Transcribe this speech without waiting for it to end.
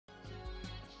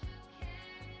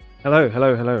Hello,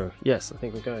 hello, hello. Yes, I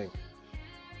think we're going.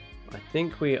 I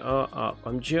think we are up.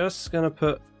 I'm just going to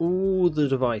put all the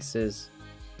devices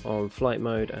on flight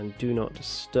mode and do not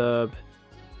disturb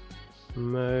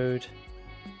mode.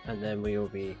 And then we will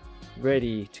be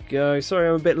ready to go. Sorry,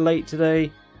 I'm a bit late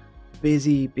today.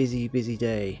 Busy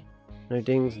day. No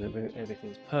dings,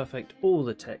 everything's perfect. All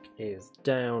the tech is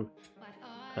down.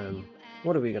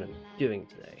 What are we going to be doing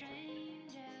today?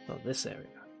 Well, this area.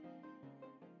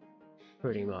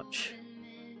 Pretty much.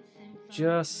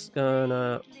 Just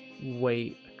gonna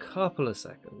wait a couple of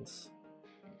seconds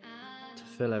to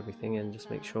fill everything in, just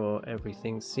make sure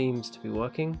everything seems to be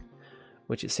working,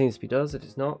 which it seems to be does. If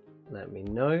it's not, let me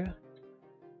know,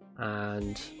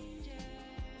 and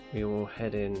we will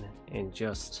head in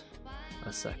just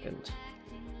a second.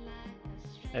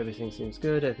 Everything seems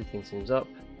good, everything seems up.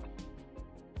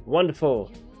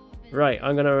 Wonderful. Right,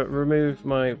 I'm gonna remove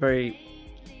my very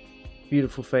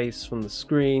beautiful face from the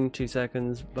screen. 2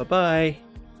 seconds. Bye bye.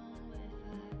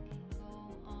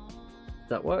 Does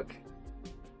that work?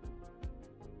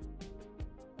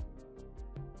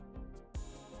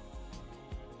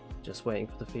 Just waiting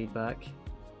for the feedback.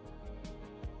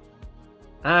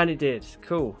 And it did.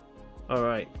 Cool.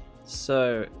 Alright.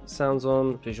 So, sounds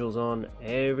on, visuals on,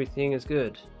 everything is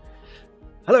good.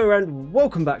 Hello and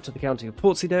welcome back to the County of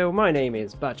Portsleydale. My name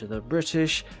is Badger the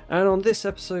British, and on this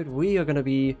episode we are going to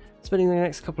be spending the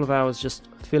next couple of hours just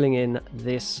filling in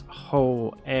this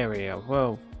whole area.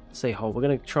 Well, say whole, we're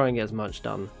going to try and get as much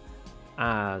done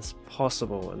as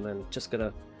possible, and then just going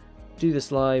to do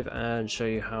this live and show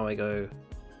you how I go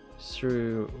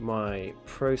through my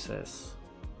process.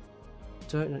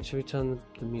 Don't know, should we turn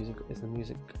the music? Is the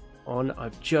music on?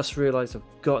 I've just realised I've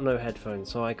got no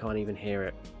headphones, so I can't even hear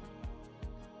it.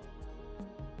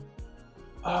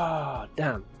 Ah, oh,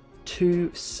 damn.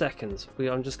 2 seconds.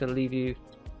 I'm just going to leave you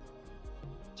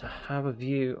to have a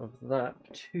view of that.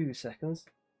 2 seconds.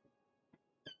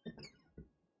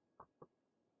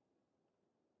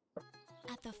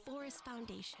 At the Forest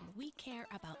Foundation, we care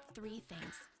about 3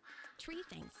 things. Tree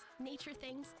things, nature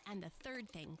things, and the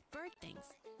third thing, bird things.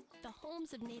 The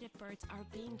homes of native birds are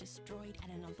being destroyed at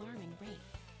an alarming rate.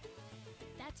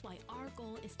 That's why our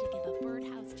goal is to give a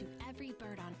birdhouse to every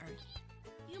bird on Earth.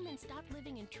 Humans stopped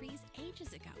living in trees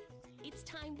ages ago. It's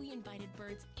time we invited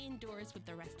birds indoors with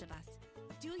the rest of us.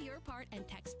 Do your part and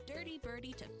text Dirty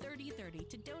Birdie to 3030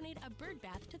 to donate a bird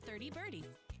bath to 30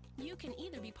 birdies. You can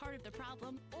either be part of the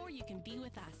problem or you can be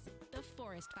with us, the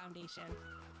Forest Foundation.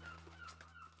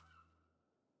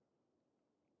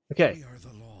 Okay. We are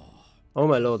the law. Oh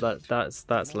my lord, that's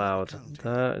loud.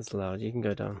 That is loud. You can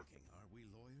go down.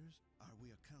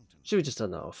 Should we just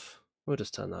turn that off? We'll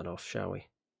just turn that off, shall we?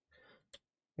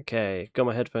 Okay, got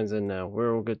my headphones in now.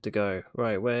 We're all good to go.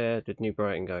 Right, where did New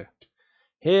Brighton go?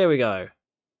 Here we go.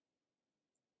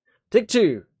 Take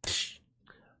 2.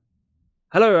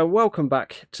 Hello and welcome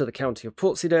back to the County of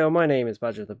Portsleydale. My name is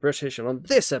Badger the British, and on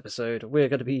this episode we're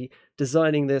going to be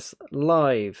designing this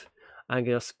live and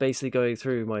just basically going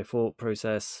through my thought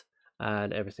process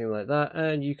and everything like that.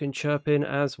 And you can chirp in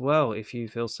as well if you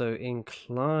feel so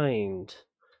inclined,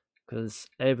 because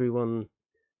everyone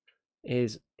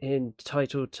is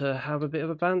entitled to have a bit of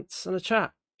a bants and a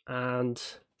chat. And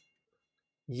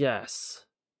yes,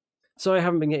 so I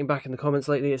haven't been getting back in the comments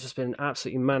lately. It's just been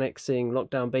absolutely manic seeing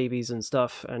lockdown babies and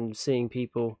stuff and seeing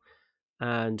people,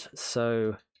 and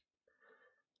so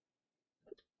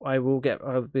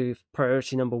I'll be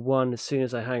priority number 1 as soon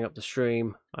as I hang up the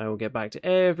stream. I will get back to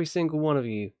every single one of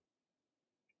you.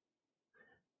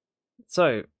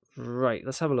 So right,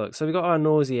 let's have a look. So we've got our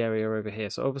noisy area over here.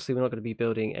 So obviously we're not going to be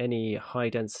building any high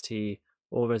density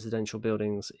or residential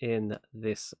buildings in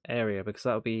this area because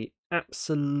that would be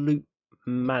absolute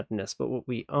madness. But what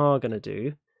we are going to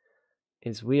do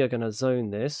is we are going to zone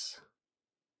this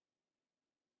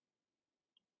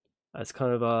as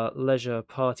kind of a leisure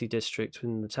party district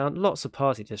within the town. Lots of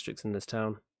party districts in this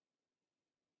town.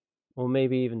 Or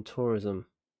maybe even tourism.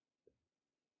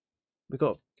 We've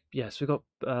got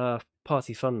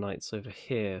party fun nights over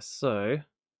here, so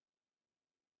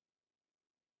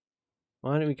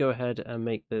why don't we go ahead and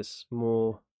make this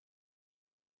more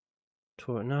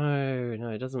tour? No,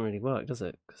 it doesn't really work, does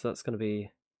it? Because that's going to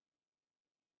be,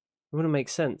 it wouldn't make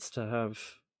sense to have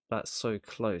that so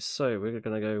close. So we're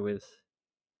going to go with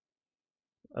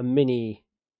a mini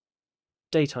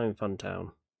daytime fun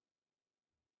town.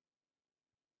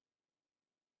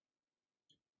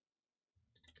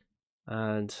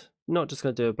 And not just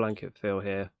going to do a blanket fill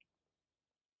here.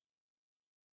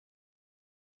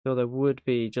 Though there would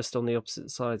be, just on the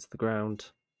opposite sides of the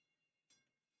ground,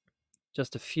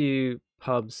 just a few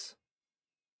pubs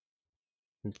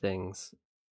and things.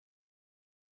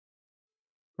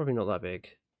 Probably not that big.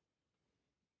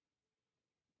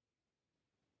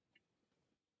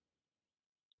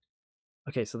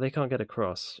 Okay, so they can't get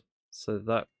across. So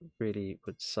that really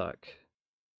would suck.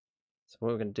 So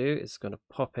what we're going to do is going to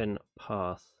pop in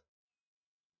path.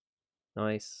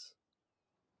 Nice.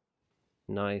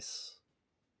 Nice.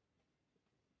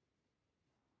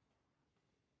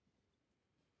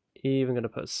 Even going to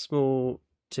put a small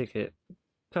ticket,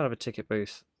 kind of a ticket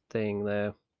booth thing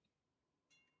there.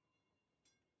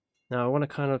 Now I want to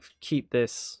kind of keep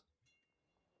this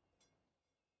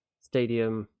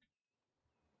stadium.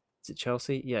 Is it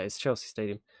Chelsea? Yeah, it's Chelsea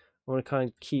Stadium. I want to kind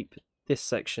of keep this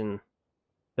section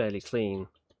fairly clean.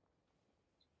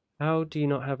 How do you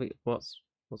not have it? What's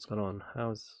going on?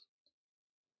 How's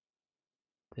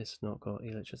this not got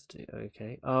electricity?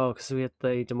 Okay. Oh, because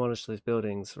they demolished those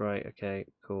buildings. Right. Okay.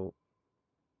 Cool.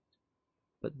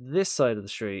 But this side of the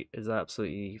street is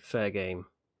absolutely fair game.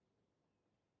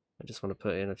 I just want to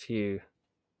put in a few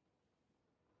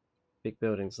big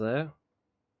buildings there.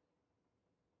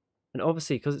 And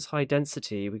obviously, because it's high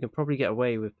density, we can probably get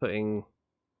away with putting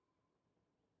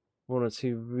one or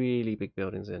two really big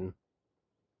buildings in.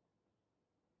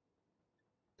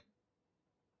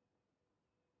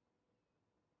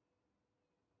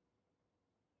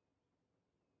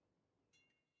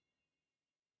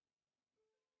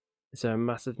 Is there a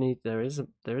massive need? There is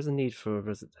a need for a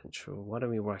residential. Why don't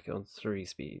we whack it on 3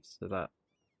 speeds so that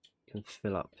can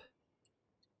fill up?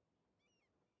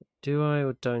 Do I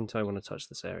or don't I want to touch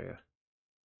this area?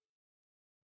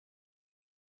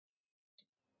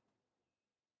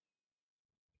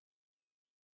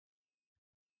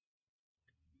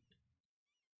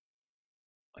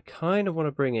 I kind of want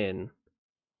to bring in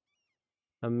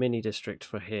a mini district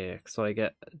for here so I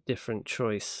get a different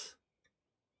choice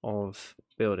of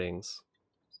buildings.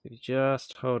 So you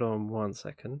just hold on 1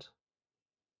 second.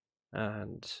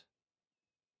 And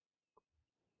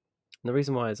the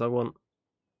reason why is I want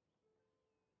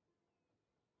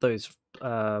those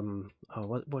oh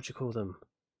what do you call them?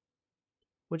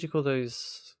 What do you call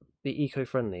those? The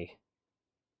eco-friendly.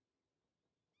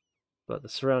 But the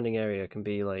surrounding area can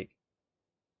be like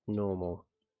normal.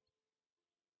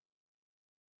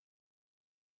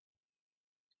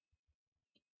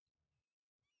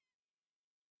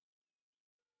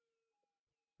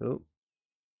 Oh,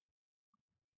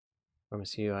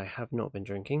 promise you I have not been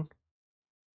drinking.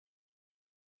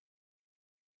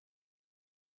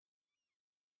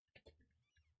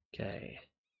 Okay.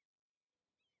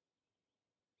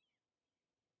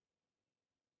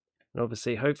 And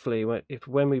obviously, hopefully,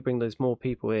 when we bring those more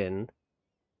people in,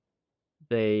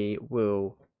 they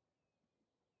will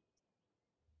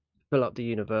fill up the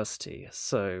university.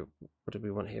 So, what did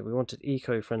we want here? We wanted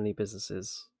eco-friendly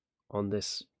businesses on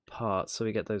this part, so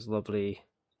we get those lovely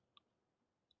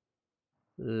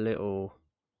little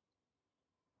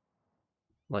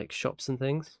like shops and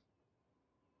things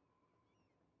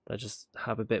that just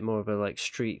have a bit more of a like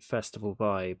street festival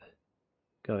vibe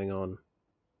going on.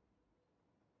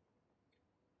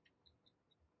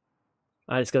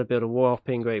 And it's going to build a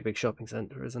whopping great big shopping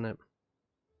centre, isn't it?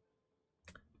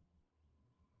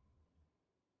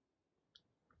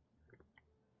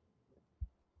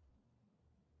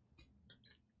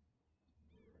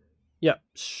 Yeah,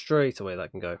 straight away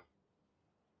that can go.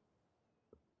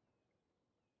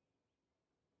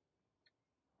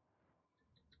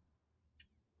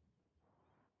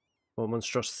 What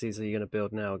monstrosities are you going to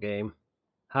build now, game?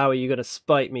 How are you going to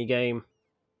spite me, game?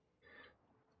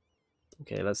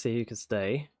 Okay, let's see who can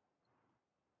stay.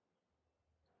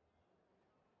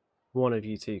 One of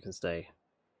you two can stay.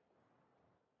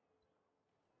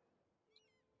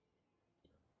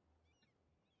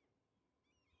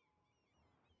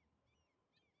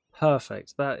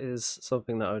 Perfect. That is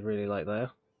something that I'd really like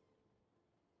there.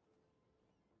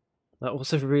 That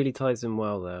also really ties in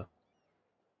well there.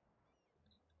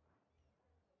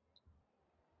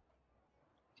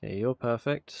 Okay, you're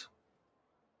perfect.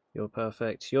 You're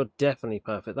perfect. You're definitely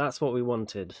perfect. That's what we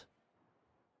wanted.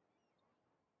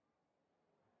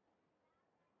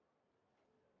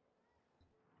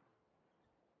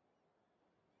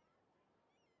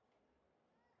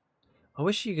 I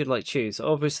wish you could like choose.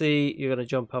 Obviously, you're going to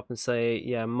jump up and say,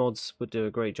 yeah, mods would do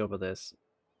a great job of this.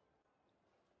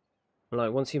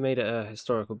 Like, once you made it a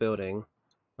historical building,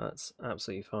 that's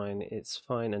absolutely fine. It's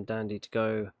fine and dandy to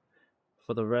go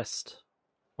for the rest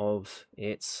of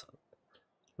its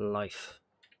life.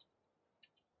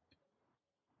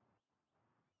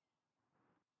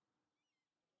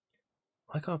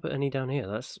 I can't put any down here.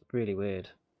 That's really weird.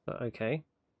 But okay.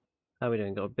 How are we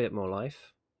doing? Got a bit more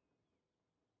life.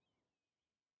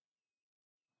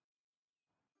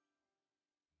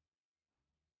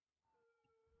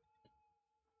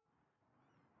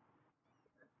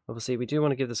 Obviously, we do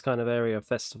want to give this kind of area a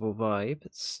festival vibe,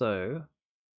 so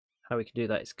how we can do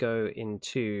that is go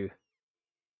into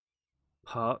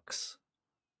parks.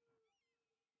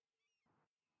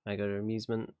 I go to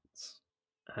amusements,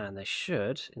 and they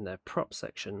should, in their prop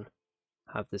section,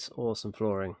 have this awesome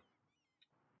flooring.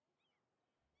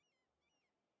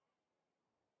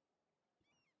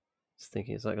 Just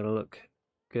thinking, is that going to look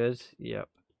good? Yep.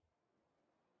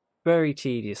 Very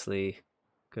tediously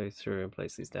go through and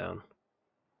place these down.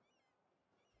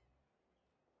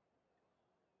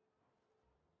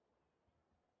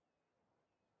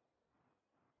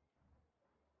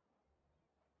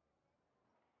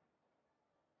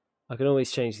 I can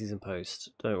always change these in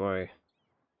post, don't worry.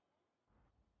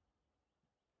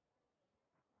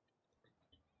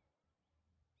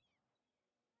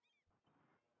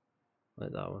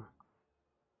 Like that one.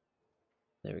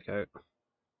 There we go.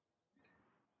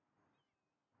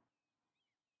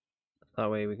 That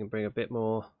way we can bring a bit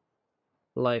more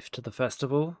life to the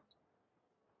festival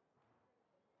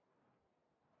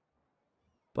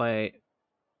by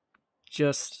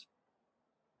just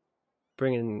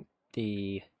bringing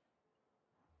the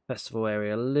festival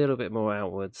area a little bit more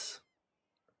outwards.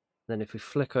 Then if we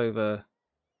flick over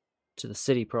to the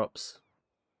city props,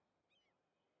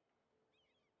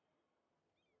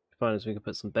 find us we can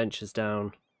put some benches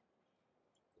down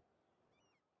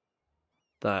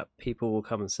that people will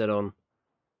come and sit on.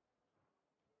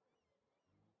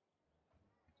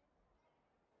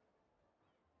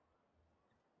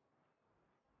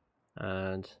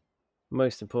 And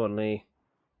most importantly,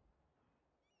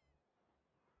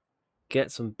 get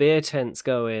some beer tents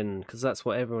going, because that's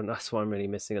what I'm really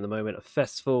missing at the moment, a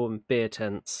festival and beer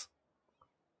tents.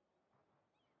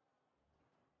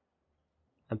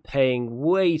 And paying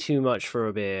way too much for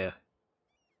a beer.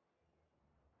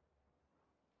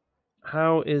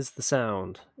 How is the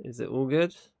sound? Is it all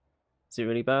good? Is it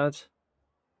really bad?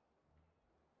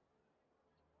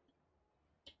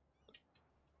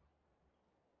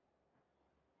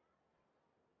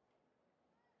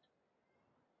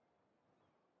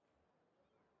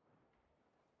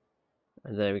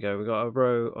 And there we go, we got a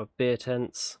row of beer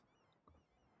tents,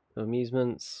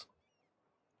 amusements.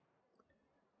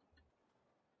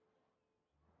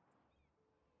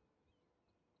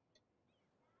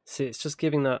 See, it's just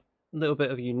giving that little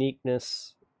bit of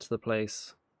uniqueness to the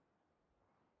place.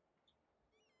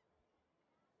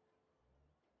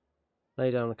 Lay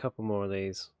down a couple more of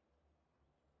these.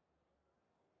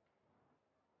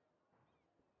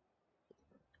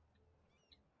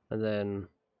 And then,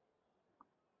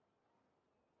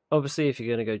 obviously, if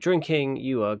you're going to go drinking,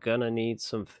 you are going to need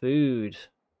some food.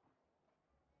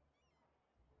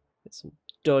 Get some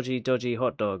dodgy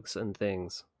hot dogs and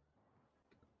things.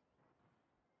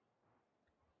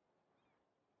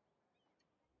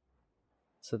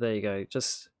 So there you go.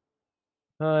 Just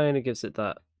kind of gives it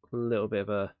that little bit of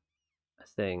a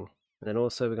thing. And then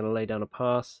also we're going to lay down a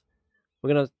path.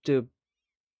 We're going to do a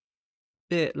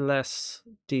bit less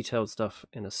detailed stuff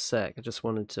in a sec. I just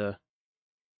wanted to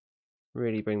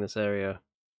really bring this area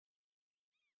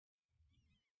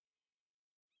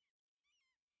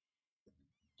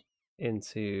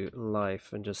into life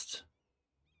and just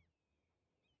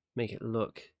make it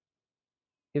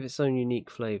give its own unique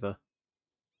flavour.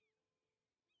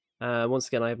 Once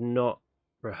again, I have not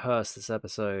rehearsed this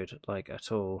episode like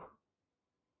at all.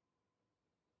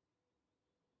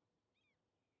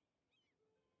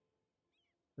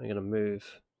 I'm going to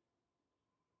move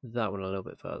that one a little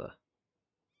bit further.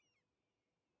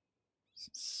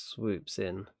 Swoops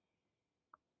in.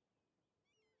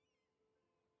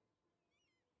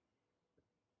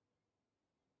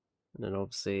 And then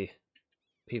obviously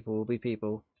people will be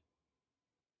people.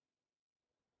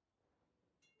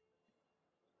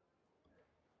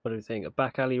 What do we think? A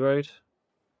back alley road?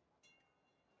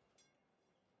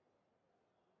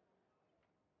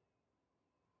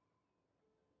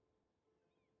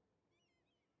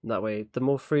 That way, the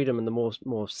more freedom and the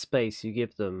more space you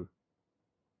give them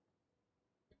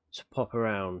to pop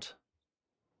around,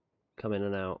 come in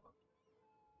and out,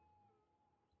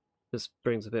 just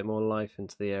brings a bit more life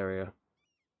into the area.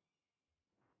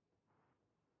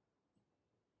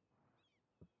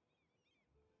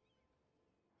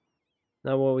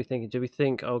 Now what are we thinking? Do we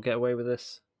think I'll get away with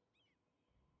this?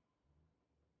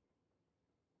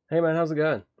 Hey man, how's it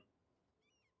going?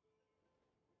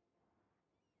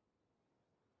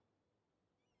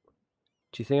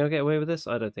 Do you think I'll get away with this?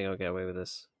 I don't think I'll get away with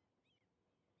this.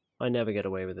 I never get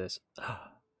away with this.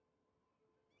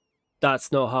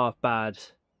 That's not half bad.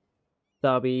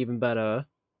 That'll be even better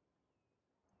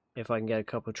if I can get a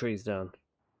couple of trees down.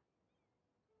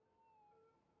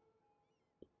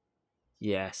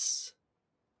 Yes.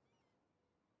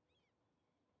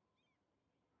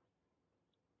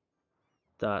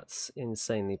 That's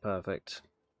insanely perfect.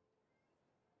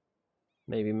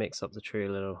 Maybe mix up the tree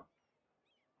a little.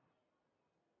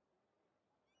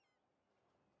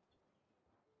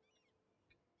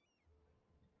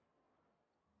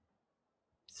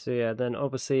 So yeah, then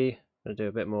obviously I'm going to do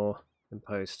a bit more in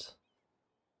post.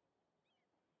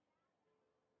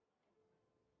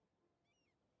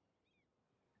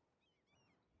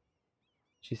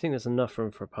 Do you think there's enough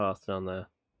room for a path down there?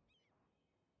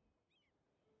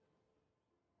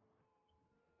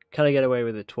 Can I get away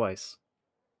with it twice?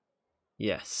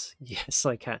 Yes, yes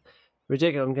I can.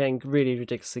 Ridiculous! I'm getting really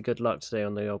ridiculously good luck today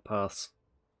on the old paths.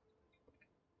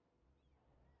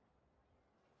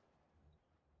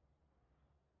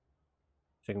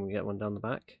 Think we can get one down the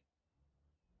back?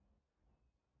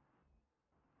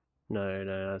 No,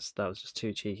 no, that was just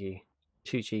too cheeky.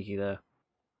 Too cheeky there.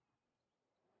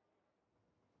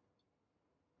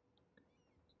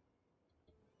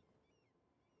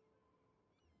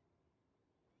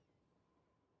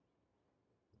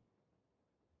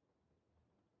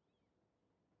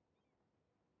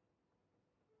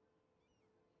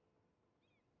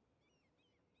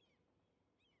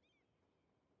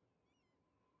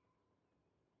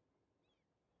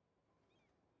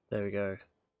 There we go.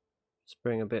 Just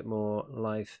bring a bit more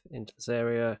life into this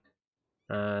area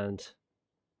and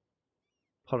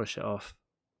polish it off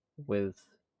with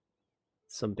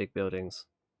some big buildings.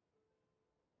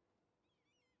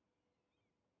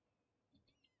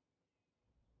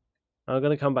 I'm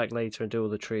going to come back later and do all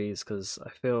the trees because I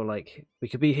feel like we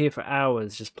could be here for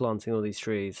hours just planting all these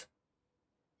trees.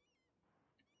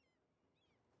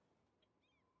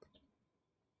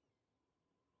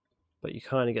 But you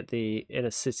kind of get the inner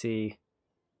city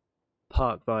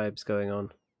park vibes going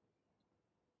on.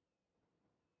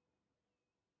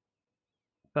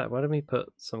 In fact, why don't we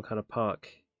put some kind of park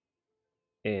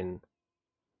in?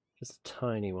 Just a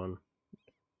tiny one.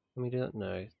 Can we do that?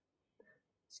 No.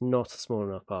 It's not a small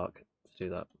enough park to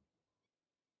do that.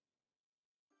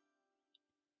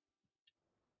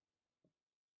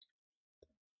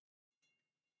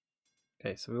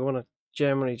 Okay, so we want to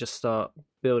generally just start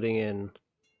building in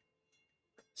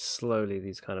slowly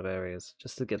these kind of areas,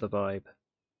 just to get the vibe.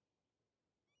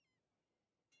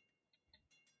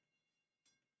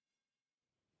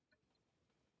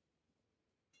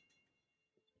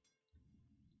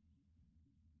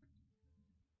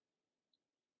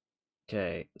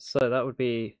 Okay, so that would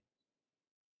be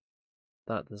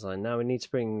that design. Now we need to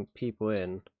bring people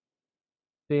in.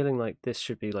 Feeling like this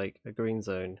should be like a green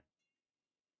zone.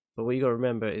 But what you gotta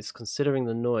remember is considering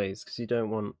the noise, because you don't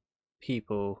want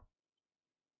people.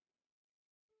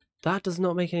 That does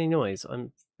not make any noise.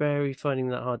 I'm very finding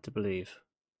that hard to believe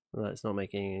that it's not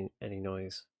making any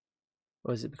noise.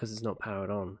 Or is it because it's not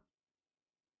powered on?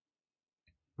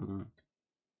 Hmm.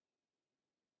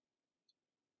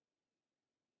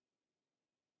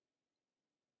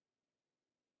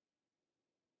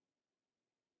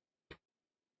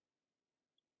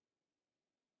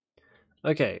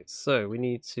 Okay, so we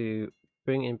need to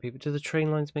bring in people. Do the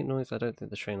train lines make noise? I don't think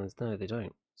the train lines. No, they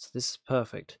don't. So this is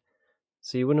perfect.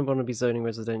 So you wouldn't want to be zoning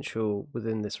residential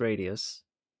within this radius.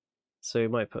 So you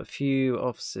might put a few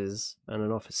offices and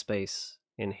an office space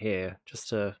in here just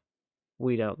to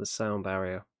weed out the sound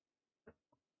barrier.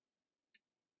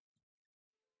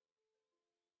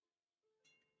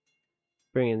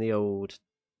 Bring in the old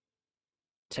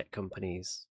tech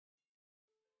companies.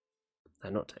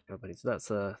 They're not tech companies. That's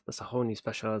a whole new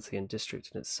speciality and district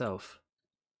in itself.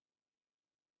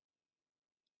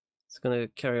 It's going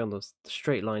to carry on the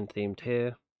straight line themed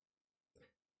here.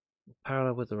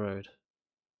 Parallel with the road.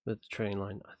 With the train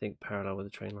line. I think parallel with the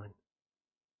train line.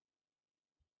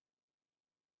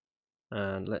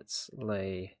 And let's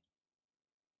lay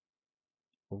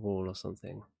a wall or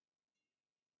something.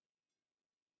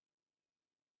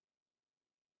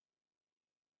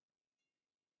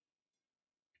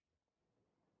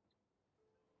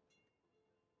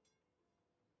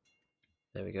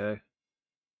 There we go.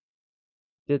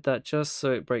 Did that just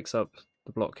so it breaks up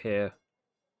the block here.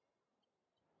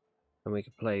 And we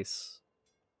can place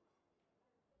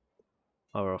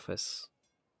our office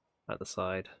at the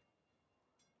side.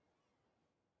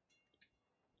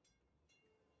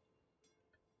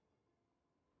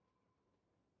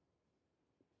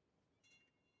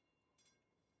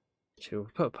 We'll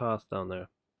put a path down there,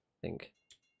 I think.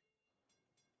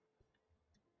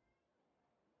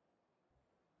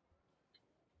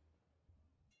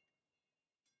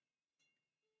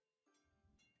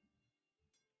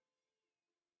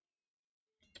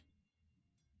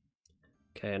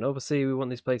 Okay, and obviously we want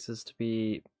these places to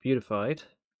be beautified,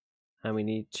 and we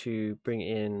need to bring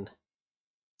in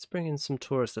Let's bring in some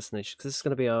tourist destinations because this is going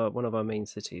to be one of our main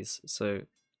cities. So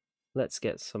let's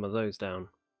get some of those down.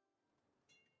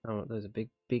 Oh, those are big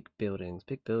buildings.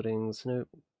 Big buildings. No.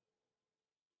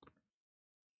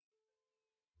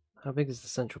 How big is the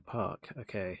Central Park?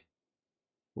 Okay.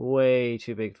 Way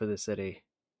too big for this city.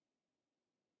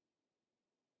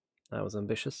 That was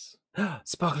ambitious.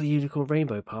 Sparkly Unicorn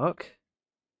Rainbow Park.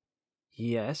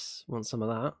 Yes, want some of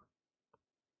that.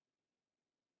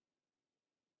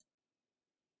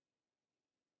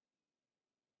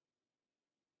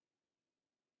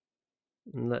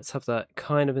 And let's have that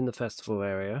kind of in the festival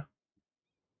area.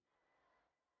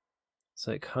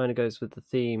 So it kind of goes with the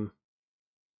theme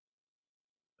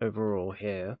overall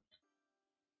here.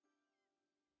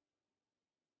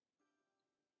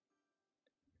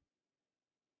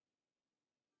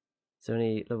 Is there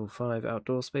any level 5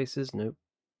 outdoor spaces? Nope.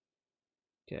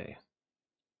 Okay.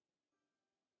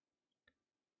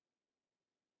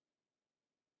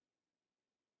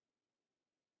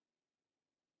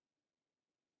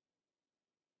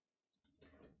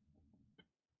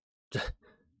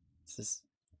 This is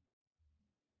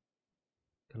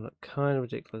gonna look kind of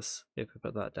ridiculous if we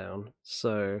put that down.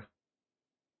 So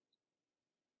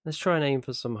let's try and aim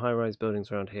for some high-rise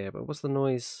buildings around here. But what's the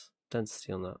noise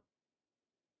density on that?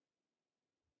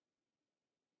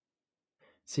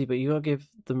 See, but you gotta give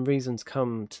them reason to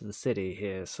come to the city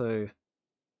here. So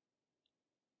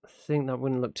I think that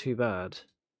wouldn't look too bad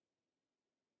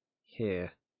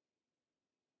here.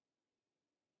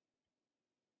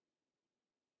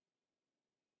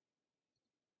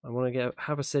 I want to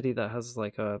have a city that has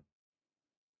like a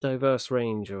diverse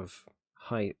range of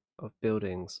height of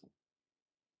buildings.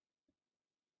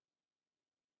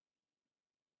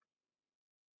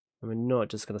 And we're not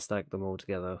just going to stack them all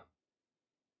together.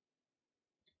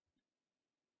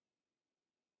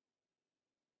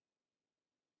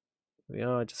 We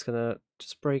are just going to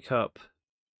break up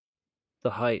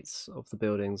the heights of the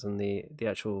buildings and the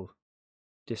actual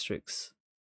districts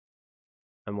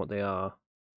and what they are.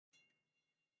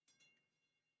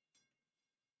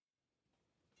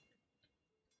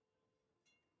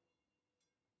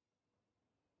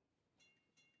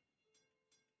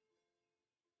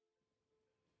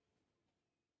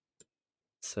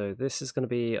 So this is going to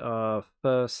be our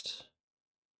first.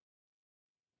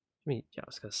 I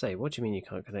was going to say, what do you mean you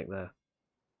can't connect there?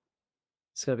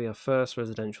 It's going to be our first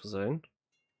residential zone.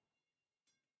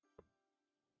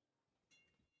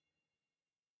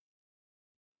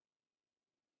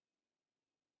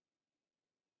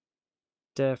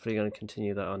 Definitely going to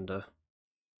continue that under.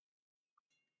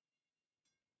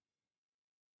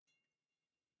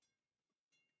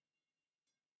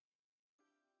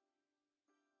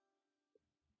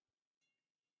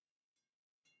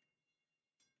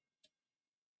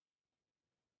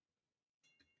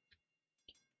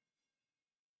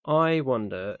 I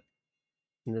wonder,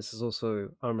 and this is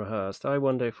also unrehearsed, I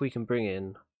wonder if we can bring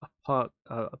in a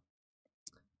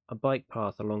bike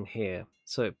path along here.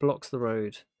 So it blocks the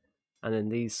road, and then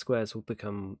these squares will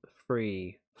become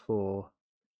free for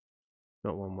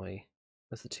not one way.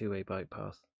 That's a two-way bike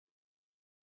path.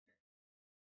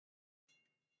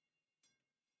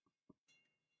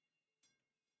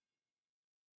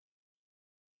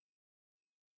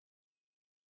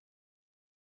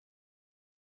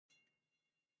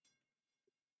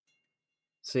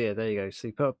 So yeah, there you go. So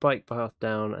you put a bike path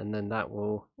down, and then that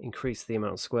will increase the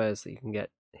amount of squares that you can get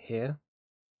here.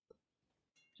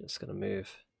 Just going to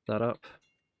move that up.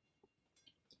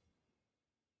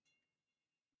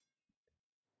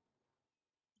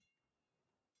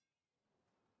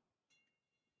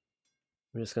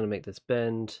 I'm just going to make this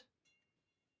bend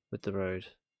with the road.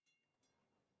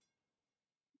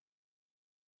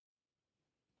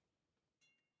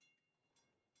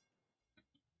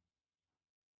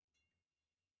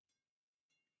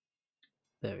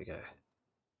 There we go.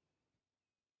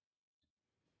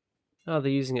 Oh,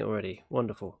 they're using it already.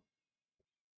 Wonderful.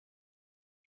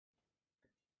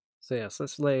 So yes,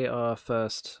 let's lay our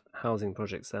first housing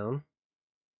projects down.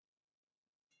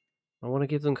 I want to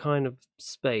give them kind of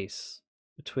space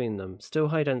between them. Still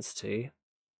high density,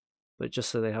 but just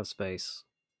so they have space.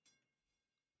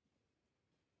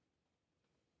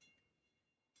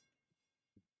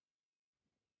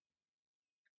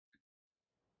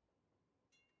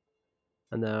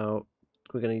 And now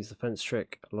we're going to use the fence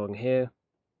trick along here.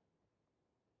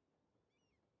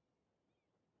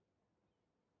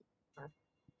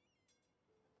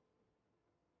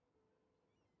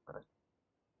 I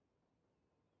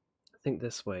think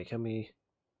this way. Can we... I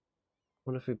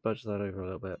wonder if we budge that over a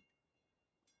little bit.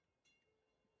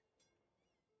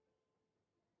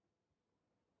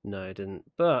 No, I didn't.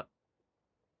 But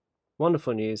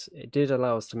wonderful news. It did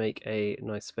allow us to make a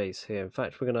nice space here. In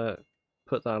fact, we're going to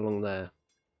put that along there.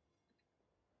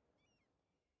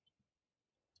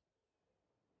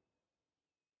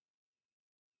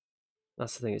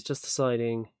 That's the thing, it's just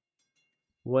deciding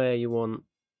where you want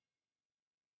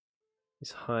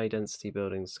these high density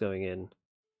buildings going in.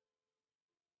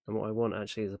 And what I want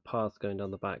actually is a path going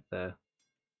down the back there.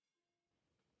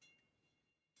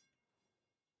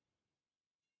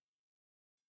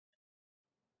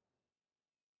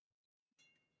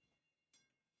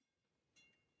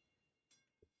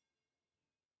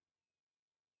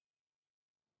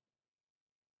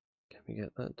 Can we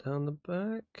get that down the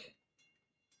back?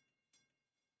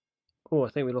 Oh, I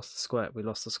think we lost the square. We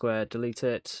lost the square. Delete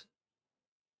it.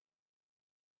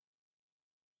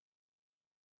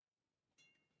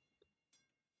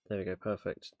 There we go,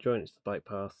 perfect. Join it to the bike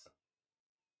path.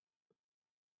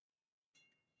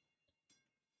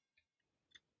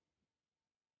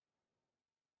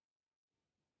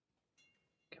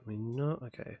 Can we not?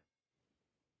 Okay.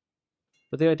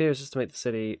 But the idea is just to make the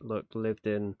city look lived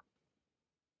in.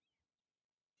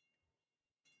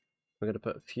 We're going to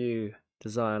put a few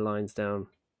desire lines down.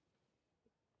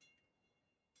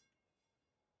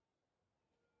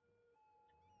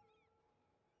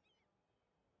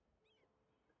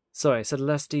 Sorry, I said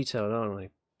less detailed, aren't I?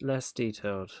 Less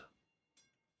detailed.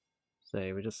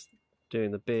 Say, we're just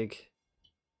doing the big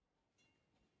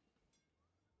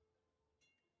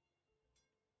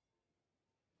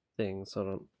things. Hold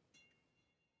on.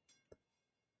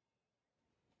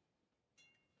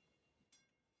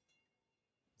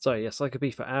 Sorry, yes, I could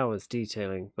be for hours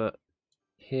detailing, but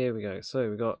here we go. So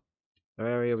we got our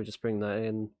area, we just bring that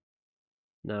in.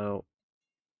 Now,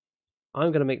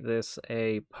 I'm going to make this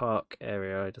a park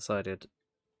area, I decided.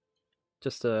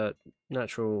 Just a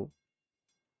natural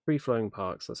free-flowing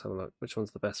parks. Let's have a look. Which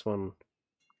one's the best one?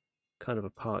 Kind of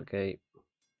a park gate.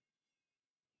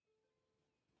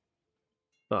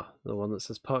 Ah, the one that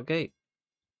says park gate.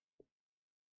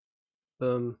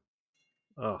 Boom.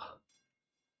 Ah,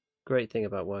 great thing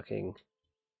about working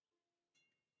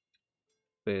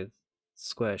with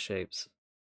square shapes.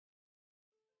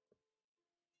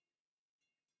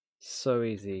 So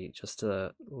easy just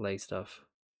to lay stuff.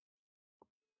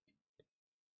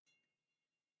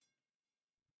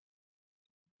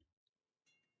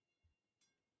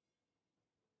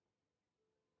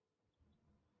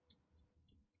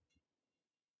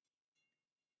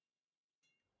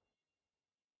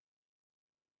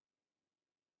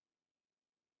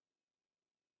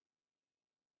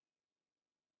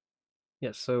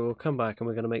 Yeah, so we'll come back and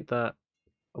we're going to make that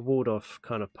a walled off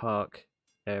kind of park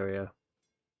area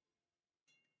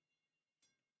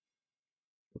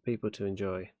for people to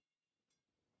enjoy.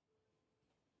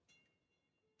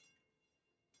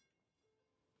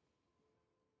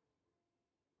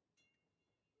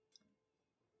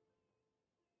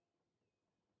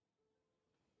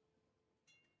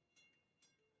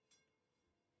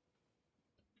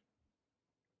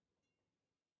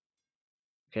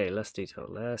 Okay, less detail,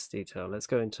 less detail. Let's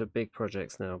go into big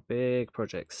projects now. Big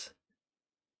projects.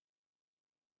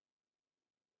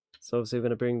 So obviously we're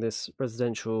going to bring this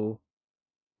residential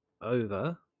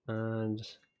over, and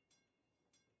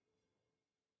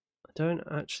I don't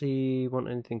actually want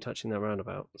anything touching that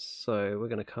roundabout. So we're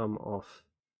going to come off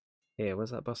here.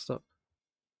 Where's that bus stop?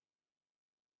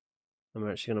 And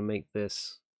we're actually going to make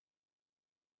this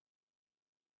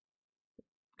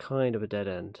kind of a dead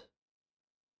end.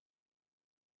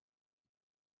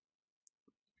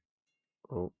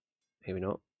 Oh, maybe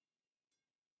not.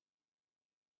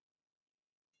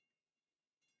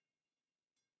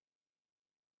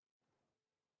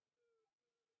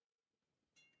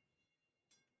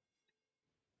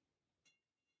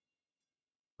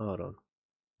 Hold on.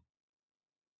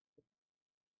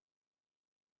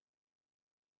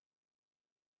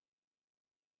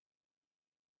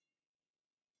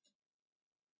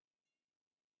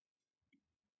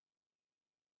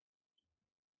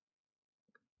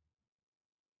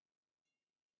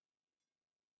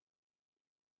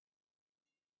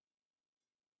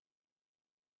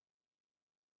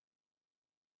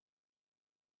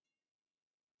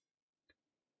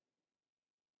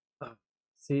 Oh,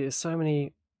 see, there's so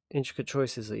many intricate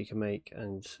choices that you can make,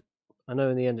 and I know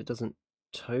in the end it doesn't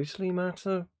totally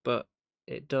matter, but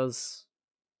it does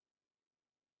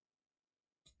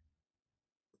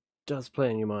play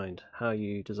in your mind how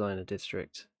you design a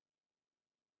district.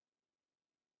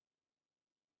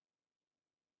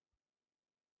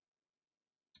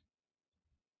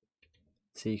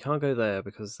 See, you can't go there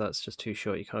because that's just too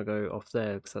short. You can't go off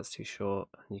there because that's too short.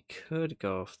 And you could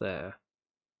go off there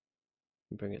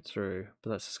and bring it through, but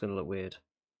that's just going to look weird.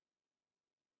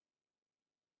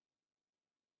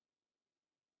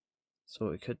 So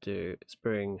what we could do is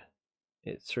bring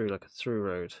it through like a through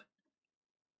road.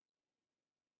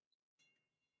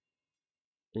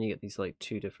 And you get these like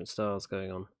two different styles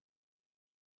going on.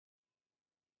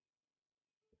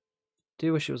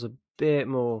 Do wish it was a bit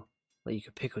more like you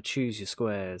could pick or choose your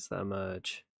squares that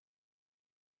emerge.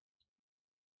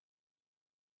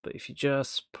 But if you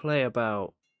just play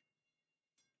about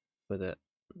with it,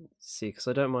 see, because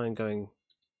I don't mind going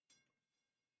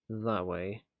that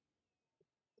way.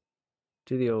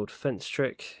 Do the old fence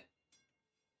trick.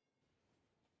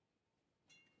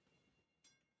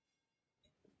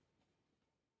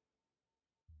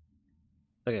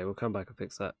 Okay, we'll come back and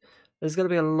fix that. There's going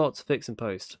to be a lot to fix in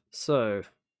post. So,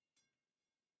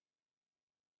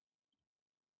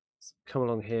 let's come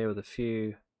along here with a few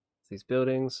of these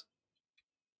buildings.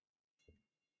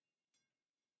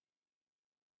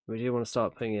 We do want to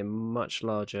start putting in much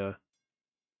larger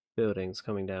buildings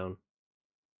coming down.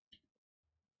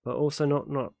 But also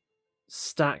not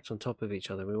stacked on top of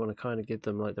each other. We want to kind of give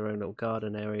them like their own little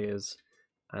garden areas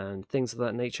and things of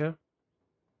that nature.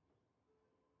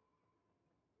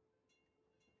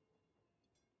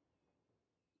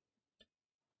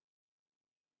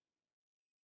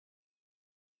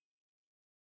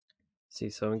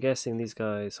 See, so I'm guessing these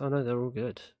guys... Oh no, they're all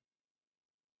good.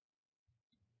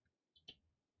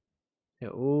 Yeah,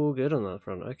 all good on that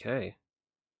front. Okay.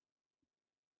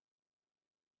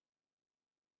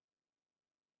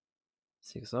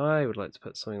 See, because I would like to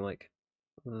put something like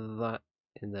that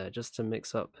in there just to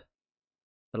mix up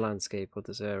the landscape of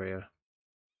this area.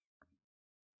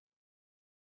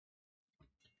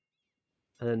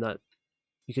 And then that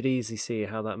you could easily see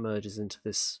how that merges into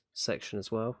this section as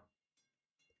well.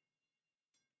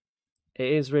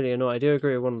 It is really annoying. I do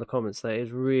agree with one of the comments there. It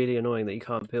is really annoying that you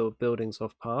can't build buildings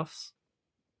off paths.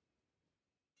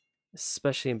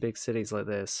 Especially in big cities like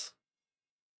this.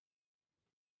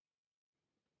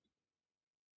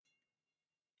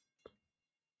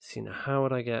 See, now how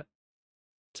would I get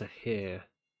to here?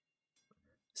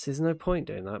 See, there's no point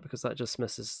doing that because that just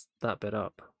messes that bit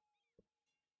up.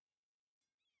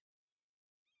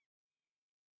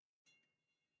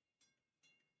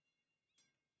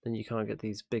 Then you can't get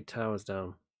these big towers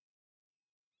down.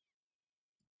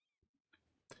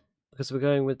 Because we're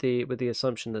going with the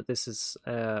assumption that this is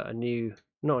a new,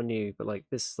 not a new, but like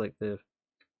this is like the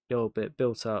old bit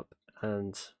built up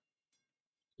and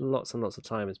lots and lots of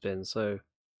time has been. So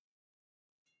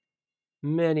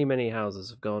many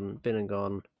houses have been and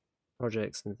gone,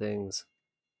 projects and things.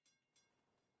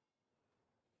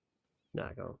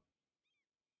 Nah, go on.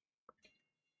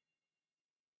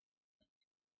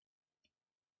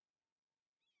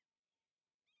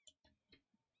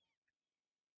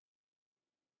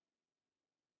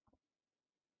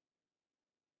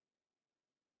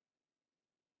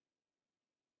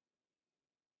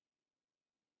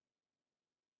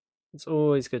 It's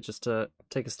always good just to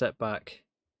take a step back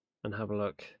and have a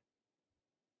look.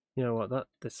 You know what?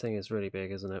 This thing is really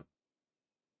big, isn't it?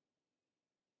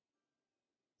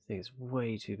 This thing is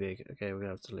way too big. Okay, we're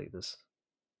gonna have to delete this.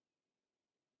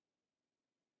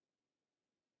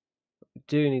 We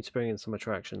do need to bring in some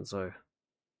attractions though.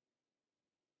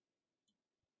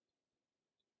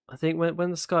 I think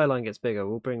when the skyline gets bigger,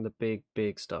 we'll bring the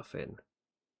big stuff in.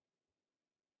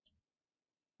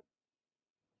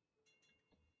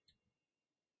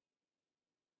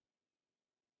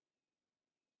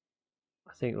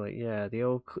 I think like yeah, the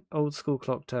old school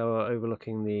clock tower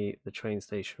overlooking the train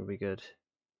station would be good.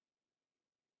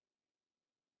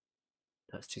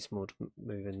 That's too small to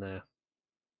move in there.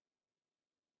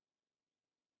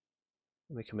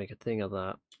 We can make a thing of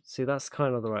that. See, that's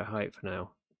kind of the right height for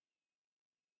now.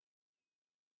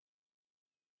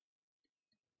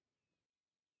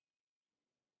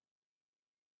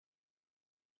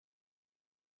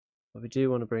 But we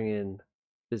do want to bring in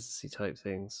businessy type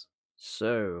things.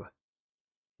 So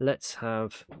let's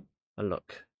have a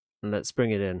look and let's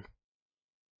bring it in.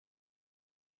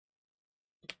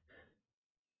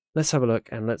 Let's have a look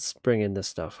and let's bring in this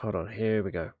stuff. Hold on, here we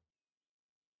go.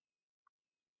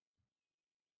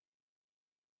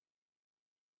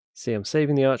 See, I'm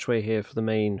saving the archway here for the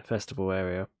main festival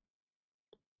area.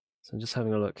 So I'm just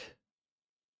having a look.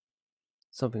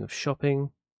 Something of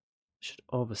shopping should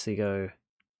obviously go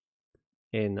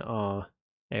in our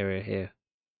area here.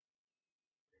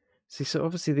 See, so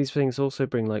obviously these things also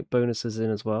bring like bonuses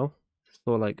in as well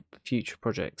for like future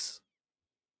projects.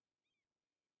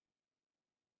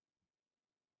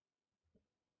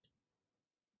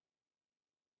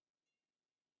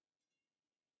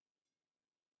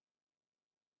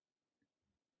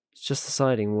 It's just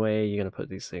deciding where you're going to put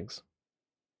these things.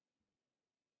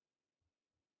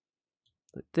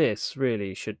 This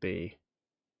really should be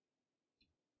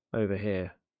over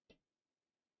here,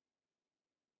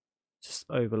 just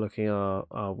overlooking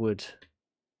our wood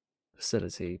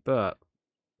facility, but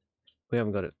we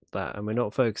haven't got it that, and we're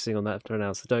not focusing on that for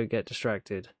now, so don't get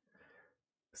distracted.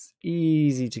 It's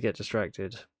easy to get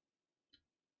distracted.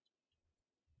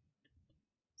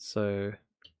 So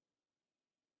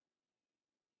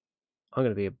I'm going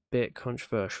to be a bit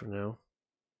controversial now.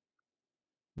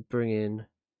 Bring in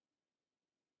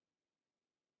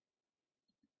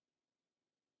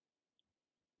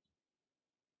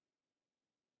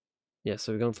yeah,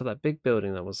 so we're going for that big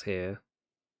building that was here.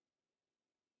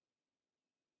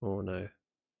 Oh no.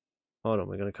 Hold on,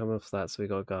 we're going to come off that, so we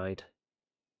got a guide.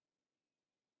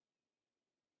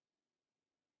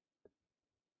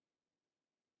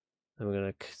 And we're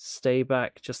going to stay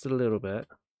back just a little bit.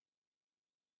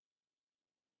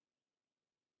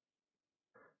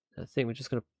 I think we're just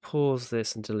going to pause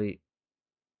this and delete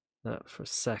that for a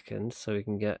second so we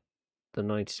can get the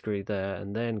 90-degree there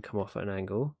and then come off at an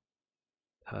angle.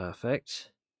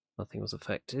 Perfect. Nothing was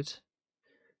affected.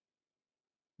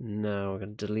 Now we're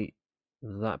going to delete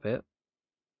that bit.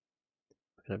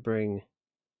 We're going to bring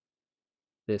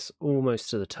this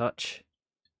almost to the touch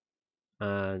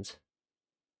and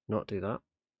not do that.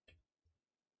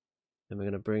 Then we're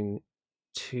going to bring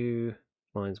 2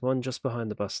 lines, one just behind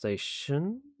the bus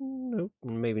station. Nope,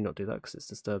 maybe not do that because it's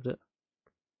disturbed it.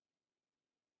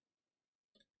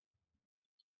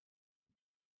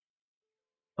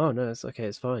 Oh no, it's okay,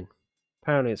 it's fine.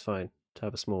 Apparently it's fine to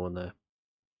have a small one there.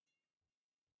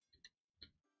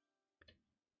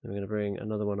 Then we're going to bring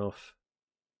another one off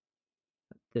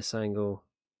at this angle.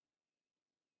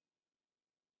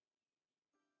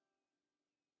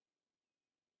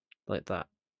 Like that.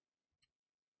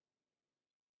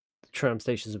 The tram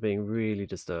stations are being really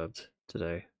disturbed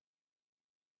today.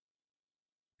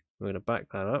 We're going to back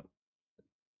that up.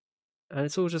 And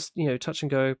it's all just, you know, touch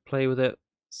and go, play with it,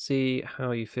 see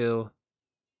how you feel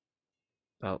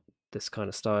about this kind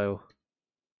of style.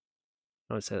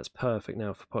 I would say that's perfect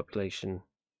now for population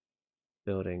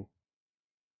building.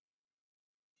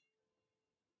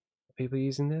 Are people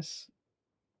using this?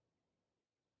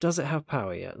 Does it have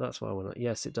power yet? That's what I want to...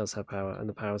 Yes, it does have power, and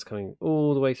the power's coming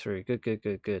all the way through. Good, good,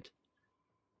 good, good.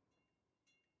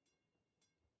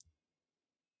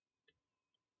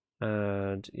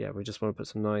 And yeah, we just want to put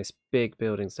some nice big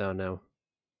buildings down now.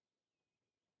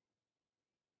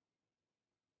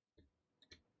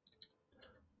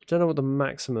 Don't know what the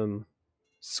maximum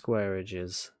squareage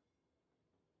is.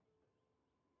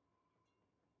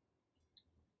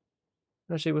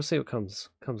 Actually, we'll see what comes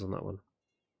on that one.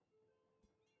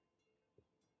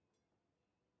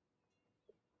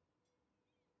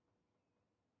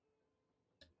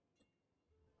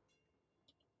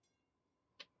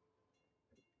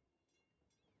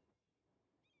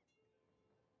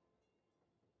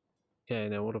 Okay,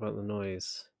 now what about the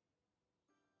noise?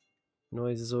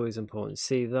 Noise is always important.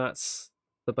 See, that's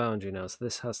the boundary now, so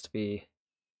this has to be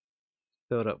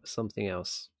filled up with something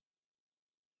else.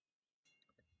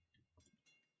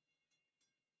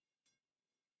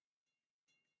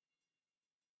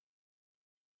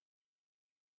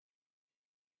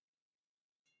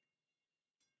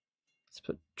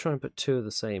 Let's try and put 2 of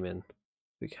the same in,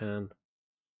 if we can.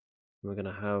 We're going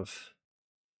to have...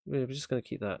 We're just going to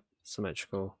keep that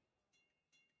symmetrical.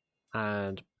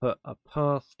 And put a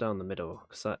path down the middle,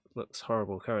 because that looks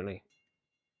horrible currently.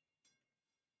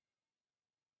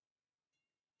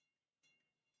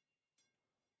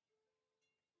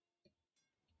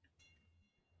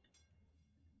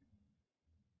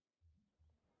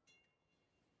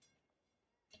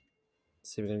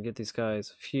 So we're going to give these guys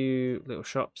a few little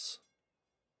shops.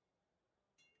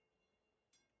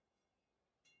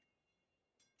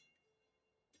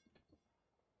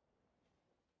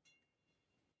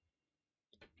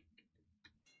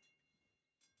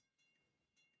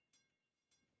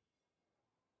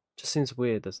 Just seems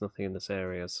weird there's nothing in this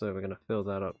area, so we're going to fill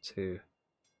that up too.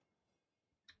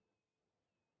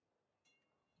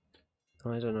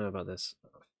 I don't know about this.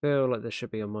 I feel like there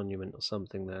should be a monument or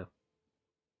something there.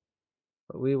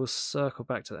 But we will circle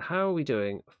back to that. How are we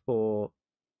doing for...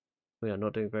 We are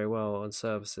not doing very well on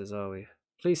services, are we?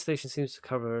 Police station seems to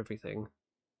cover everything.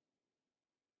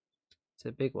 It's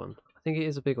a big one. I think it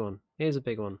is a big one. It is a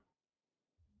big one.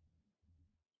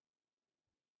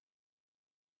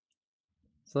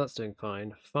 So that's doing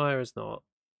fine. Fire is not.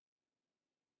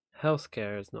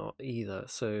 Healthcare is not either,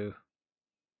 so we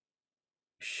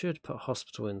should put a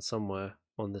hospital in somewhere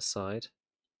on this side.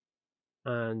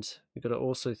 And we've got to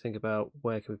also think about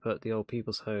where can we put the old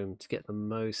people's home to get the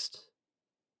most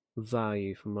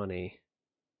value for money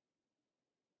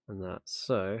and that.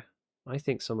 So I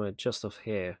think somewhere just off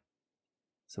here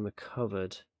So we're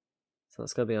covered. So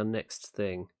that's going to be our next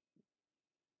thing.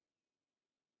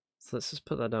 So let's just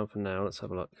put that down for now. Let's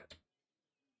have a look.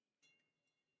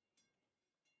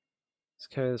 Let's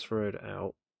carry this road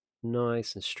out.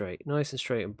 Nice and straight. Nice and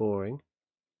straight and boring.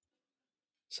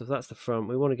 So if that's the front,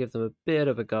 we want to give them a bit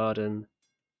of a garden.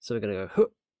 So we're going to go,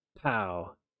 hoop,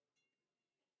 pow.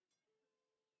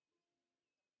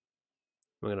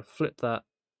 We're going to flip that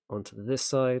onto this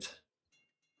side.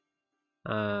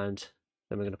 And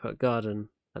then we're going to put a garden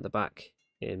at the back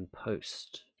in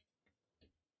post.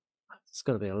 It's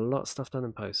going to be a lot of stuff done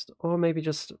in post. Or maybe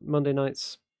just Monday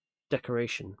night's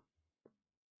decoration.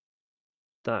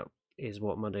 That is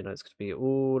what Monday night's going to be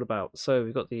all about. So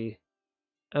we've got the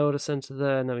elder centre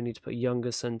there. Now we need to put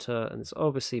younger centre. And it's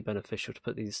obviously beneficial to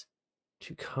put these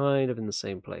two kind of in the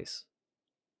same place.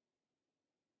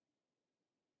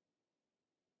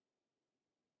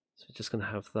 So we're just going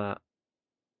to have that.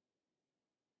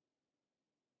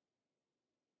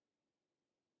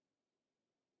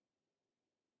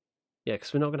 Yeah,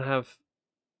 because we're not going to have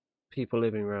people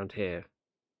living around here.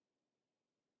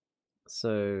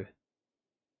 So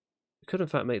we could in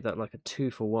fact make that like a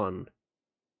 2-for-1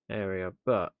 area,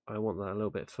 but I want that a little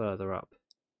bit further up.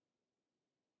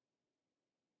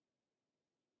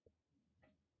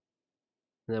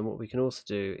 And then what we can also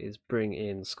do is bring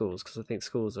in schools, because I think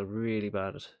schools are really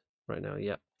bad right now.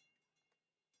 Yep.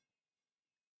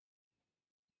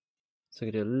 So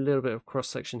we can do a little bit of cross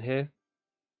section here.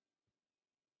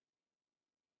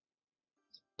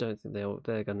 Don't think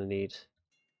they're going to need.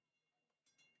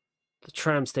 The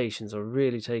tram stations are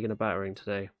really taking a battering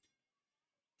today.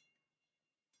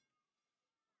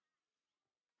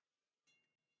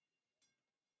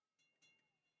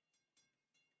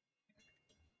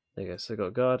 There you go. So we've got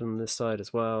a garden on this side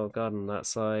as well, garden on that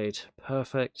side.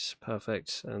 Perfect,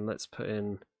 perfect. And let's put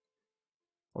in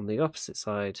on the opposite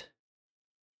side,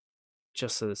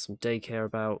 just so there's some daycare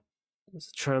about.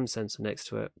 There's a tram centre next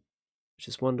to it, which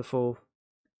is wonderful.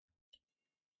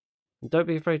 And don't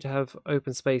be afraid to have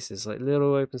open spaces, like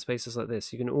little open spaces like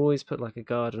this. You can always put like a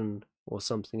garden or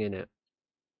something in it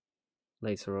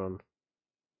later on.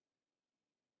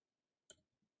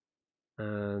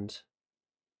 And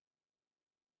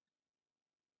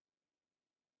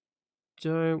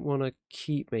don't want to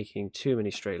keep making too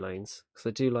many straight lanes, because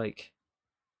I do like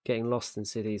getting lost in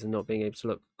cities and not being able to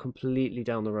look completely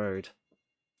down the road.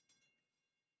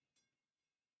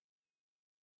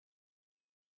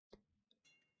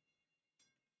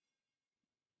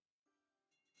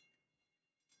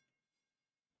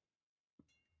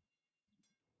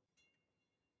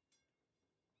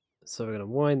 So we're going to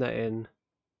wind that in.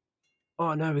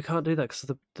 Oh no, we can't do that because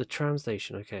of the tram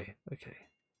station. Okay, okay.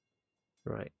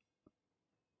 Right.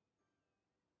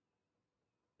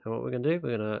 And what we're going to do,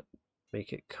 we're going to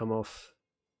make it come off.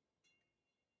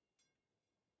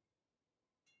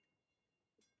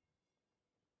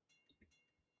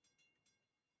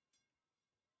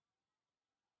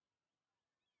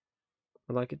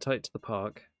 I like it tight to the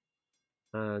park.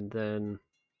 And then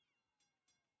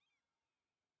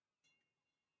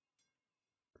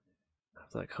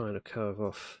have that kind of curve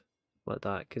off like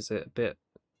that. Gives it a bit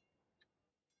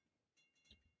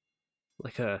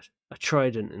like a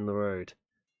trident in the road.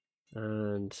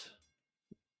 And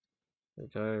there we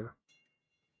go.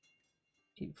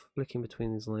 Keep flicking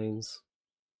between these lanes.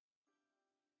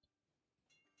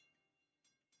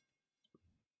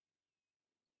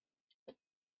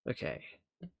 Okay.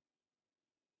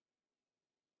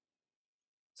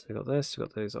 So we got this, we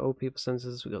got those old people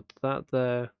centres, we got that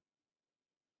there.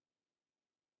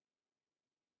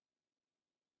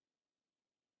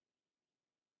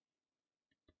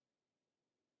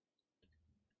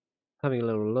 Having a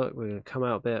little look, we're going to come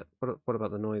out a bit. What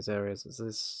about the noise areas? Is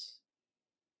this?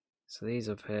 So these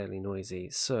are fairly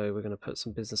noisy. So we're going to put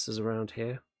some businesses around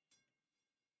here.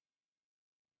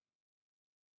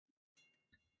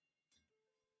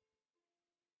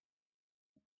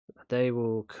 They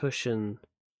will cushion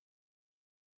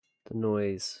the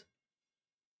noise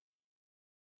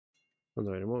on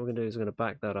the road. And what we're going to do is we're going to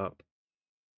back that up.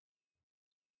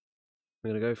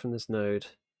 We're going to go from this node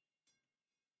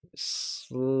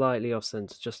slightly off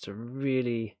center just to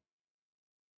really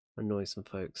annoy some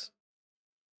folks.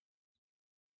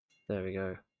 There we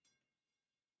go.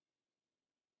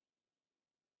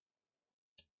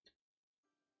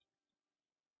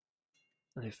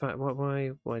 And in fact,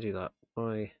 why do that?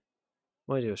 Why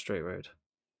do a straight road?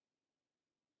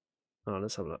 Oh,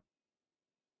 let's have a look.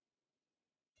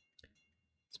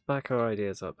 Let's back our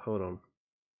ideas up. Hold on.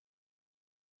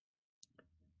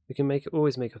 We can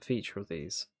always make a feature of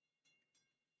these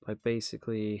by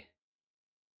basically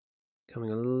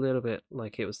coming a little bit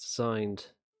like it was designed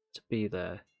to be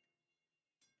there.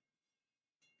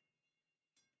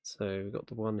 So we've got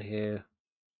the one here.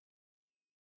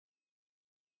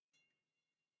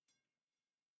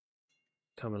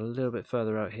 Come a little bit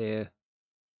further out here.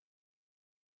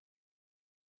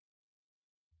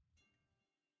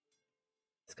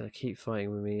 It's going to keep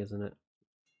fighting with me, isn't it?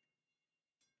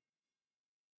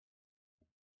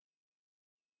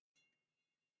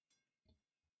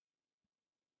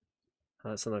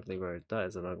 That's an ugly road. That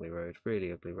is an ugly road.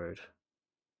 Really ugly road.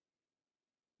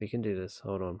 We can do this.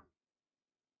 Hold on.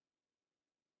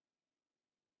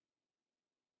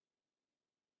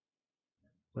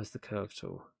 Where's the curve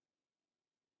tool?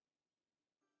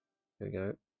 Here we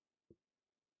go.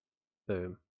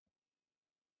 Boom.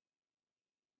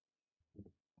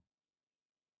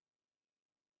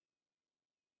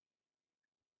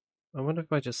 I wonder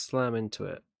if I just slam into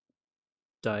it.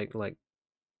 Like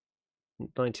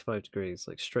 95 degrees,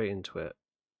 like straight into it.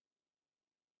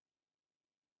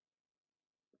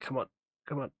 Come on.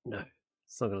 Come on. No.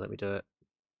 It's not going to let me do it.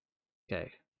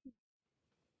 Okay.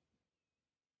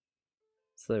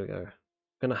 So there we go.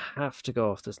 I'm going to have to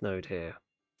go off this node here.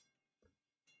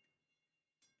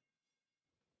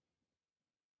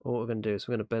 What we're going to do is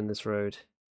we're going to bend this road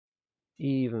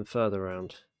even further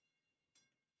around.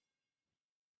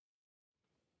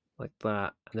 Like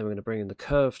that. And then we're going to bring in the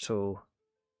curve tool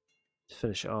to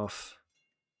finish it off.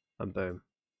 And boom.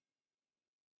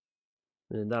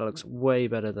 And that looks way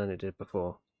better than it did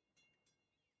before.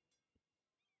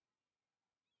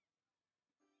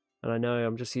 And I know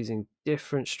I'm just using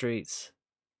different streets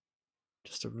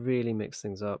just to really mix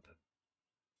things up.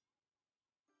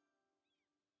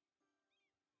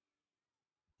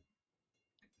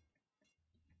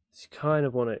 So you kind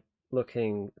of want it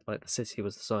looking like the city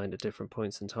was designed at different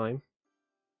points in time.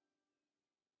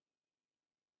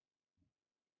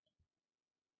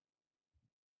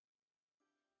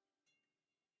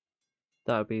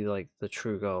 That would be like the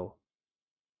true goal.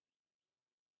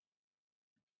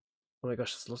 Oh my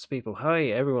gosh, there's lots of people. Hi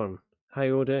everyone. How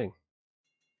you all doing?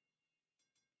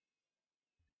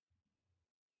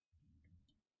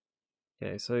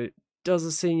 Okay, so does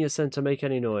the senior centre make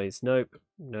any noise? Nope.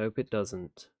 Nope, it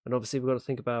doesn't. And obviously we've got to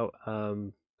think about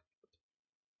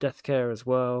death care as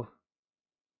well,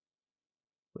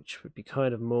 which would be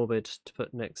kind of morbid to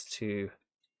put next to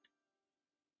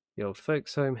the old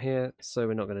folks home here, so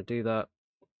we're not going to do that.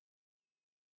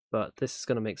 But this is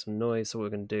going to make some noise, so what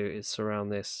we're going to do is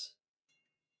surround this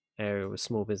area with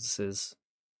small businesses.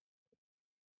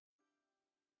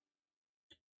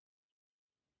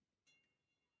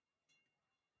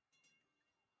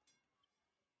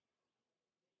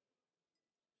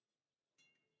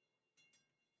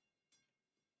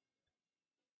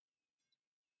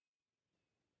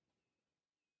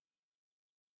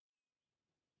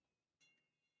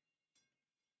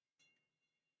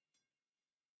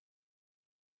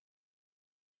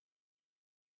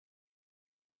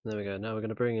 There we go. Now we're going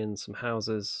to bring in some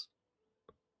houses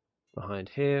behind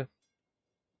here.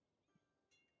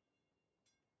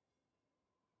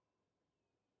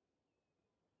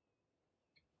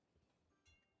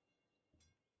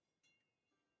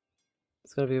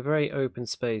 It's going to be a very open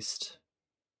spaced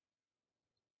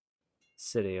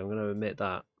city, I'm going to admit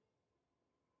that.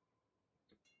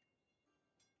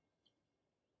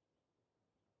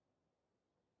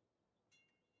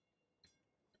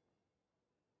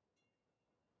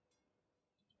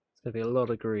 It's going to be a lot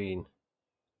of green.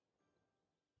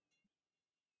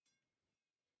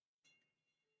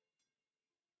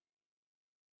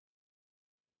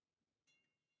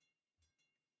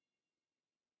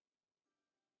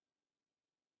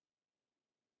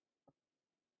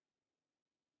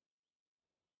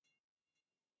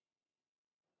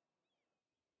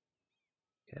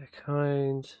 Yeah,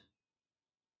 I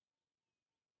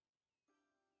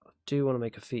do want to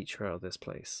make a feature out of this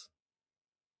place.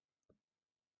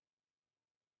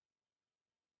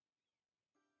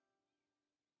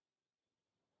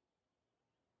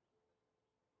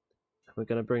 We're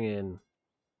going to bring in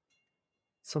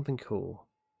something cool.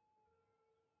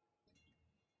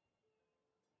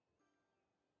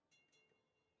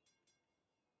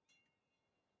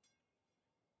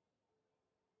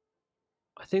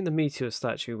 I think the meteor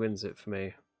statue wins it for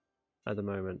me at the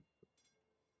moment.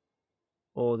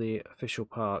 Or the official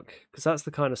park, because that's the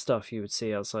kind of stuff you would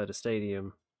see outside a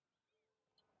stadium.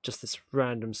 Just this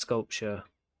random sculpture.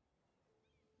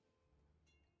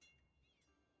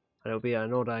 And it'll be at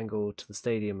an odd angle to the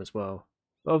stadium as well.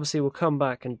 But obviously we'll come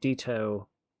back and detail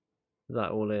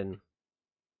that all in.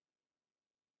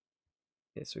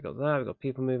 Okay, so we've got that, we've got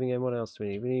people moving in. What else do we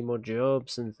need? We need more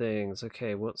jobs and things.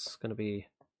 Okay, what's going to be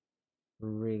a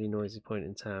really noisy point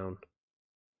in town?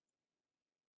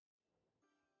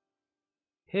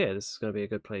 here. This is going to be a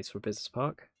good place for a business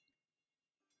park.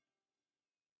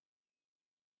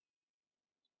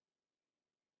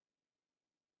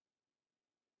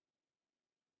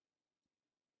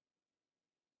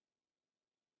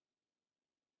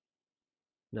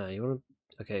 No, you want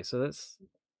to... Okay, so let's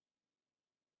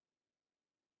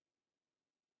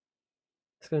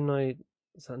go 9...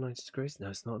 Is that 90 degrees? No,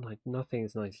 it's not. Nothing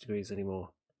is 90 degrees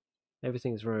anymore.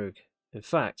 Everything's rogue. In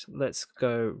fact, let's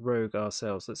go rogue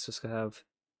ourselves. Let's just have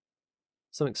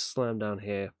something slammed down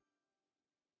here.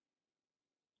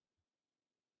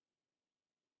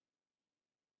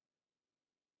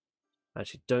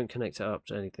 Actually, don't connect it up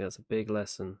to anything. That's a big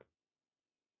lesson.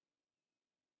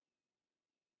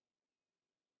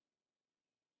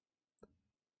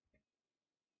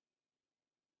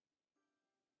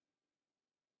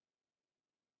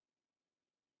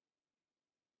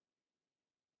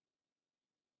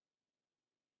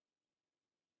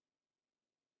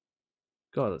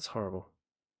 God, that's horrible.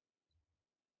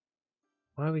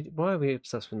 Why are we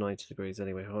obsessed with 90 degrees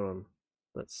anyway? Hold on.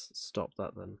 Let's stop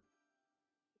that then.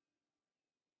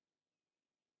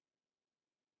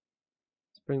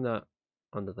 Let's bring that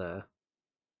under there.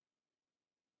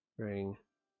 Bring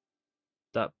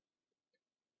that...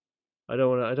 I don't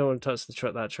want to touch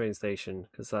that train station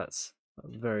because that's a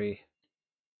very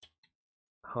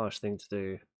harsh thing to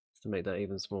do, to make that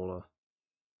even smaller.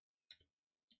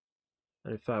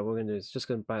 And in fact, what we're going to do is just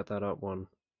going to back that up one.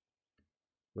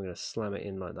 We're going to slam it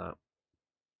in like that.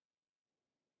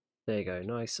 There you go,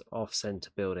 nice off-center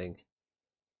building.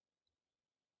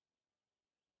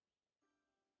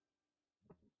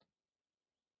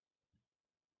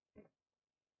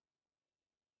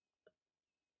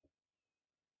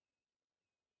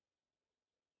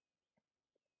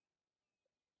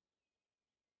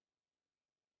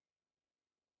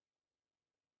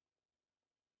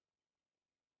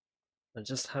 And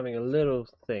just having a little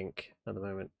think at the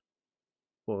moment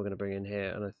what we're going to bring in here,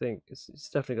 and I think it's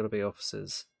definitely going to be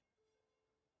offices.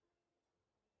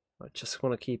 I just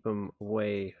want to keep them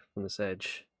away from this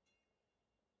edge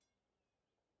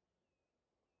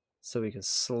so we can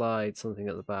slide something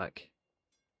at the back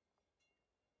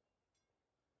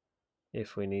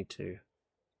if we need to.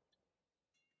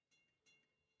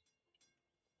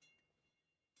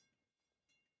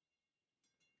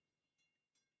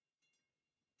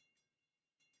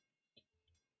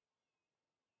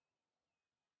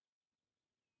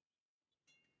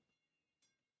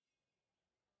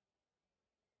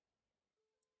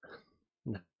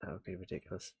 No, that would be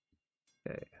ridiculous.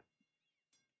 Okay.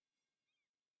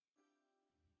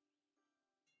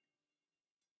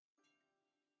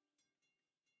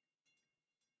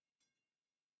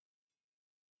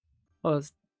 Well,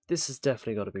 this has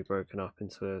definitely got to be broken up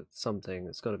into something.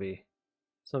 It's got to be...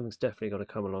 Something's definitely got to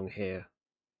come along here.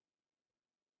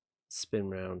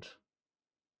 Spin round.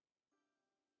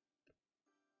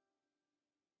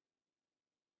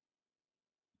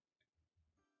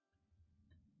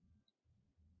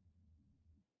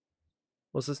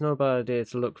 Was this not a bad idea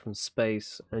to look from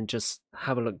space and just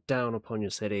have a look down upon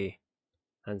your city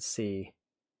and see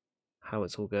how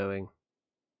it's all going?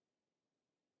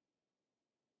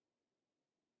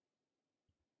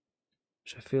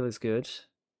 Which I feel is good.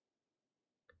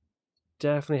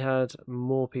 Definitely had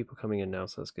more people coming in now,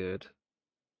 so that's good.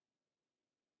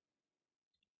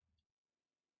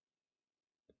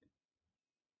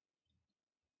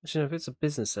 Actually, no, if it's a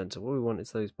business centre, what we want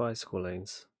is those bicycle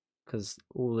lanes, because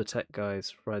all the tech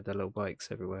guys ride their little bikes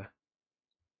everywhere.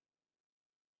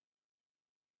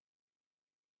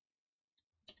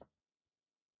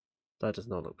 That does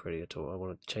not look pretty at all. I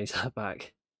want to change that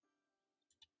back.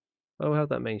 Oh, we'll have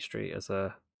that main street as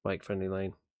a bike-friendly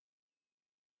lane.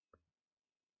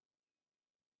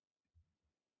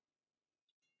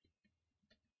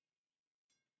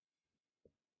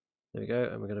 There we go,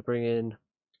 and we're going to bring in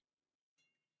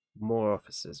more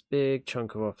offices. Big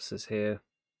chunk of offices here.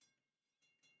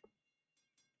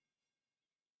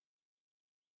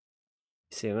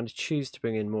 See, I'm going to choose to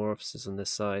bring in more offices on this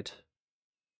side.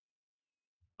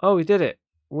 Oh, we did it!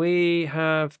 We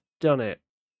have done it.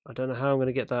 I don't know how I'm going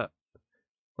to get that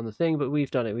on the thing, but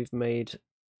we've done it. We've made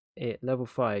it level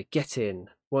 5. Get in.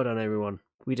 Well done, everyone.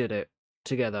 We did it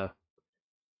together.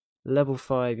 Level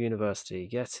 5 university.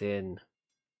 Get in.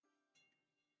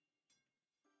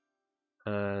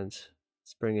 And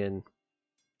let's bring in...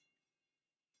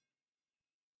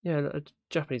 Yeah, a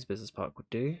Japanese business park would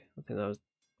do. I think that would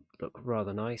look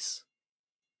rather nice.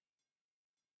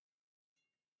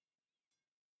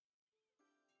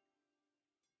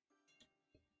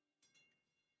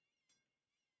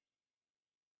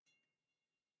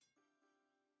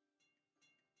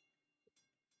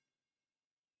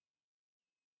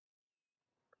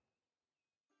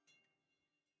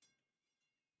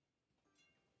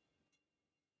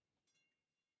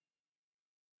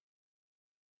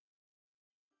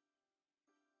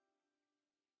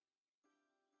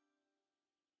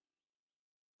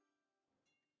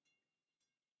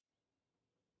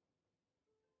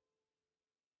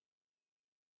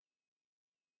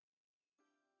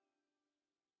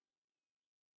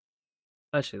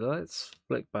 Actually, let's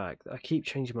flick back. I keep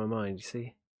changing my mind, you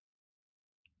see?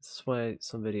 This is why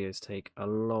some videos take a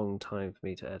long time for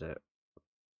me to edit.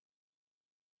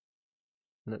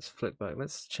 Let's flick back.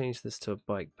 Let's change this to a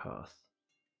bike path.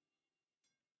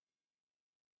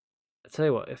 I tell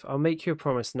you what, if I'll make you a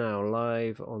promise now,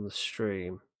 live on the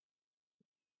stream.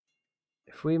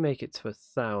 If we make it to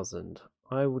 1,000,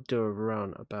 I will do a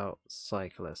run about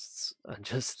cyclists and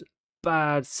just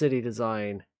bad city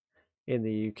design in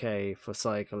the UK for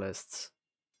cyclists.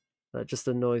 That just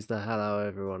annoys the hell out of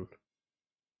everyone.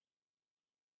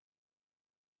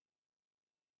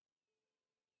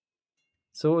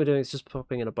 So what we're doing is just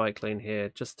popping in a bike lane here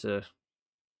just to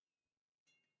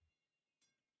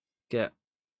get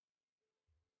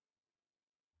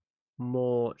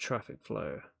more traffic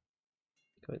flow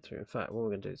going through. In fact, what we're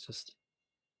going to do is just...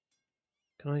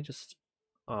 Can I just...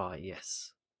 Ah,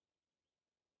 yes.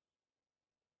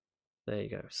 There you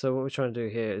go. So what we're trying to do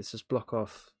here is just block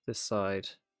off this side.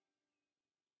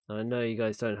 And I know you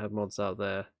guys don't have mods out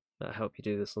there that help you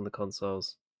do this on the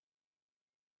consoles,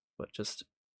 but just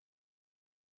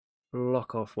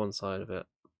block off one side of it.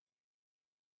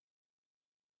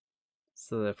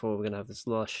 So therefore we're going to have this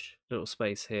lush little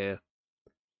space here.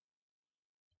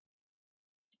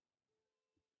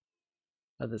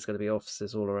 And there's going to be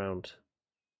offices all around.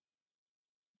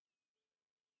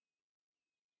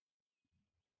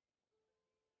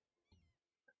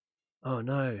 Oh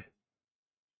no.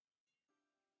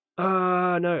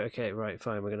 Ah, no. Okay, right,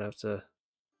 fine. We're going to have to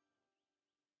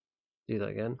do that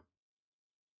again.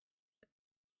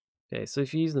 Okay, so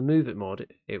if you use the move it mod,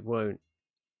 it won't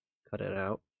cut it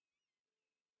out.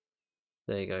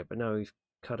 There you go. But now we've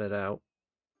cut it out.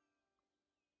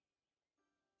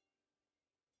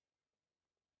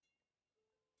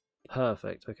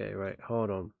 Perfect. Okay, right. Hold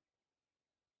on.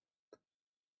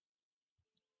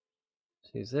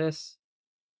 Let's use this.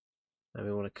 And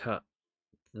we want to cut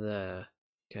there.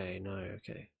 Okay, no,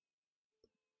 okay.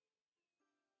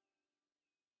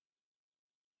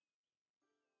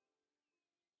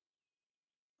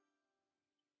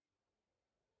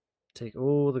 Take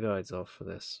all the guides off for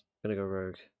this. I'm gonna go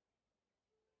rogue.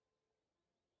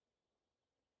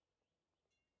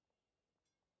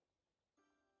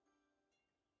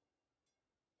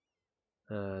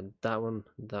 And that one,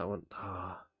 that one.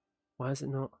 Ah, why is it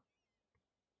not?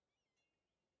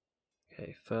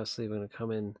 Okay, firstly we're gonna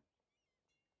come in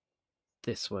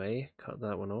this way, cut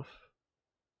that one off.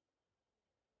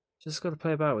 Just got to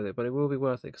play about with it, but it will be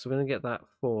worth it because we're going to get that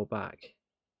 4 back.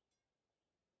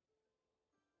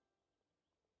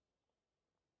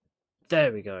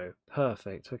 There we go.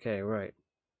 Perfect. Okay, right.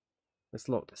 Let's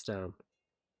lock this down.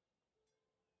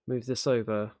 Move this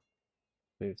over.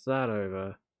 Move that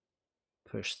over.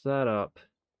 Push that up.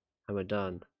 And we're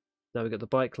done. Now we've got the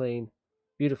bike lane.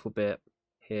 Beautiful bit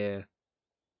here.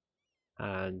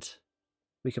 And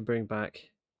we can bring back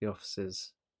the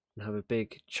offices and have a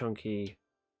big chunky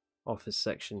office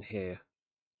section here.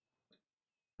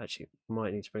 Actually,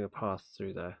 might need to bring a path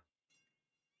through there.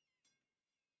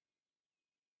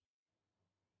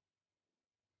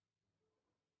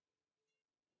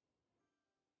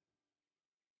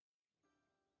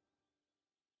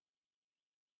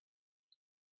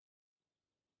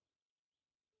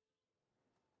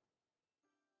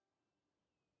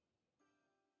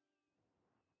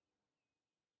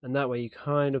 And that way you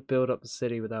kind of build up the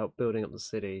city without building up the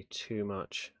city too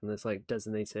much. And there's like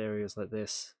designated areas like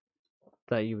this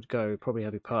that you would go, probably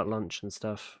have your part lunch and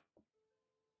stuff.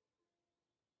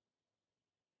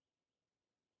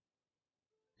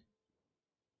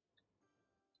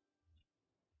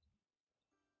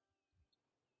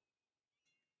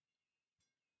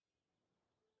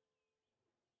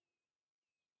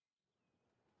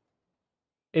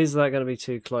 Is that going to be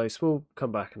too close? We'll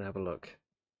come back and have a look.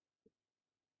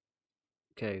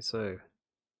 Okay, so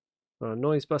on a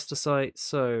noise buster site,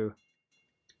 so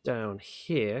down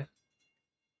here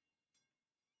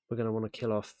we're going to want to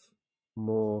kill off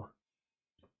more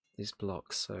these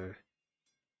blocks. So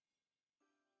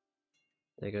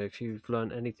there you go. If you've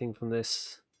learned anything from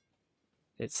this,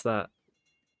 it's that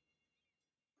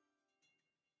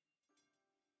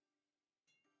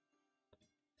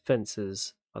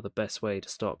fences are the best way to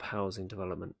stop housing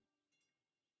development.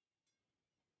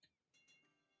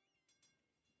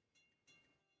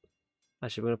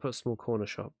 Actually, we're going to put a small corner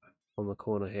shop on the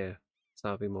corner here, so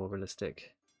that'll be more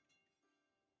realistic.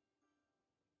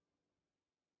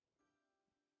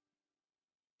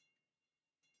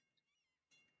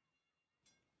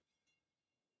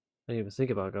 I didn't even think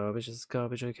about garbage. Is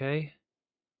garbage okay?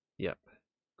 Yep.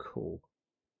 Cool.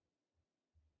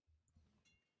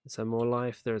 Is there more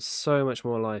life? There's so much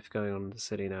more life going on in the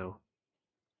city now.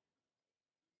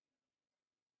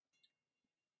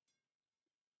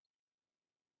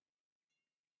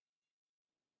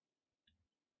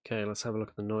 Okay, let's have a look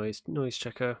at the noise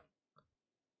checker.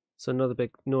 So another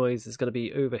big noise is going to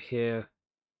be over here,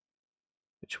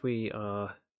 which we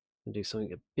are going to do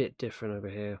something a bit different over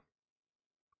here.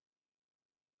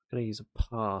 I'm going to use a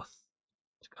path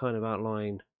to kind of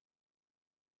outline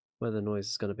where the noise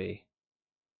is going to be.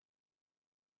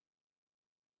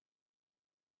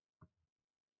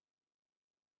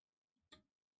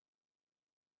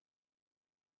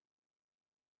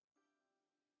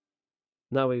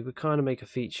 Now we would kind of make a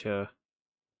feature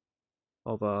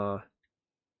of our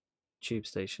tube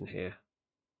station here,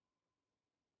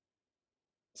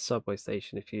 subway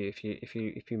station, if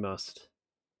you must.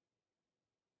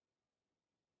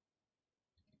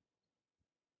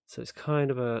 So it's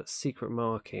kind of a secret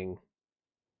marking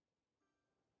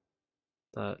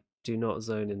that do not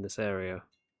zone in this area.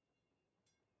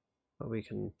 But we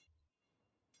can.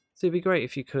 So it'd be great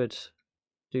if you could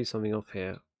do something off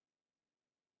here.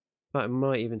 But it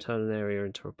might even turn an area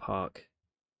into a park.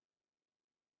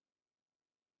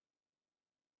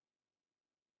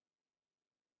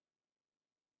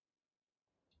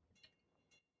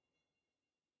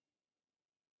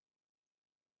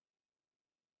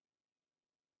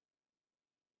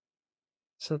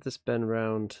 So this bend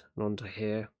round and onto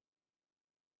here.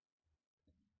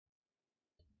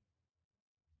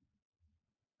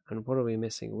 And what are we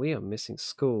missing? We are missing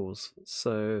schools.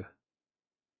 So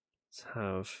let's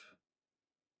have.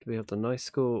 Do we have the nice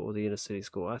school or the inner city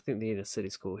school? I think the inner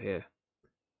city school here.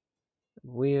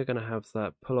 We are going to have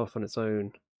that pull off on its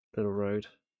own little road.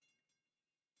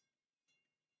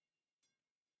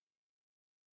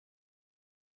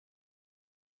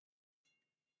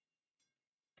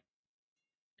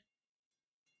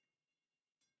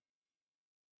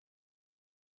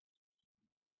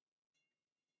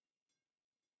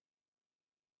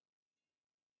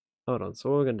 Hold on, so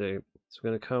what we're going to do is we're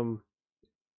going to come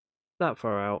that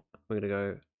far out, we're going to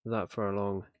go that far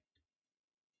along,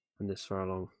 and this far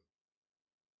along.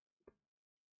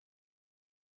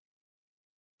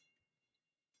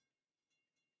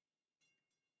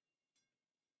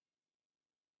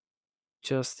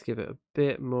 Just to give it a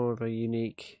bit more of a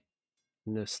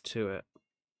uniqueness to it.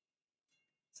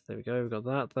 So there we go, we've got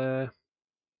that there.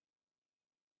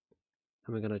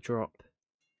 And we're going to drop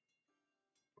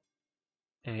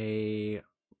a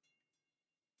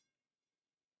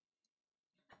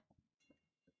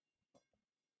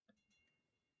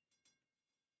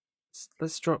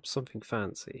let's drop something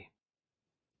fancy.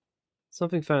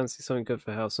 Something fancy, something good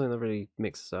for health, something that really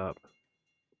mixes up.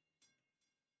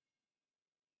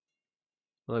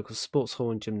 Local sports hall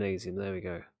and gymnasium, there we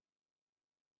go.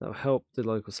 That'll help the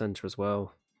local centre as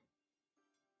well.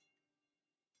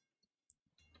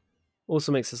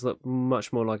 Also makes us look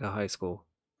much more like a high school.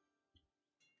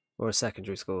 Or a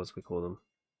secondary school as we call them.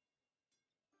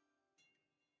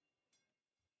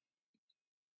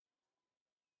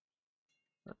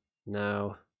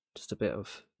 Now, just a bit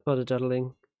of fudder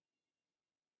duddling.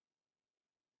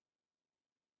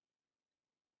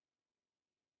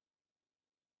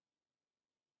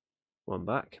 One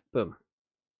back, boom.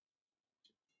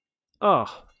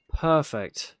 Oh,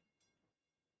 perfect.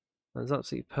 That's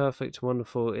absolutely perfect,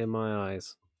 wonderful in my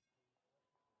eyes.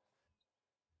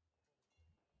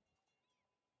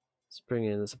 Let's bring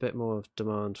in, there's a bit more of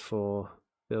demand for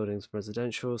buildings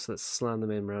residential, so let's slam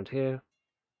them in around here.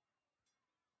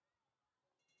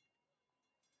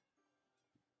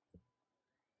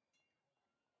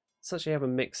 Let's actually have a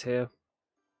mix here.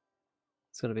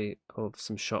 It's going to be of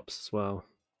some shops as well.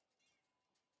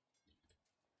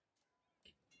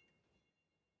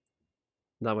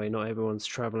 That way not everyone's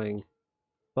travelling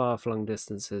far-flung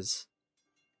distances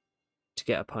to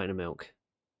get a pint of milk.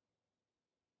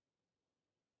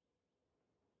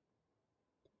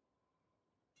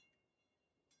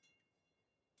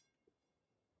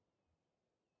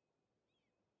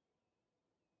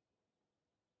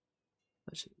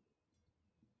 Actually,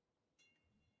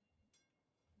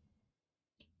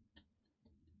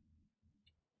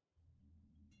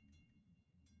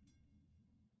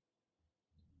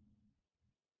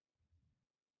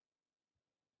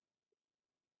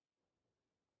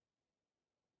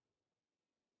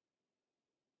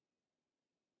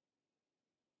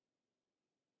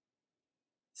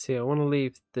 see, I want to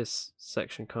leave this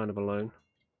section kind of alone.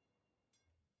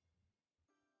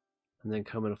 And then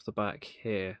coming off the back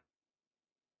here.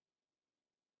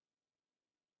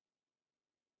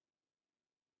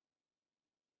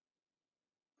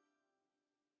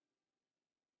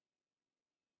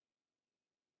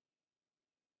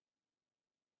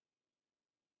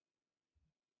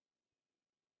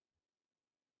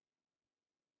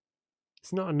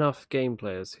 It's not enough game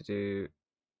players who do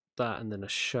that and then a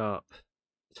sharp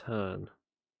turn.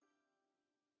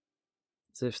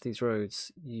 as if these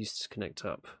roads used to connect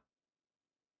up.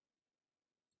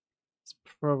 It's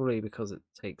probably because it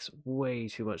takes way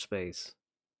too much space.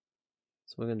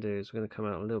 So what we're going to do is we're going to come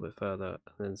out a little bit further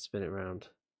and then spin it around.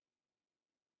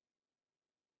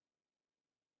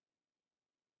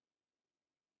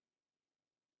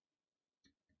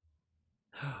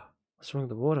 What's wrong with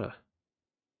the water?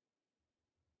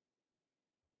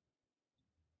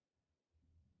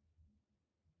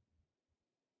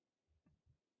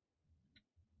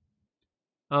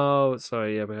 Oh,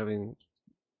 sorry, yeah,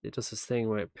 it does this thing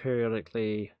where it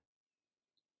periodically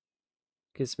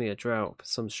gives me a drought for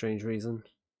some strange reason.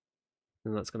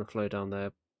 And that's going to flow down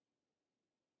there.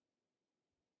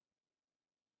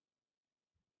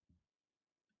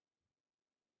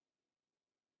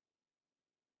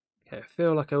 Okay, I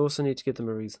feel like I also need to give them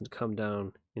a reason to come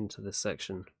down into this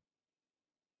section.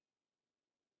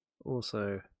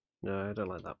 Also, no, I don't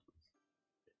like that.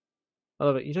 I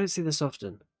love it. You don't see this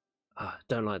often. Ah,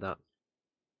 don't like that.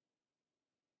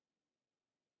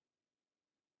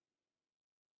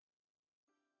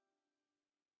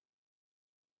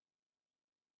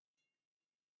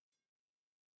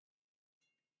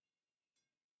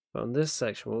 But on this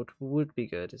section, what would be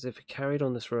good is if we carried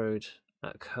on this road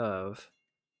at a curve,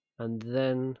 and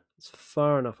then it's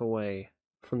far enough away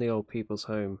from the old people's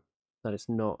home that it's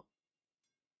not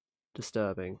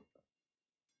disturbing.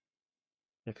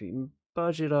 If we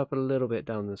budge it up a little bit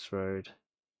down this road,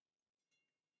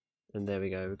 and there we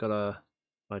go, we've got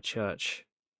our church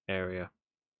area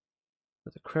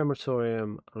with a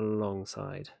crematorium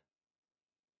alongside.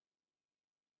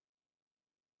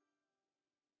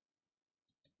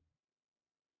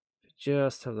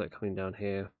 Just have that coming down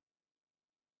here.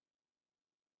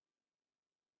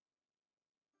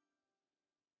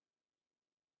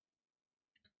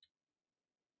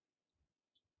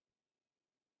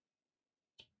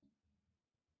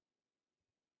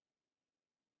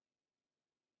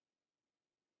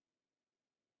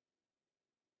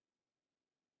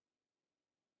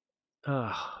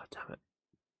 Ah, damn it.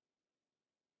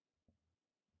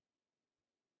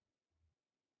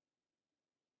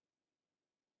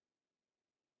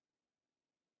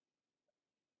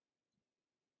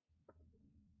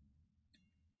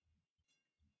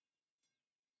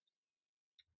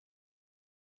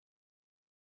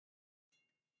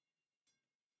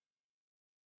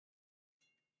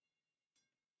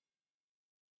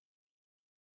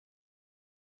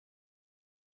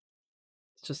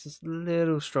 It's just this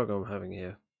little struggle I'm having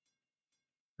here.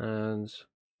 And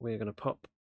we're going to pop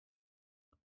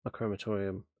a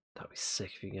crematorium. That'd be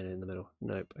sick if you get it in the middle.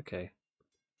 Nope, okay.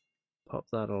 Pop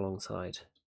that alongside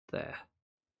there.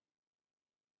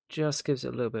 Just gives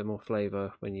it a little bit more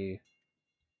flavour when you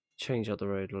change up the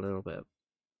road a little bit.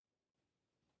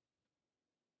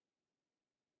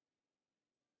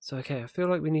 So okay, I feel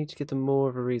like we need to give them more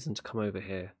of a reason to come over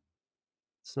here.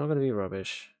 It's not going to be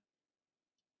rubbish.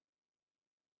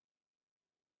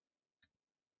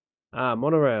 Ah,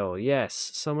 monorail, yes.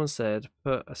 Someone said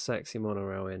put a sexy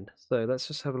monorail in. So let's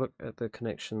just have a look at the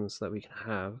connections that we can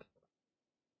have.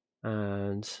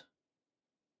 And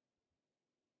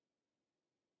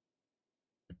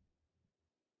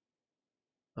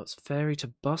that's ferry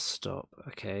to bus stop.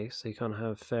 Okay, so you can't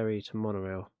have ferry to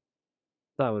monorail.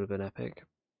 That would have been epic.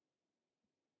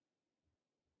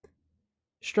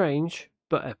 Strange,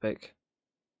 but epic.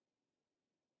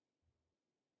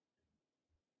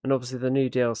 And obviously the new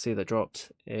DLC that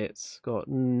dropped, it's got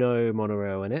no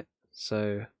monorail in it.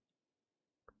 So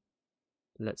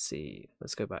let's see.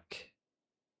 Let's go back.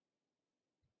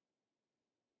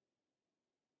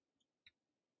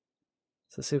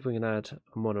 So let's see if we can add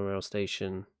a monorail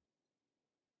station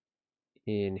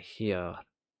in here.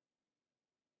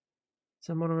 Is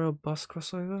there a monorail bus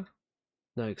crossover?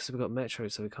 No, because we've got metro,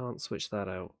 so we can't switch that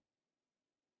out.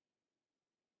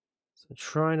 So I'm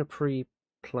trying to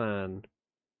pre-plan.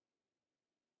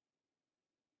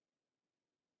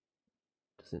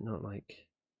 Does it not like...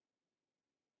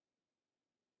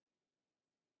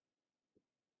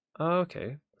 Oh,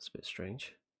 okay. That's a bit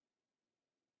strange.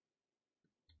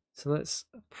 So let's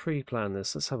pre-plan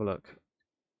this. Let's have a look.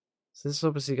 So this is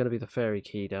obviously going to be the ferry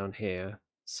key down here.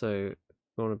 So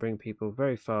we want to bring people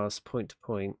very fast, point to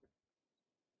point.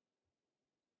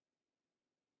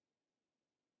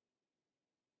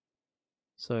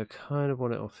 So I kind of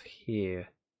want it off here.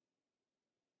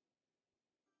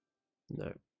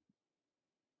 No.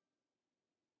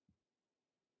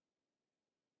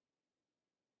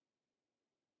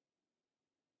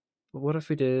 But what if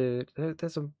we did...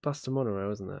 There's a bus to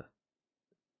monorail, isn't there?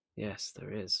 Yes,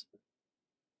 there is.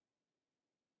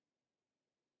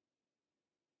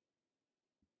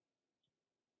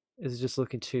 is just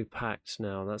looking too packed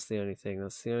now. That's the only thing.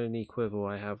 That's the only quibble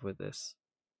I have with this.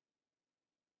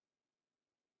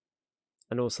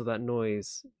 And also that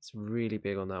noise is really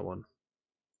big on that one.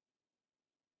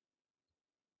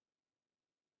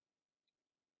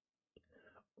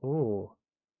 Oh,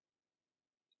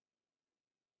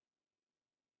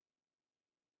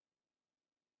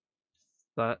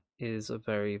 that is a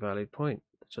very valid point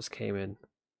that just came in.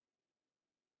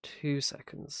 2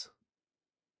 seconds.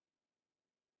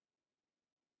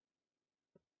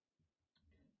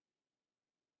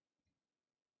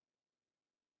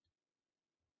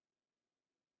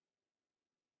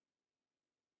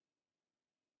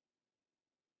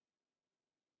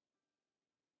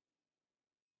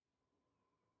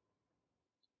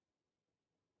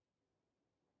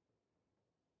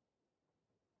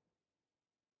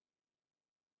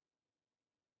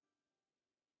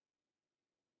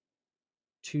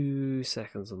 2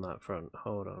 seconds on that front.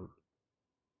 Hold on.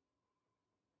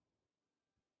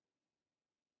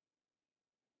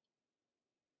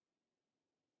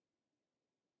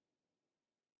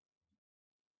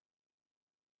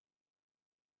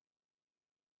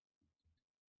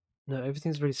 No,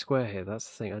 everything's really square here. That's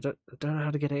the thing. I don't know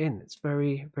how to get it in. It's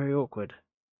very, very awkward.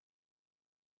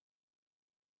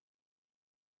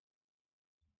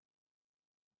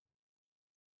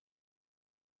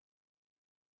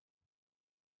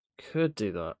 Could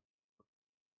do that.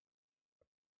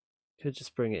 Could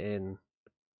just bring it in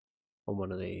on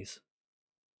one of these.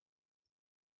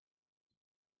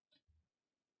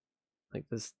 Like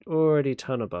there's already a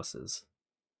ton of buses.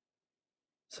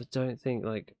 So don't think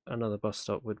like another bus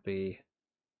stop would be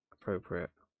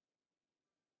appropriate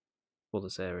for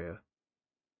this area.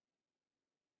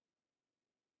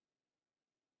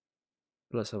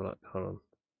 But let's have a look. Hold on.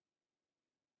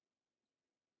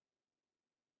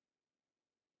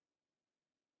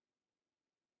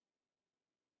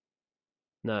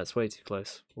 No, it's way too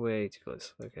close. Way too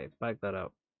close. Okay, back that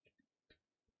up.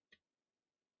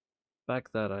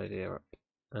 Back that idea up.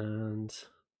 And let's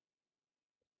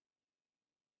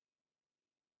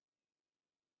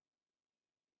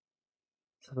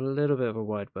have a little bit of a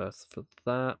wide berth for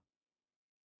that.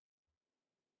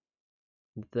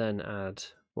 Then add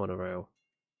monorail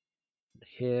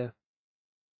here.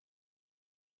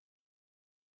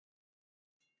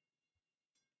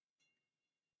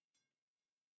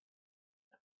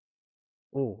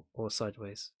 Oh, or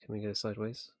sideways. Can we go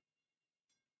sideways?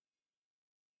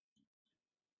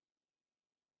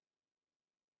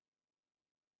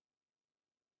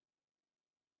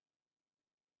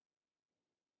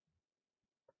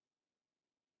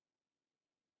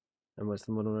 And where's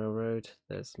the monorail road?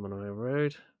 There's the monorail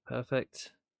road.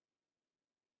 Perfect.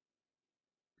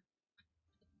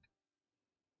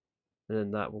 And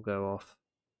then that will go off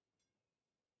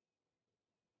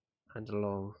and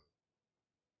along.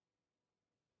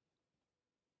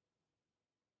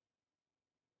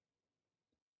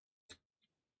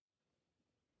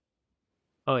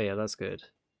 Oh yeah, that's good.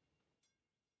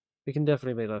 We can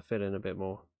definitely make that fit in a bit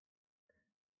more.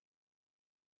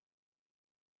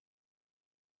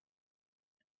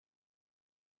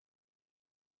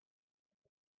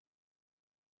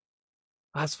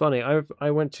 That's funny. I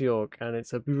went to York and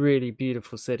it's a really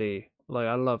beautiful city. Like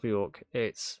I love York.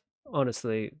 It's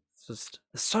honestly just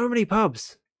there's so many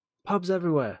pubs. Pubs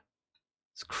everywhere.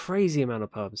 It's a crazy amount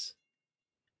of pubs.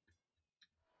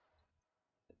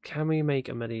 Can we make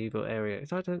a medieval area?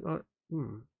 I don't know.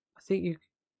 I think you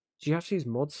do you have to use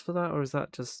mods for that or is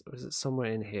that just or is it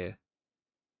somewhere in here?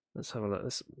 Let's have a look.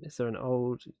 Is there an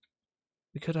old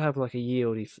we could have like a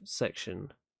yieldy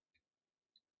section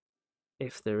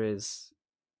if there is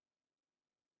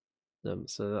them.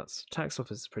 So that's tax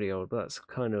office is pretty old, but that's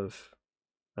kind of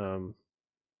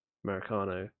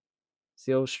Americano. It's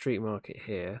the old street market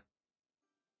here.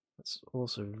 That's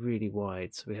also really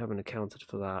wide, so we haven't accounted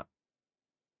for that.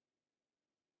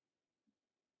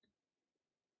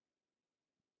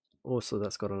 Also,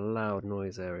 that's got a loud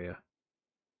noise area,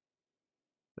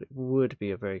 but it would be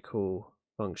a very cool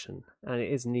function, and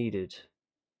it is needed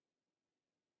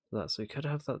for that. So we could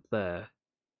have that there,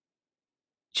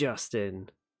 just in.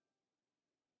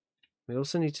 We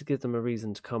also need to give them a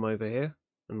reason to come over here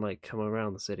and like come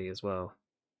around the city as well.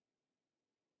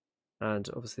 And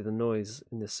obviously the noise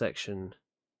in this section,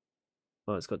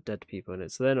 well, it's got dead people in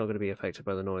it, so they're not going to be affected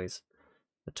by the noise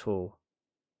at all.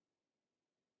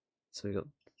 So we got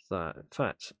that. In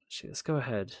fact, actually, let's go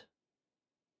ahead,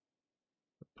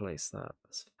 replace that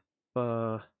as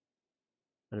far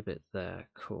and a bit there.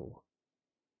 Cool.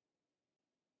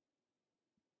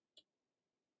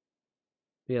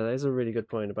 Yeah, there's a really good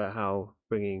point about how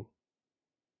bringing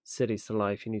cities to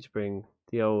life, you need to bring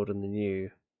the old and the new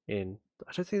in.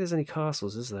 I don't think there's any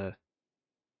castles, is there?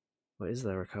 Or is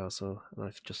there a castle? And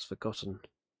I've just forgotten.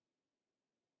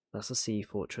 That's a sea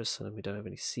fortress, and we don't have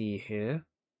any sea here.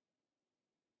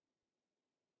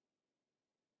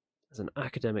 There's an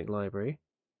academic library.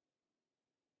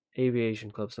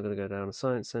 Aviation club's not going to go down. A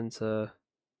science centre.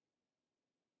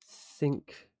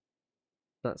 Think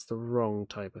that's the wrong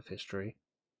type of history.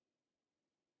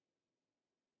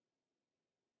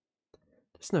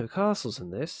 There's no castles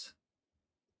in this.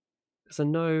 There's a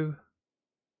no.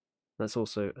 That's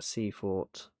also a sea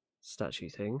fort statue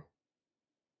thing.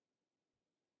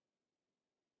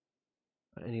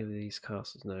 Any of these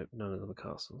castles? No, none of them are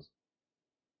castles.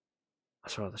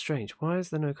 That's rather strange. Why is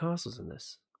there no castles in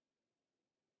this?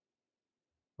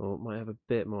 Well, might have a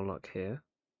bit more luck here.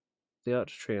 The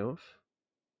Arch of Triumph.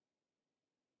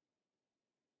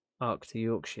 Arc to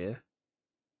Yorkshire.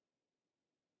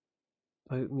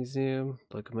 Boat Museum.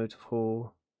 Locomotive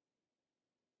Hall.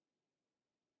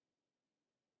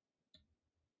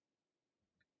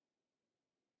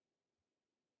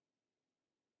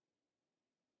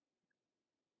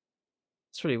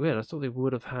 It's really weird. I thought they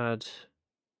would have had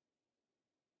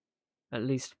at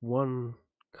least one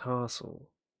castle.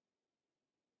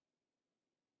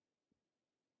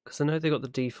 Because I know they got the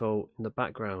default in the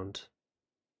background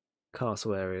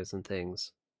castle areas and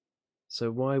things.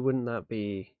 So why wouldn't that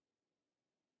be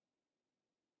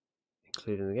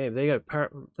included in the game? There you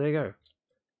go. There you go.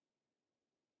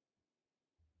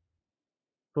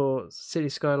 For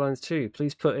Cities Skylines 2,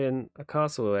 please put in a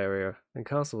castle area and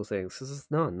castle things.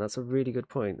 There's none. That's a really good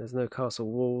point. There's no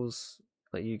castle walls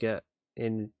that you get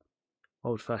in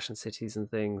old-fashioned cities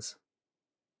and things.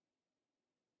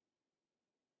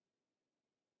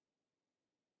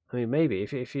 I mean, maybe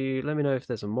if you let me know if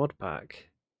there's a mod pack,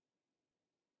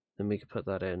 then we could put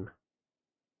that in.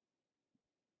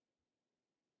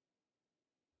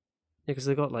 Yeah, because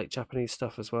they got like Japanese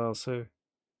stuff as well, so like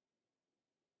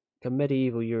a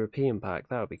medieval European pack,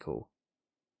 that would be cool.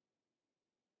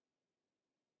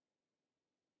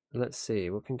 Let's see,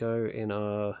 what can go in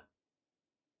our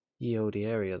ye olde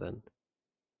area then?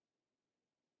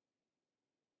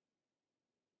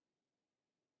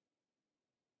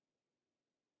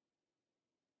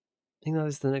 I think that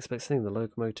is the next best thing, the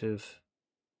locomotive.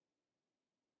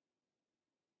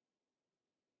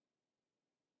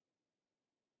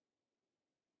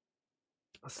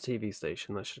 That's a TV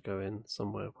station, that should go in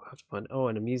somewhere. We'll have to find. Oh,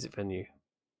 and a music venue.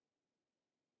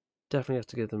 Definitely have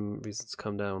to give them reasons to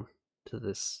come down to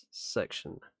this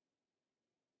section.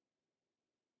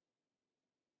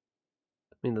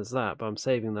 I mean, there's that, but I'm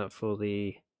saving that for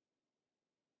the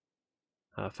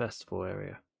festival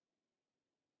area.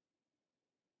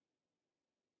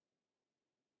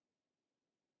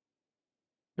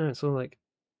 No, it's all like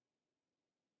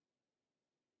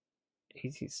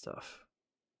easy stuff.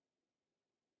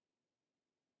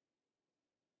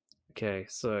 Okay,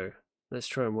 so let's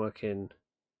try and work in.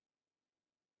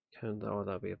 Oh,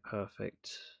 that'd be a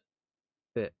perfect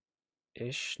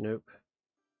fit-ish. Nope.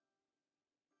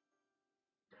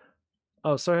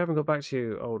 Oh, sorry, I haven't got back to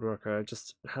you, old rocker. I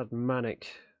just had manic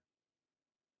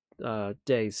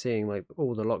days seeing like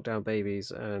all the lockdown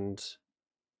babies and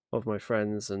of my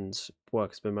friends, and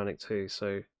work has been manic too.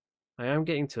 So I am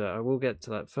getting to it. I will get to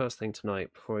that first thing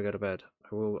tonight before I go to bed.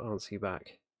 I will answer you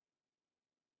back.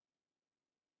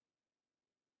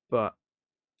 But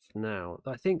for now,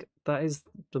 I think that is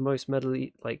the most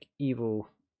medley, like evil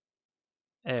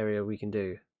area we can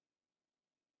do.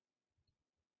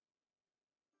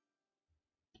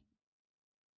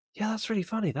 Yeah, that's really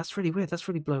funny. That's really weird. That's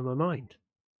really blown my mind.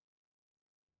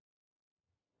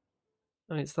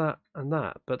 I mean, it's that and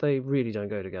that, but they really don't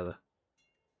go together.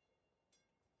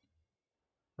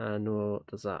 And nor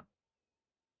does that.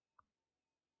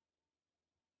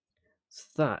 So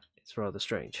that is rather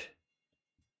strange.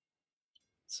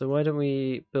 So why don't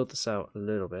we build this out a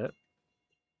little bit?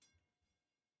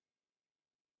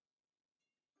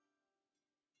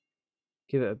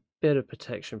 Give it a bit of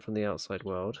protection from the outside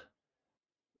world.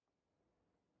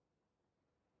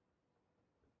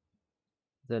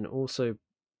 Then also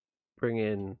bring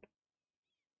in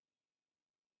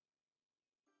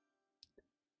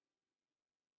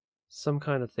some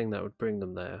kind of thing that would bring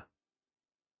them there.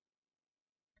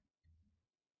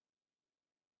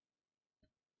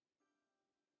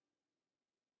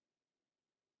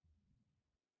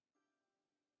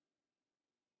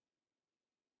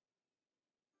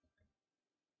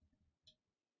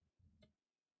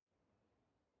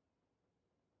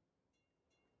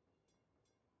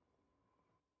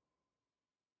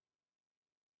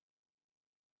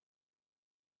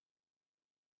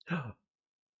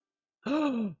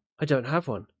 I don't have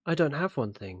one. I don't have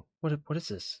one thing. What is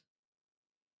this?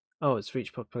 Oh, it's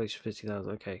reached population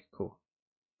 50,000. Okay, cool.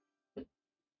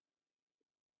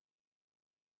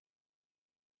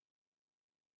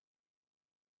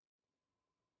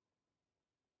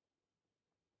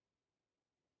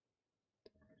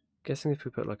 Guessing if we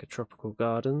put like a tropical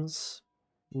gardens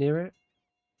near it,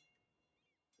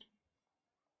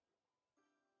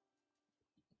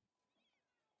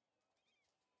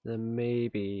 then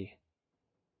maybe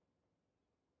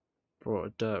brought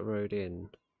a dirt road in.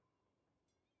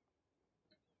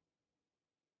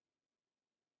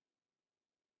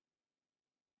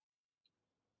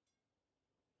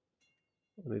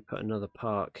 Let me put another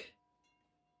park.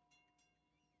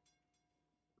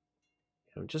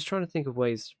 I'm just trying to think of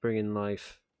ways to bring in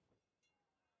life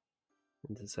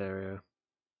into this area.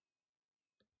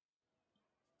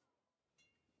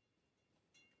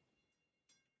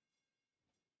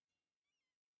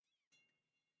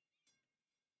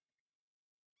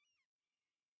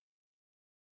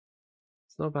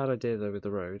 It's not a bad idea though with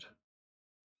the road.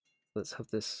 Let's have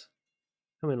this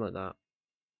come in like that.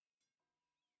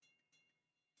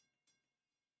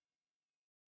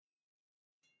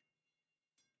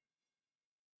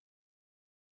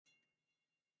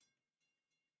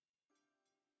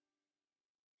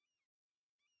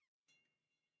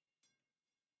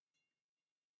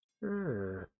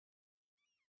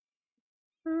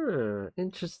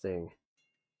 Interesting.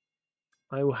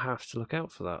 I will have to look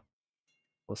out for that.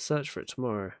 Or search for it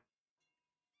tomorrow.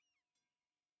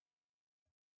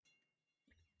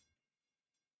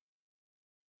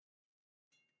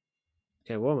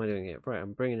 Okay, what am I doing here? Right,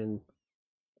 I'm bringing in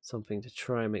something to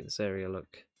try and make this area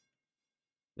look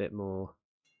a bit more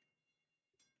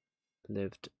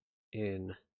lived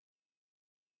in.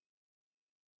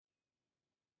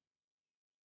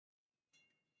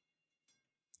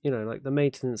 You know, like the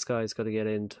maintenance guy's got to get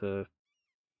in to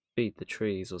feed the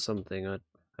trees or something. I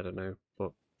don't know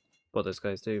what those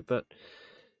guys do, but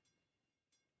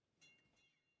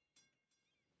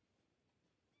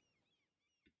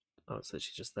oh, it's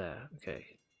literally just there. Okay,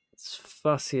 it's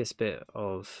fussiest bit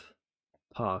of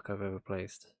park I've ever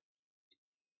placed.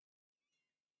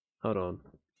 Hold on.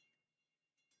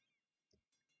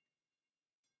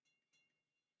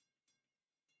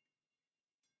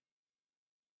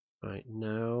 Right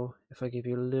now, if I give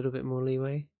you a little bit more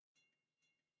leeway,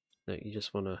 no, you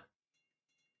just want to.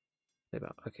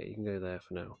 Okay, you can go there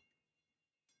for now.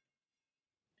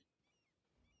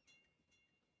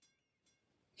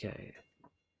 Okay.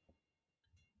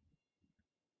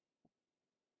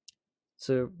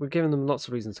 So we're giving them lots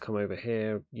of reasons to come over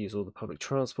here, use all the public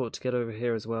transport to get over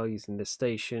here as well, using this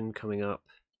station, coming up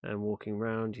and walking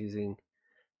around, using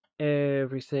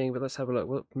everything. But let's have a look.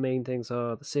 What main things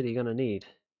are the city going to need?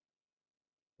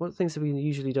 What things that we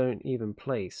usually don't even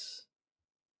place?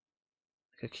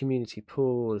 Like a community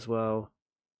pool as well.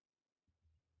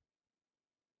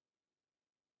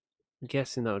 I'm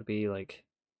guessing that would be like...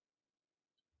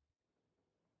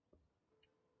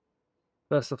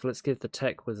 First off, let's give the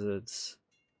tech wizards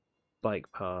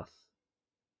bike path.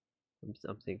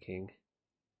 I'm thinking...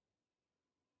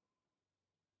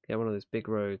 Get one of those big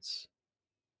roads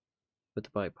with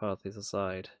the bike path either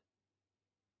side.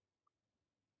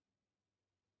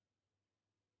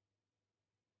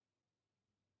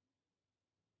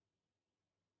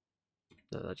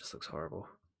 No, that just looks horrible.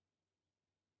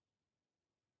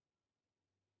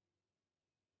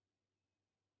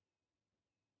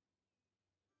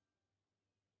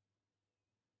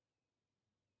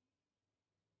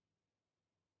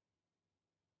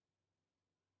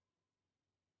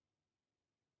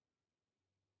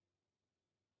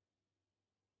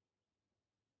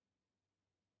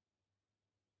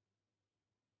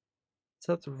 Let's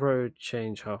have the road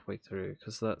change halfway through,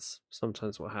 because that's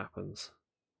sometimes what happens.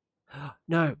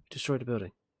 No! Destroyed a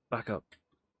building. Back up.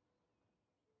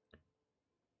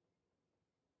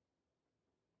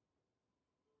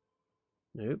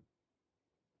 Nope.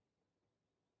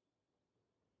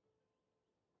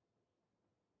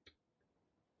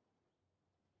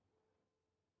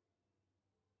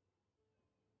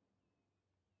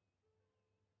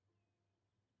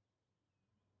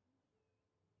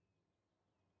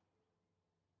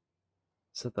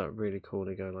 Said that really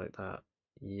coolly go like that.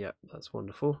 Yep, that's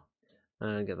wonderful.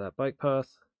 And get that bike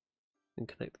path and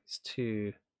connect these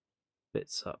two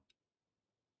bits up.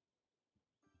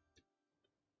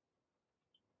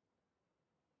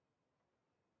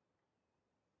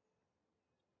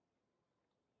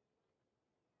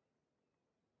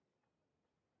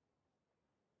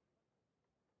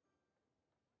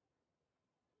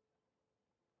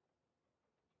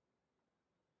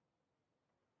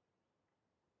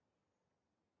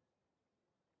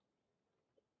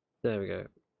 There we go.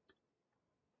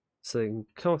 So they can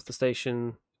come off the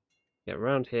station, get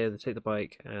around here, they take the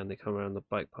bike, and they come around the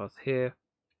bike path here.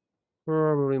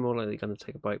 Probably more likely going to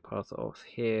take a bike path off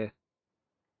here.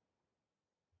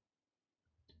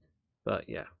 But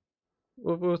yeah,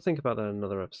 we'll think about that in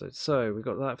another episode. So we've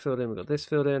got that filled in, we've got this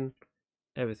filled in.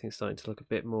 Everything's starting to look a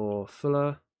bit more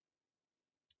fuller.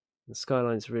 The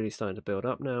skyline's really starting to build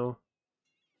up now.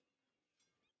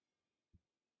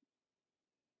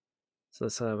 So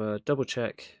let's have a double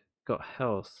check. Got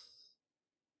health.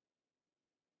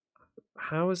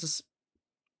 How is this?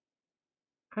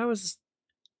 How is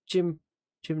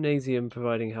gymnasium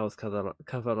providing health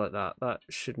cover like that? That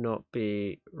should not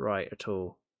be right at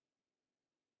all.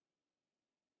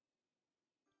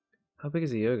 How big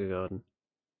is the yoga garden?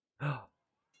 Oh,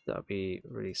 that'd be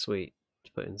really sweet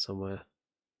to put in somewhere.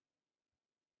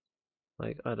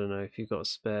 Like, I don't know, if you've got a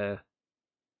spare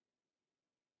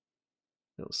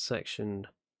little section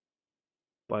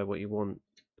by what you want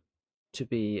to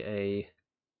be a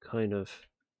kind of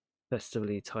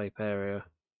festively type area.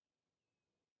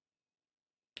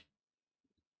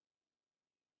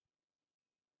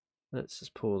 Let's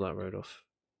just pull that road off.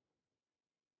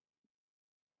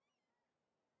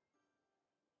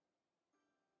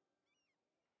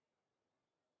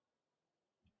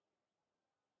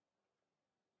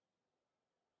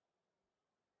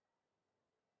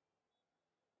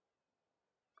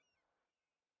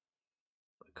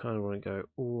 I kind of want to go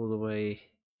all the way.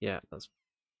 Yeah, that's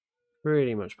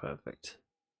pretty much perfect.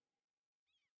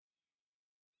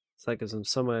 So that gives them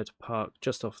somewhere to park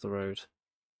just off the road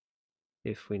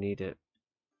if we need it.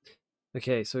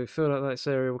 Okay, so we filled out this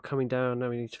area. We're coming down. Now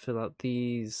we need to fill out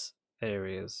these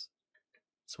areas.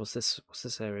 So what's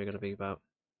this area going to be about?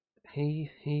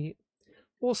 He.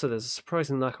 Also, there's a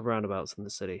surprising lack of roundabouts in the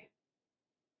city.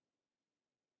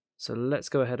 So let's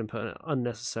go ahead and put an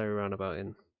unnecessary roundabout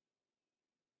in.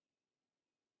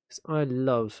 Because I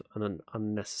love an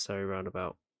unnecessary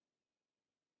roundabout.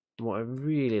 And what I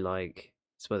really like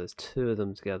is where there's two of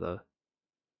them together.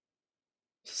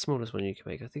 It's the smallest one you can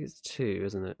make. I think it's 2,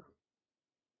 isn't it?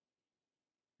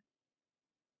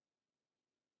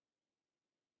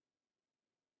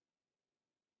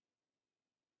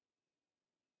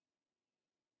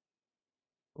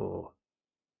 Or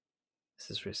this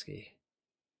is risky.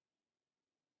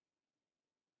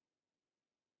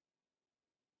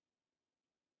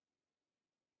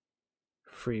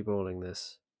 Free balling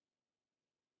this.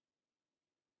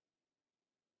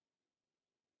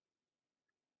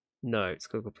 No, it's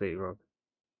gone completely wrong.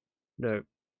 No.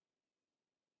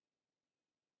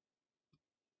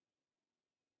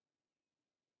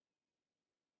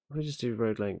 Let me just do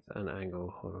road length and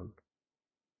angle. Hold on.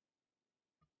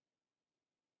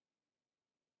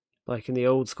 Like in the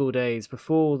old school days,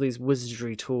 before all these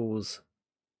wizardry tools.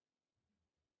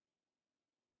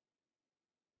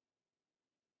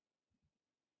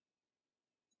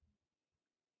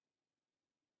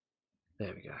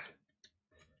 There we go.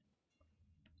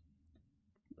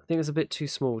 I think it's a bit too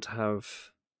small to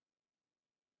have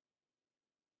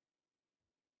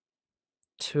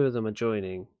 2 of them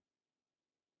adjoining.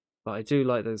 But I do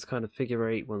like those kind of figure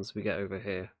 8 ones we get over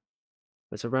here.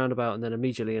 It's a roundabout and then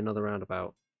immediately another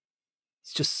roundabout.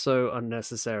 It's just so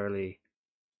unnecessarily.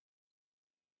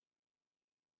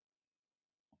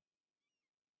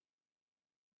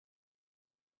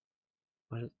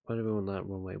 Why do we want that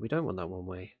one way? We don't want that one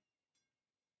way.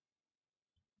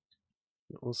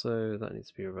 Also, that needs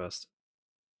to be reversed.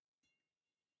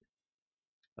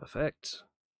 Perfect.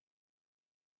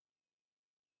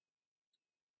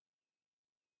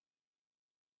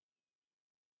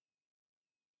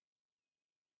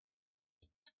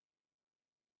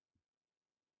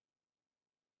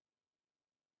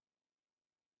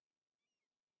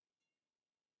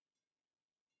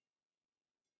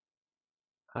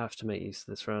 I have to make use of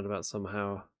this roundabout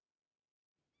somehow.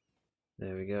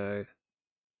 There we go.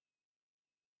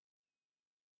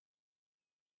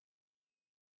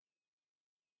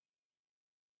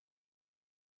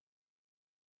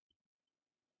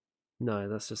 No,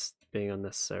 that's just being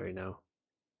unnecessary now.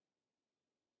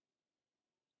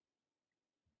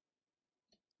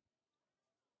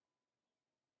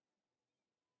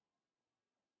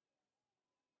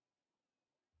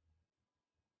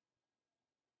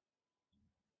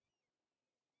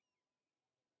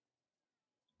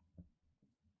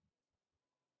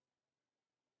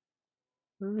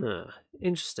 Ah,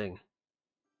 interesting.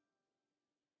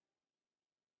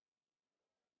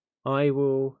 I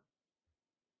will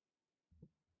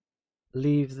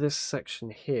leave this section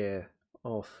here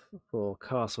off for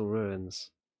castle ruins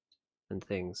and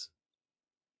things.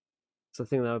 So I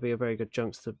think that would be a very good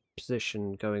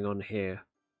juxtaposition going on here.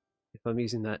 if I'm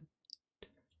using that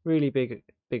really big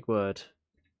word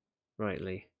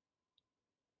rightly,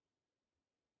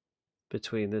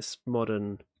 between this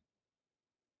modern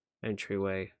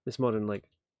entryway, this modern like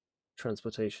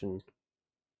transportation.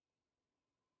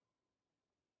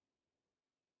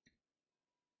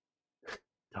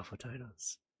 Double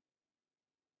donuts.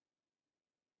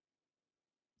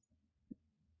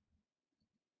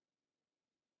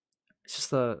 It's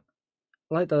just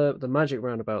like the magic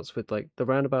roundabouts with like the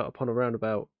roundabout upon a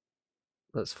roundabout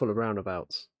that's full of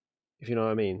roundabouts. If you know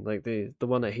what I mean, like the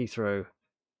one at Heathrow,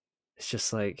 it's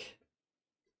just like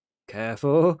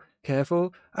careful,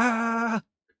 careful, ah.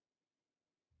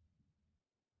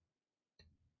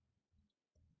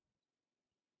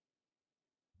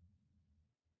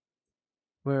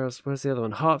 Where's the other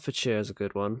one? Hertfordshire is a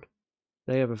good one.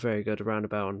 They have a very good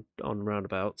roundabout on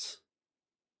roundabouts.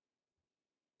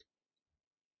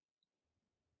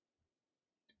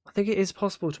 I think it is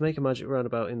possible to make a magic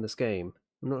roundabout in this game.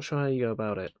 I'm not sure how you go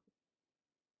about it.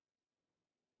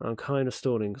 I'm kind of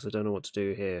stalling because I don't know what to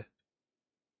do here.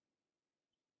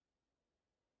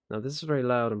 Now this is very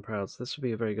loud and proud, so this would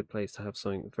be a very good place to have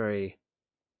something very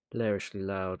larishly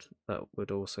loud that would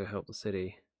also help the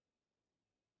city.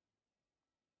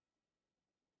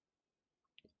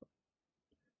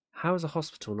 How is a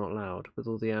hospital not loud with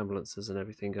all the ambulances and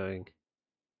everything going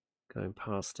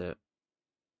past it?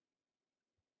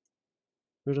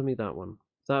 Riddle me that one.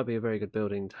 That would be a very good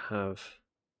building to have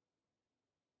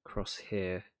across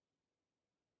here.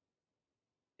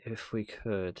 If we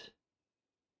could.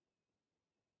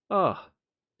 Ah, oh,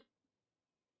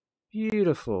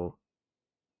 beautiful.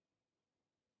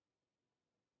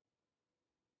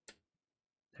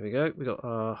 There we go. We got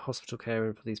our hospital care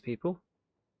in for these people.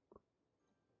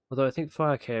 Although I think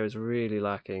fire care is really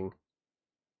lacking.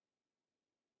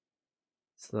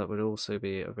 So that would also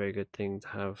be a very good thing to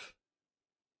have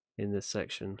in this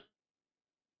section.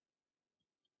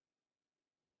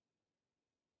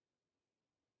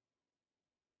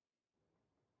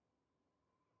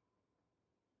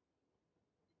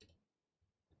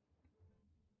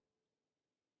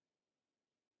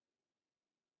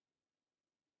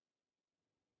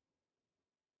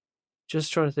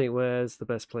 Just trying to think where's the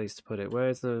best place to put it.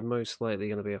 Where's the most likely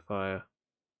going to be a fire?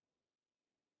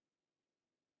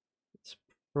 It's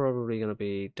probably going to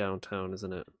be downtown,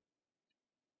 isn't it?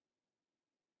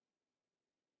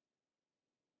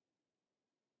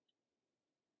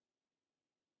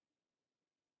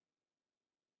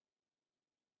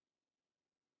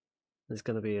 There's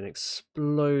going to be an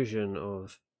explosion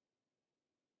of...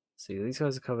 See, these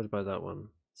guys are covered by that one.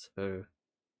 So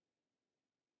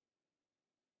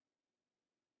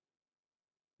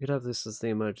you could have this as the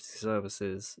emergency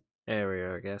services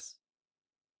area, I guess.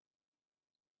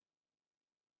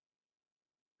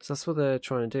 Because that's what they're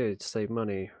trying to do to save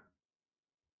money,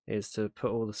 is to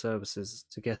put all the services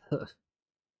together.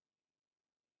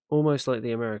 Almost like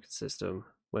the American system,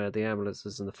 where the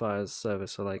ambulances and the fire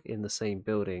service are like in the same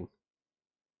building.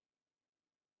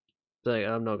 But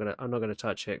I'm not gonna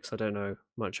touch it because I don't know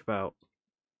much about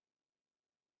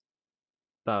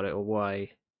it or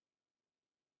why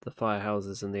the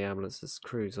firehouses and the ambulances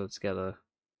crews are together.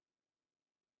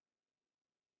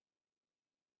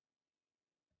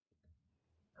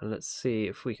 And let's see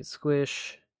if we can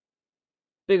squish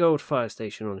big old fire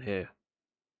station on here.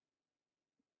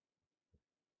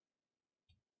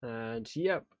 And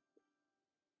yep.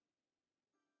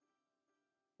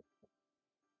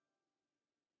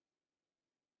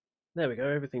 There we go,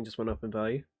 everything just went up in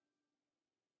value.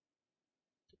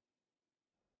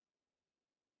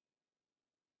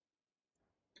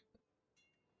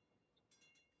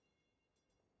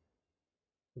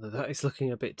 Although that is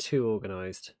looking a bit too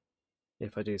organised,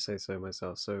 if I do say so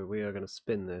myself. So we are going to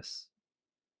spin this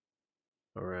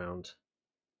around.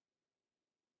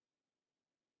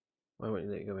 Why won't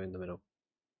you let you go in the middle?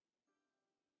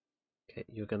 Okay,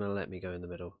 you're going to let me go in the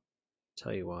middle.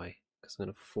 Tell you why, because I'm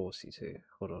going to force you to.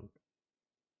 Hold on.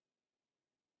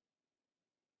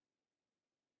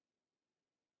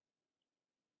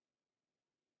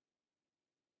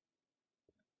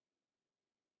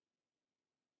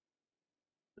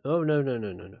 Oh, no, no,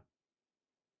 no, no, no.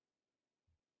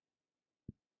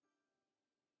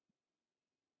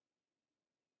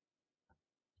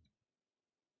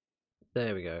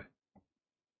 There we go.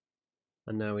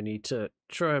 And now we need to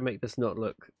try and make this not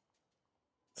look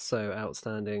so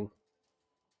outstanding.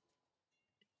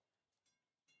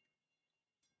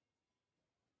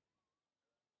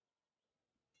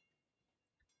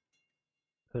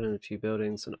 Put in a few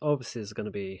buildings, and obviously there's going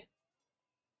to be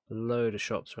a load of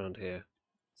shops around here.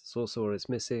 That's also what it's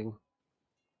missing.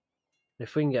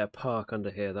 If we can get a park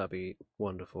under here, that'd be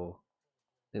wonderful.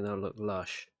 I think that'll look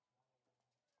lush.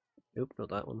 Oop, not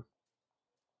that one.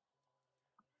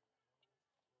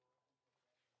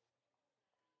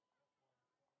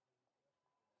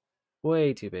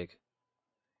 Way too big.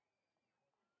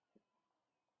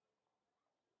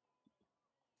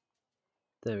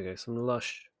 There we go, some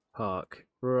lush park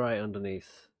right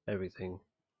underneath everything.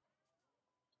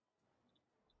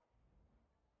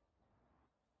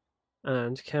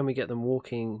 And can we get them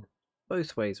walking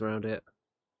both ways around it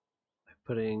by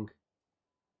putting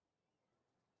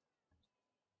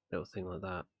a little thing like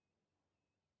that?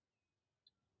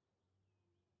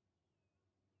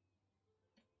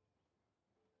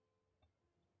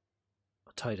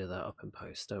 I'll tidy that up in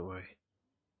post, don't worry.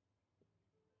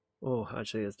 Oh,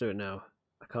 actually, let's do it now.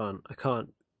 I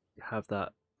can't have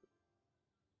that.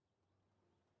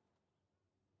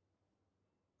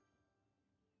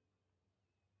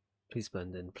 Please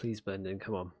blend in,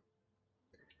 come on.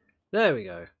 There we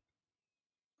go.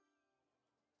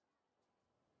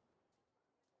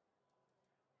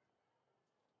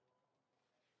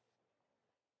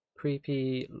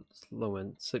 Creepy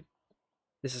Lowen. So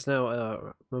this is now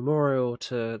a memorial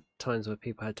to times where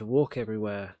people had to walk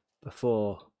everywhere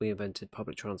before we invented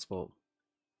public transport.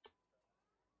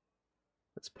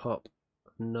 Let's pop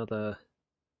another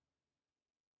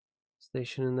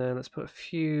station in there. Let's put a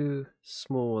few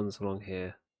small ones along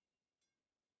here.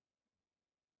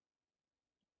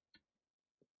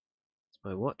 It's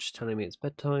my watch telling me it's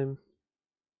bedtime.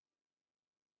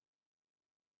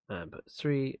 And put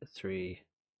 3, a 3,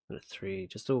 and a 3,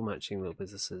 just all matching little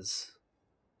businesses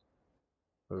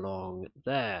along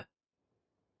there.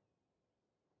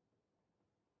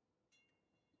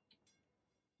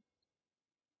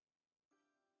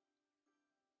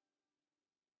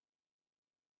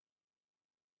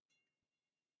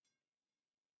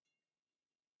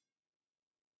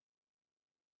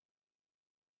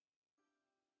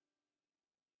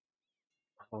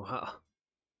 Oh, wow.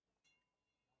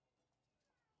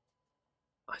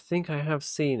 I think I have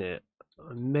seen it.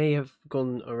 I may have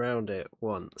gone around it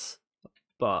once,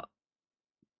 but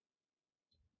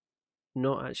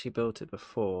not actually built it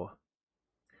before.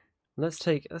 Let's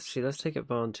take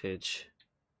advantage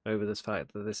over this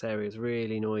fact that this area is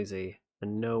really noisy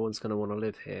and no one's going to want to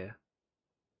live here.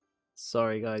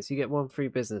 Sorry guys, you get one free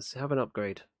business. Have an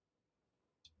upgrade.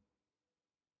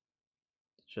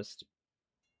 Just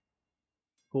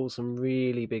pull some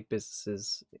really big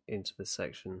businesses into this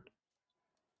section.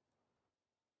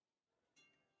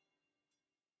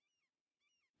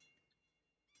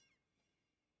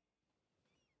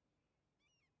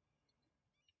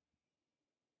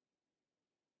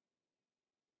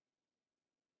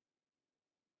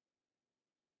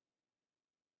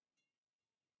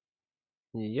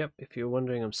 Yep, if you're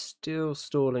wondering, I'm still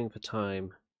stalling for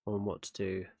time on what to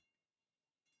do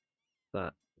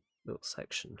that little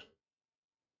section.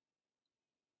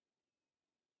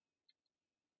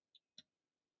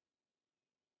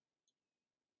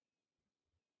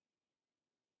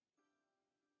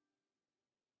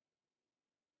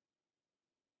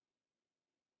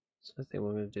 So I think what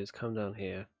I'm going to do is come down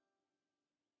here.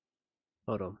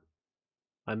 Hold on.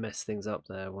 I messed things up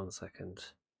there, 1 second.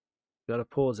 Gotta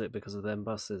pause it because of them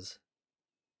buses.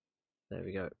 There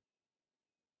we go.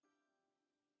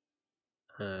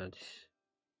 And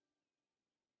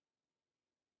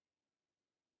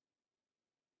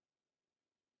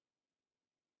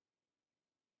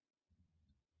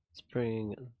let's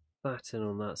bring that in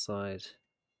on that side.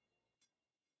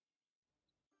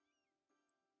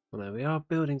 Well, no, we are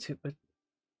building too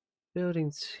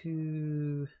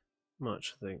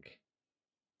much, I think.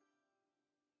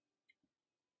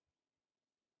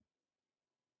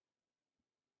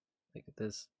 Like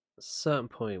there's a certain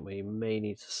point where you may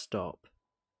need to stop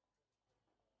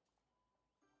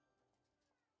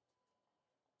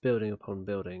building upon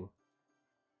building.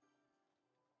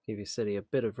 Give your city a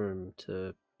bit of room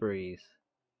to breathe.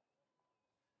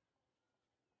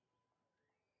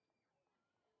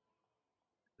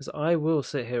 Because I will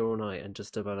sit here all night and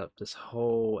just develop this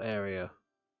whole area.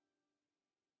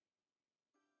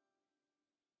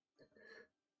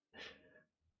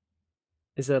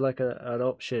 Is there like an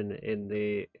option in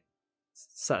the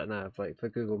sat nav, like for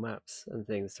Google Maps and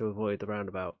things, to avoid the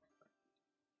roundabout?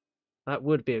 That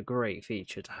would be a great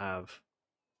feature to have.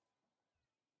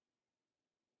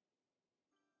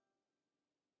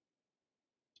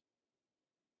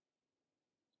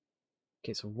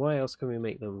 Okay, so why else can we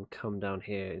make them come down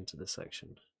here into this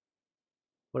section?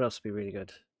 What else would be really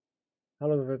good? How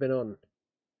long have I been on?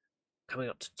 Coming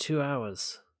up to 2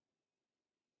 hours.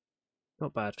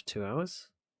 Not bad for 2 hours.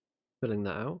 Filling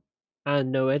that out.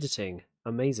 And no editing.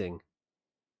 Amazing.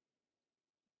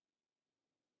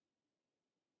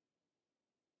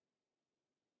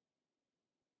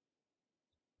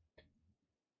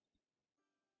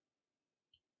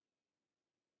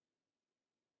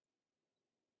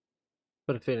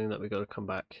 Got a feeling that we've got to come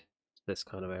back to this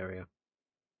kind of area.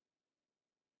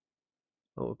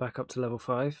 Oh, we're back up to level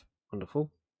 5. Wonderful.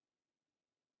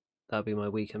 That'll be my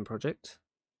weekend project.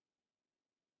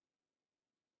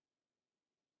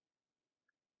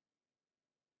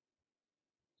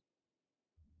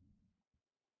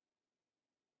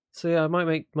 So yeah, I might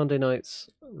make Monday nights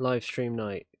live stream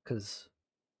night because,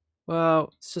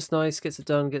 well, it's just nice. Gets it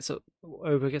done, gets it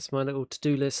over, gets my little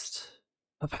to-do list.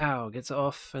 Pow, gets it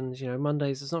off, and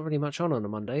Mondays. There's not really much on a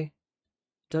Monday.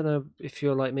 Don't know if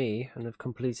you're like me and have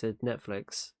completed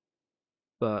Netflix,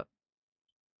 but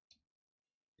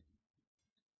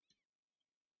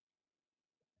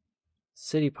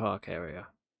City Park area,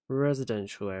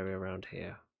 residential area around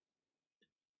here.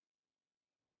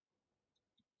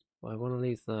 I want to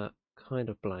leave that kind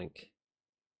of blank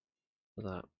for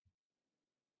that.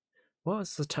 What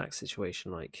is the tax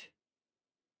situation like?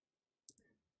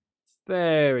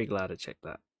 Very glad I checked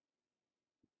that.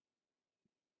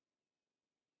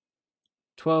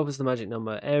 12 is the magic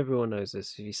number. Everyone knows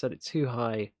this. If you set it too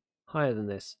high, higher than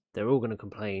this, they're all going to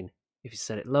complain. If you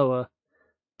set it lower,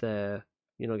 you're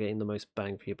not getting the most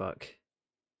bang for your buck.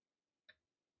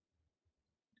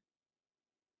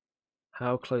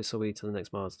 How close are we to the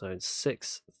next milestone?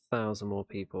 6,000 more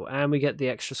people. And we get the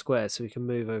extra square so we can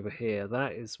move over here.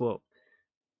 That is what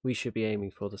we should be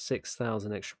aiming for, the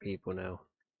 6,000 extra people now.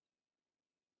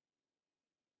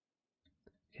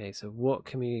 Okay, so what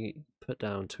can we put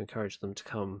down to encourage them to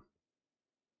come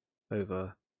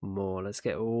over more? Let's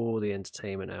get all the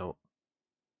entertainment out.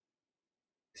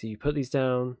 So you put these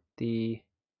down, the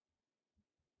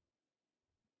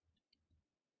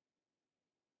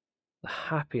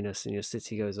happiness in your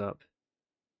city goes up.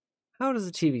 How does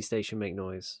a TV station make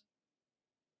noise?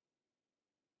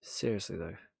 Seriously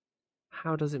though,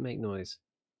 how does it make noise?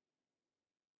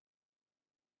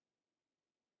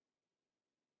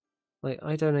 Like,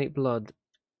 I donate blood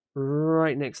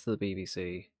right next to the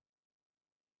BBC,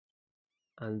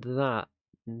 and that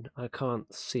I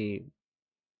can't see.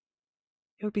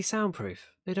 It would be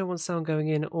soundproof. They don't want sound going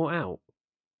in or out.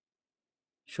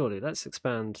 Surely, let's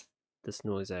expand this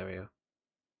noise area.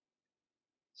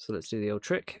 So let's do the old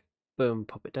trick. Boom,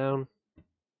 pop it down.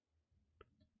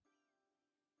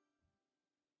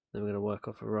 Then we're going to work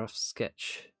off a rough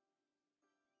sketch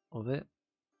of it.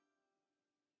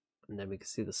 And then we can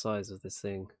see the size of this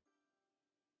thing.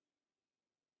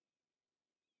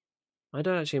 I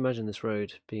don't actually imagine this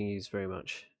road being used very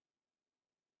much.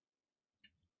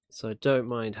 So I don't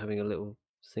mind having a little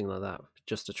thing like that,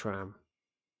 just a tram.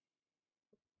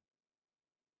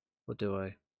 Or do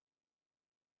I?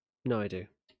 No, I do.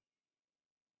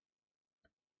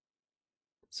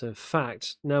 So in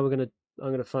fact, now I'm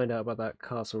gonna find out about that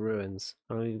castle ruins.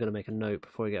 I'm even gonna make a note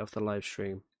before I get off the live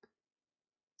stream.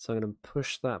 So I'm gonna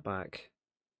push that back,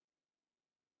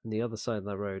 and the other side of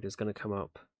that road is gonna come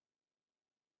up.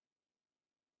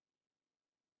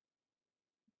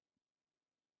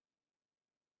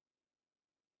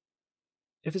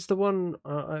 If it's the one,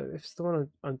 if it's the one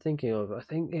I'm thinking of, I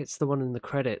think it's the one in the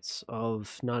credits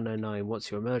of 999.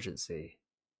 What's your emergency?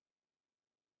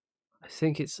 I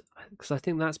think it's because I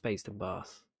think that's based in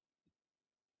Bath.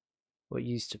 What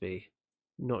used to be.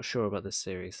 Not sure about this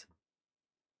series.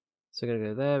 So we're going to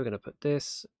go there, we're going to put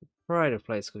this pride of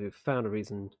place because we've found a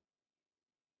reason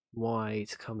why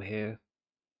to come here.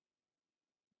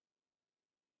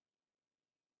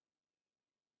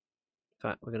 In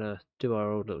fact, we're going to do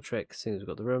our old little trick as soon as we've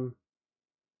got the room.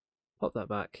 Pop that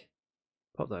back,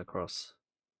 pop that across.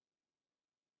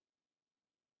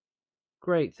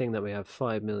 Great thing that we have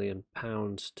 £5 million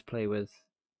to play with.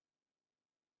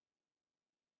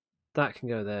 That can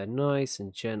go there nice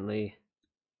and gently.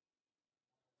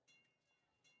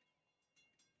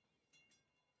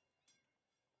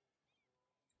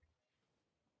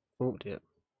 Oh dear.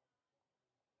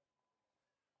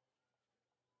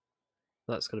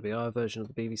 That's going to be our version of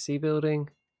the BBC building.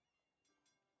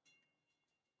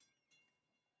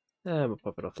 And we'll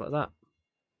pop it off like that.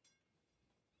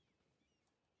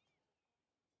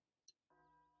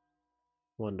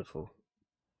 Wonderful.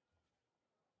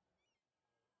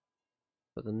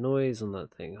 But the noise on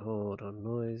that thing, hold on,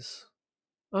 noise.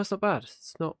 Oh, it's not bad.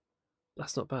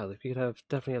 That's not bad. If you could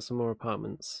definitely have some more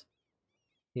apartments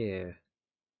here,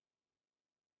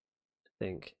 I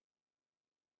think.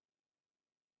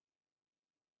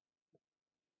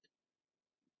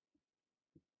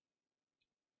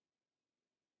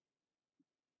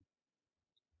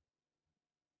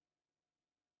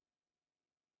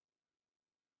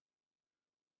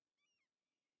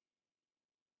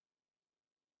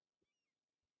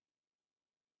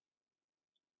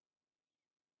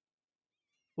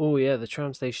 Oh yeah, the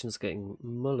tram station's getting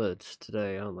mullered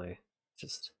today, aren't they?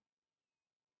 Just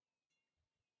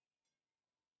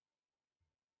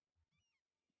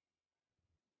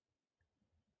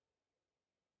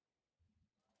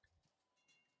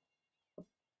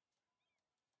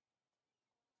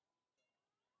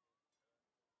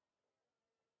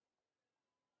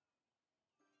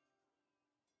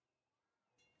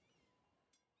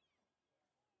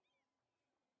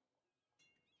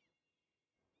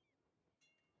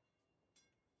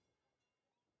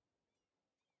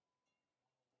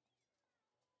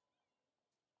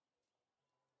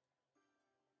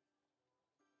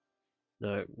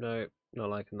no, no,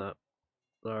 not liking that.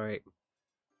 Sorry.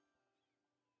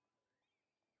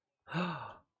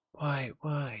 Why?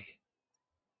 Why?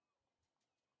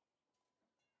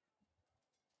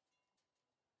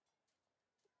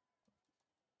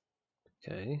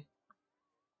 Okay,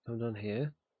 come down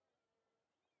here.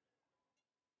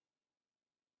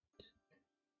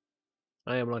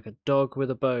 I am like a dog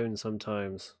with a bone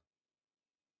sometimes.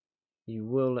 You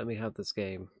will let me have this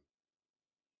game.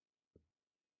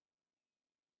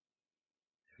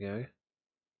 There we go.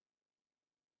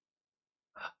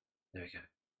 There we go.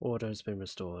 Order has been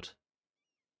restored.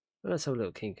 Let's have a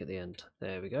little kink at the end.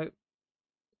 There we go.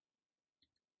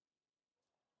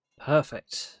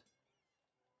 Perfect.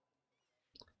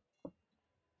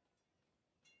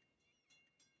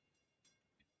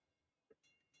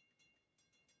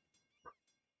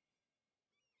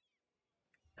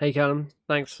 Hey Callum,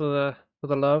 thanks for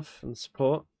the love and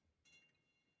support.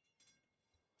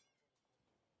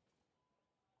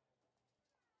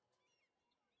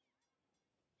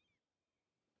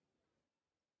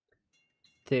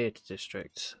 Theatre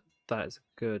district. That is a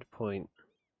good point.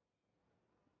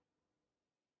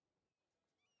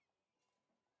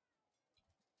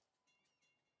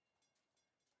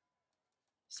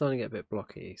 Starting to get a bit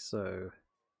blocky, so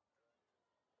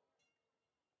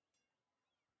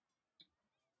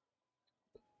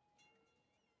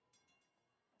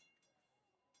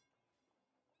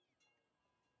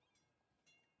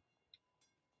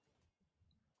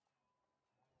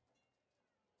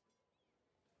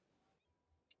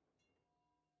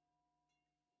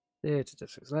theatre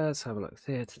districts. Let's have a look.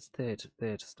 Theatre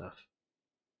stuff.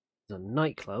 There's a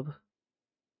nightclub.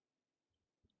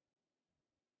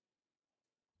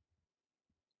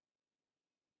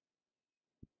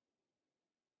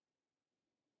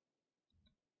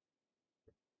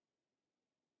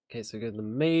 Okay, so we got the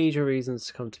major reasons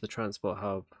to come to the transport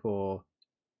hub for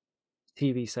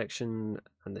TV section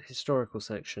and the historical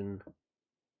section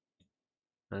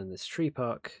and this tree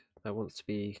park that wants to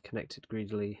be connected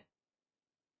greedily.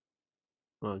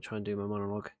 Well, I'm trying to do my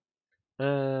monologue.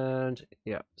 And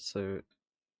yeah, so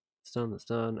it's done, that's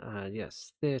done. And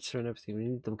yes, theatre and everything. We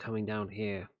need them coming down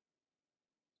here.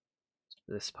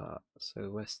 This part. So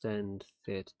West End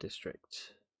Theatre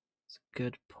District. It's a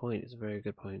good point. It's a very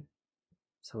good point.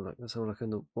 Let's have a look in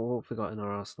the what have we got in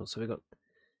our arsenal. So we got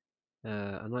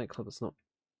a nightclub that's not.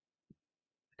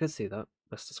 I could see that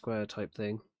Leicester Square type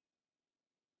thing.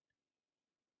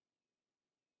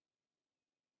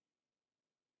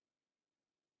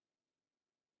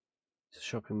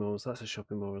 Shopping malls. That's a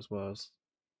shopping mall as well.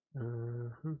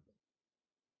 Uh-huh.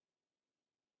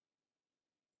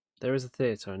 There is a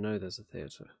theatre. I know there's a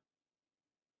theatre.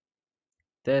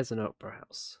 There's an opera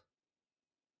house.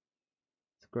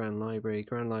 The Grand Library.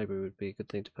 Grand Library would be a good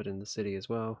thing to put in the city as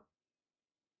well.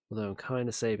 Although I'm kind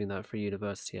of saving that for a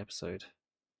university episode.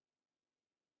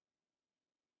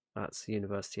 That's the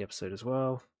university episode as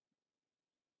well.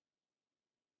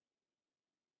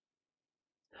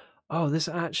 Oh, this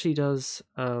actually does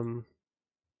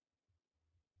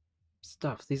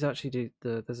stuff. These actually do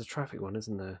there's a traffic one,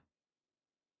 isn't there?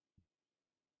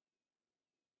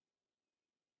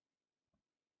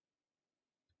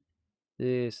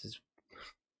 This is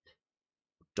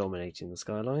dominating the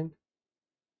skyline.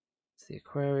 It's the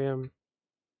aquarium.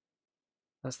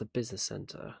 That's the business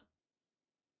centre.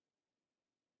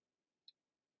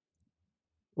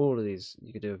 All of these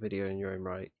you could do a video in your own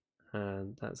right.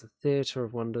 And that's the Theatre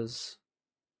of Wonders.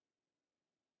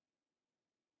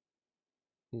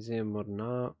 Museum of Modern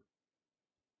Art.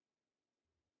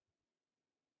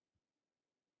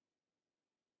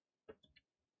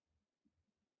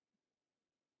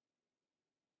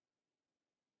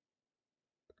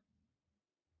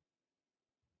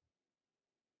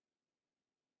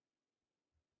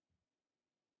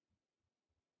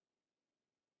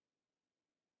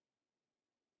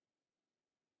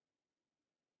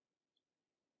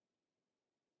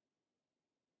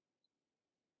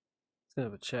 Let's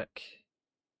have a check.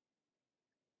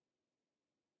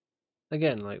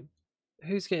 Again, like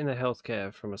who's getting their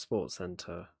healthcare from a sports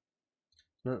centre?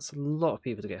 That's a lot of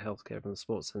people to get healthcare from the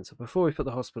sports centre. Before we put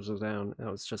the hospital down,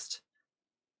 that was just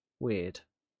weird.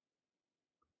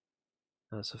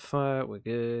 So fire, we're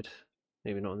good.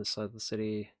 Maybe not on this side of the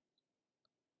city.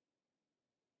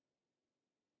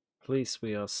 Police,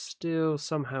 we are still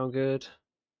somehow good.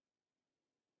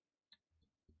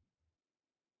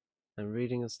 And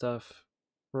reading and stuff,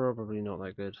 probably not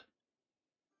that good.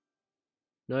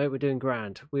 No, we're doing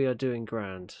grand. We are doing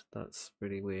grand. That's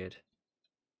really weird.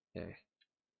 Okay.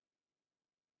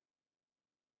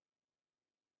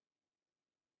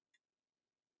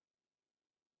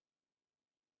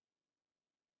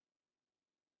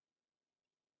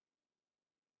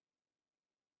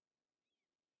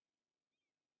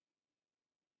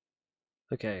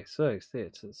 Okay, so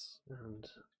theatres and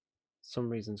some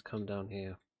reasons come down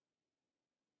here.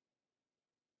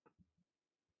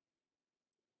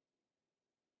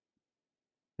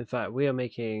 In fact, we are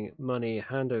making money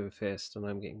hand over fist, and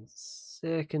I'm getting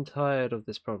sick and tired of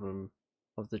this problem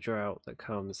of the drought that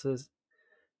comes.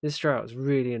 This drought has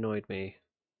really annoyed me.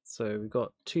 So we've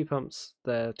got 2 pumps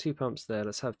there, 2 pumps there.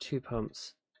 Let's have 2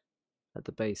 pumps at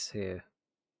the base here.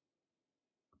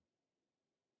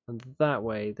 And that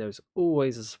way, there's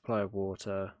always a supply of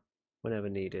water whenever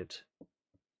needed.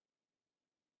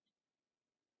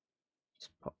 Let's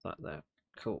pop that there.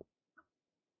 Cool.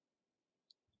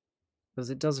 Because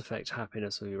it does affect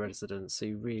happiness of your residents, so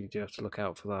you really do have to look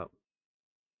out for that.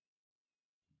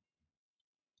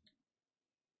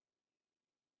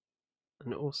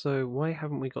 And also, why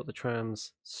haven't we got the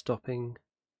trams stopping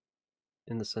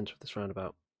in the centre of this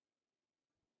roundabout?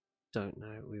 Don't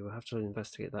know. We will have to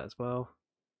investigate that as well.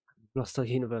 Lost our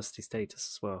university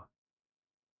status as well.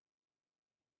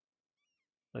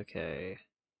 Okay.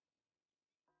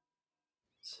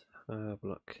 Let's have a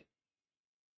look.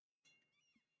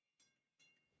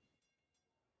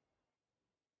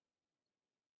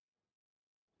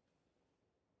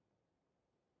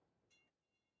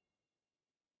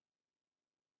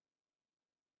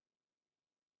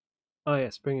 Oh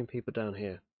yes, bringing people down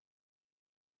here.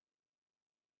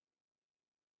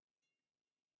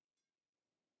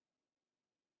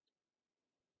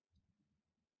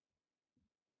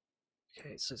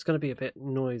 Okay, so it's going to be a bit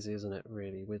noisy, isn't it,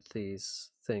 really, with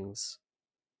these things?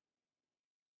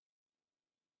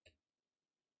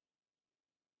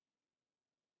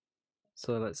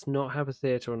 So let's not have a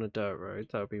theatre on a dirt road.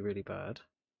 That would be really bad.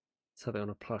 Let's have it on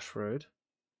a plush road.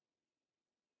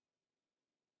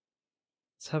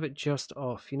 Let's have it just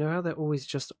off. You know how they're always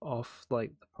just off,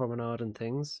 like the promenade and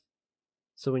things?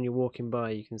 So when you're walking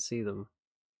by, you can see them.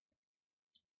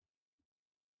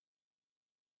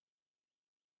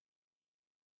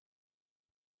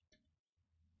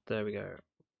 There we go.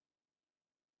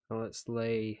 Now let's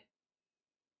lay...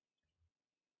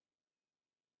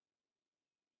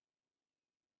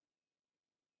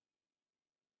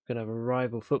 We're going to have a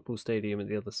rival football stadium at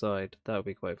the other side. That would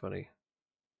be quite funny.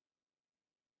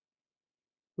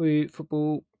 Wee,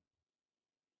 football.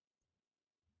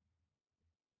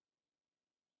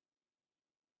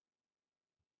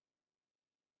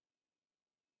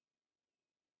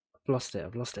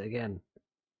 I've lost it again.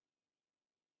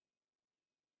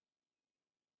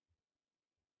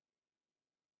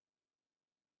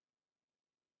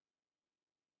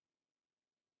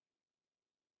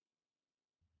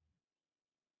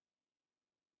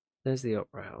 There's the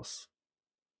Opera House.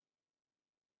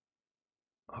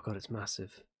 Oh god, it's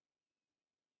massive.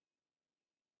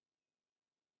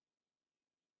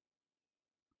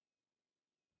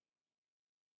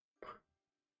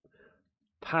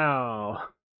 Pow!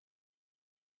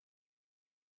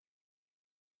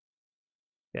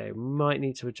 Okay, might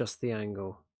need to adjust the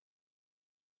angle.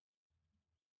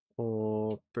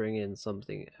 Or bring in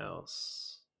something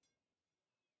else.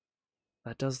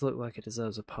 That does look like it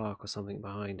deserves a park or something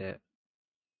behind it.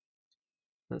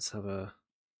 Let's have a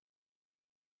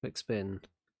quick spin.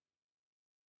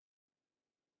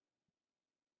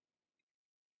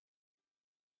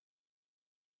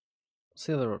 What's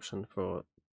the other option for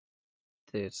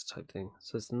theatre type thing?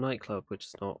 So it's the nightclub, which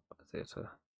is not a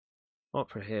theatre.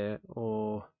 Opera here,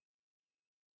 or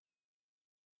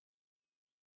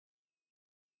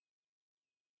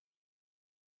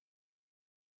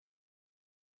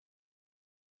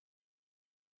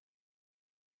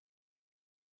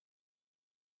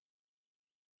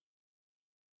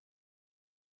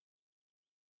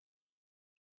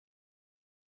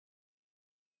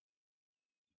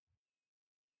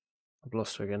I've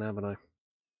lost her again, haven't I?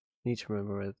 Need to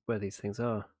remember where these things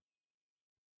are.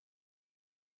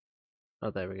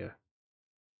 Oh, there we go.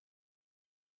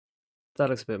 That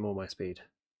looks a bit more my speed.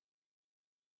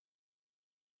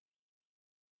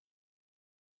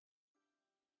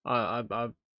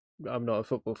 I'm not a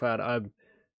football fan. I'm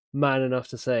man enough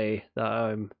to say that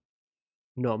I'm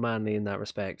not manly in that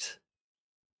respect.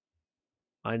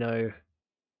 I know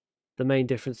the main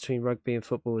difference between rugby and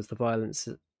football is the violence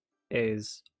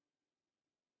is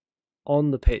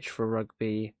on the pitch for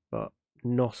rugby, but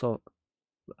not on,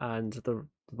 and the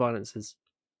violence is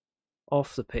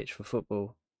off the pitch for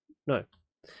football. No,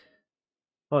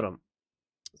 hold on.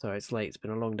 Sorry, it's late. It's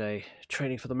been a long day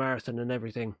training for the marathon and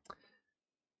everything.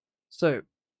 So,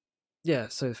 yeah,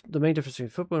 so the main difference between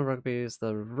football and rugby is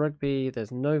the rugby,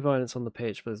 there's no violence on the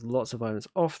pitch, but there's lots of violence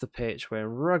off the pitch, where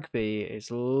in rugby,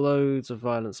 it's loads of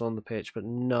violence on the pitch, but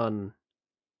none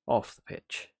off the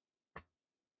pitch.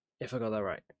 If I got that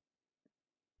right.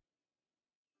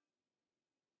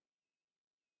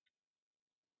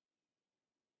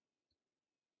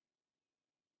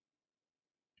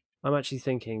 I'm actually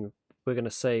thinking we're going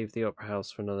to save the Opera House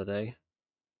for another day,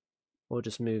 or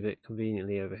just move it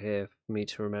conveniently over here for me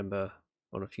to remember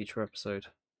on a future episode.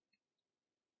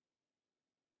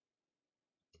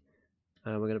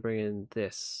 And we're going to bring in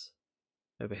this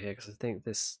over here because I think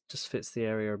this just fits the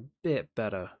area a bit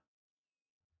better.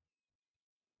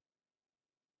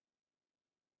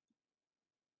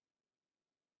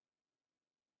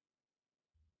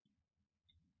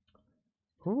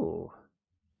 Ooh.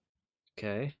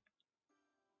 Okay.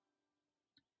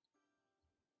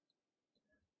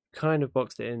 Kind of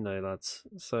boxed it in though, lads.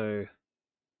 So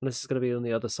this is going to be on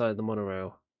the other side of the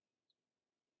monorail.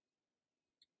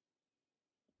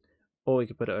 Or we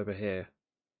could put it over here.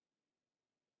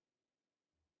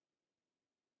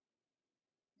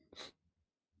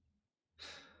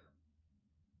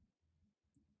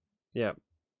 Yep.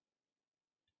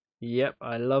 Yep,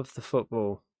 I love the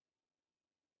football.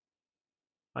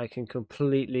 I can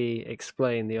completely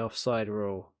explain the offside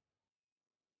rule,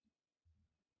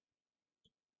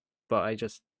 but I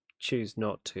just choose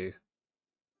not to.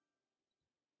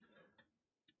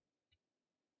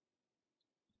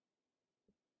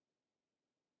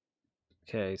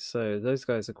 Okay, so those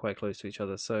guys are quite close to each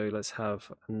other, so let's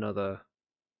have another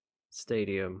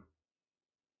stadium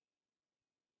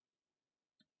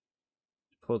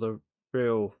for the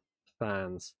real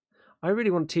fans. I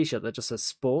really want a t-shirt that just says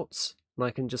sports, and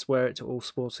I can just wear it to all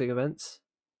sporting events.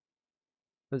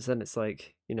 Because then it's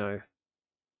like,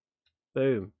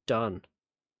 boom, done.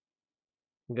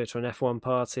 You can go to an F1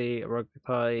 party, a rugby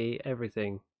party,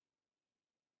 everything.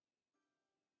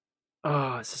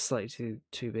 Oh, it's just slightly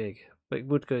too big, but it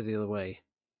would go the other way.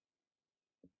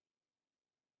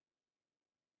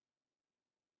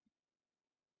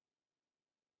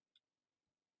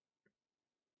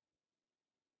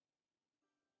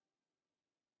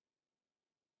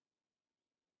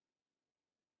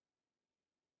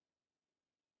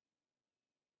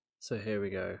 So here we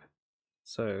go.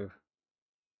 So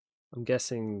I'm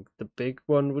guessing the big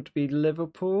one would be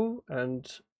Liverpool, and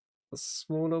the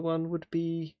smaller one would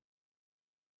be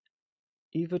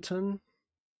Everton.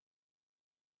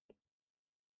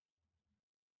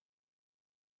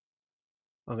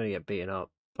 I'm gonna get beaten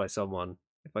up by someone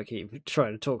if I keep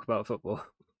trying to talk about football.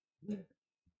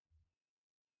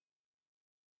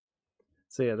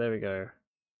 So yeah, there we go.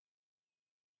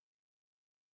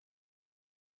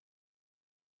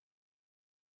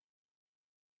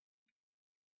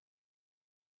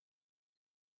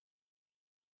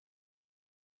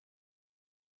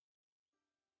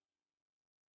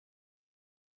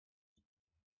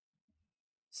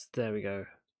 So there we go.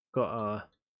 Got our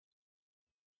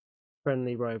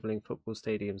friendly rivaling football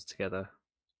stadiums together.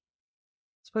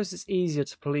 I suppose it's easier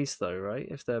to police though, right?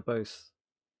 If they're both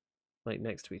like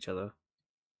next to each other.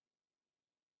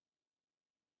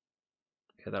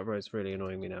 Okay, that road's really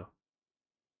annoying me now.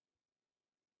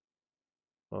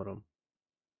 Hold on.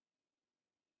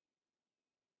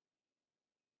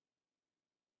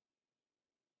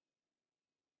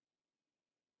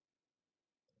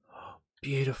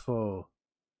 Beautiful.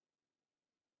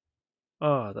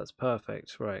 Oh, that's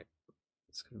perfect. Right.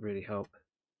 This could really help.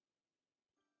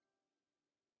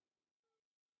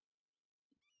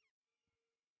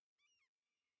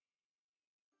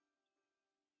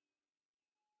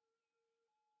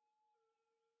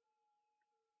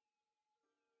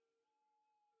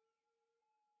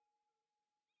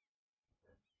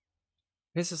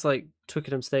 This is like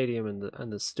Twickenham Stadium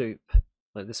and the Stoop.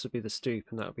 Like this would be the Stoop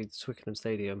and that would be the Twickenham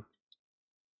Stadium.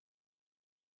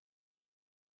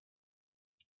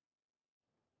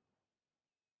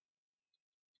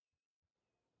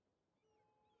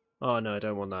 Oh no, I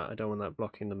don't want that. I don't want that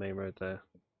blocking the main road there.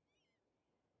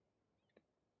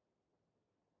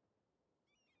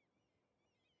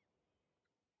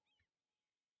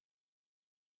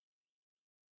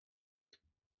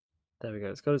 There we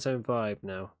go. It's got its own vibe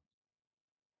now.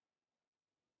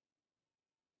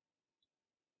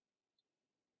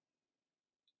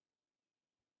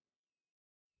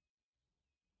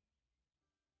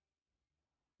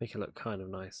 Make it look kind of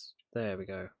nice. There we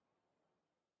go.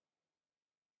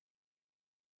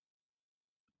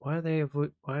 Why are they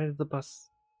why are the bus...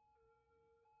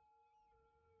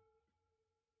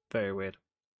 Very weird.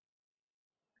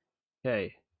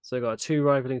 Okay, so got 2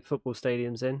 rivaling football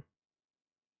stadiums in.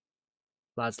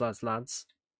 Lads, lads, lads.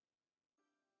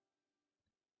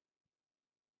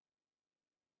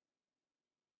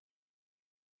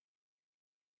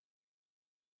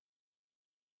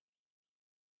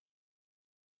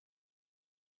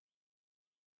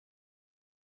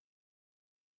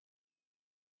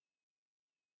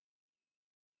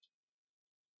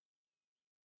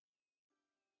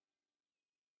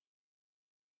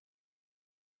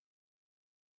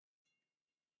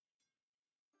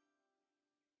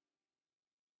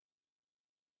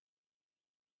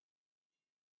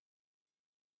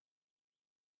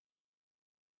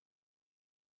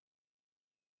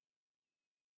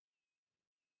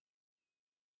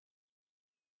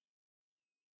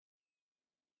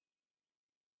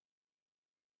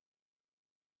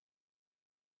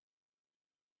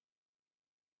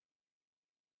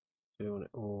 We want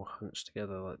it all hunched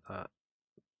together like that.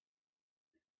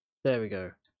 There we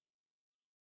go.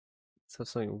 Let's have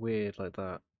something weird like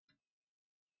that.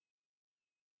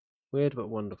 Weird but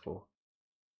wonderful.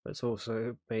 But it's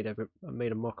also made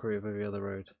a mockery of every other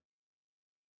road.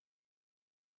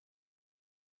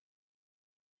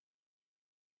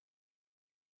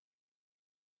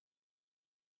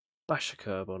 Bash a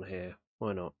curb on here.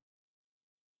 Why not?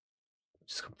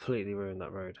 Just completely ruined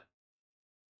that road.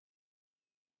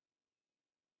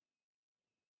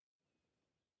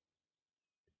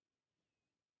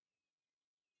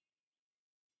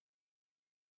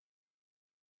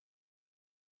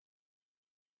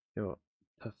 You know what?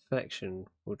 Perfection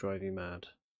will drive you mad.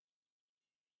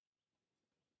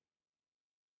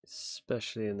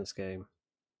 Especially in this game.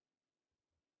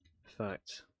 In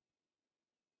fact,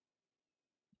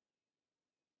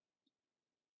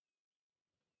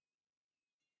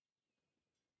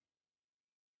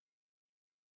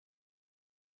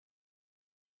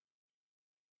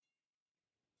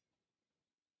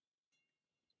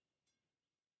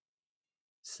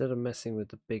 instead of messing with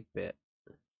the big bit,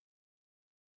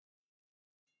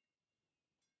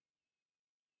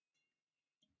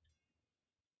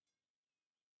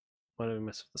 why don't we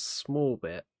mess with the small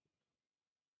bit?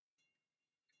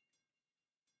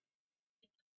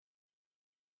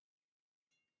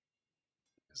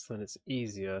 Because then it's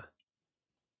easier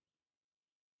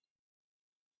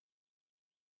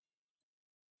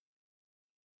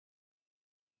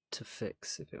to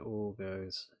fix if it all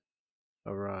goes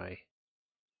awry.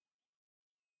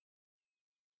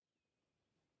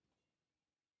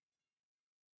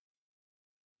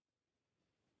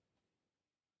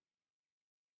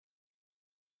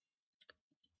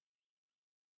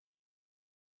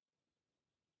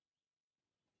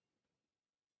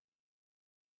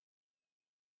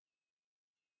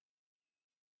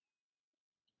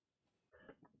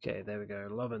 Okay, there we go.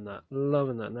 Loving that.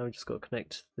 Loving that. Now we just got to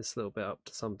connect this little bit up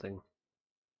to something.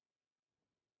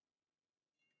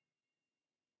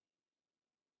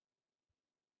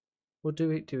 Or do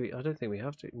we? I don't think we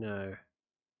have to. No.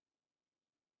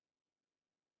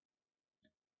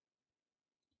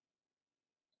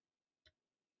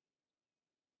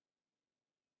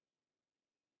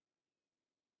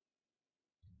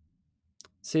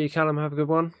 See you, Callum. Have a good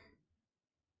one.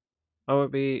 I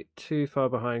won't be too far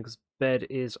behind because bed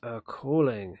is a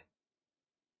calling.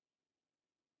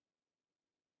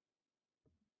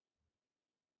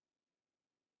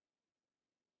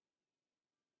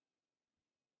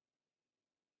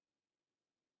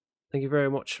 Thank you very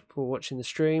much for watching the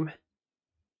stream,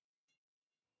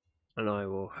 and I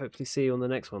will hopefully see you on the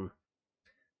next one.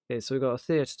 Okay, so we've got a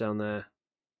theatre down there.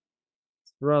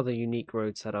 Rather unique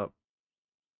road setup,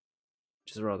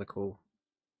 which is rather cool.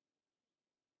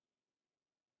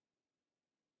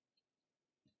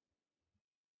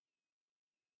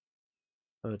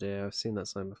 Oh dear, I've seen that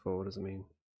sign before. What does it mean?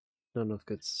 Not enough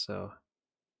goods to sell.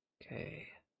 Okay.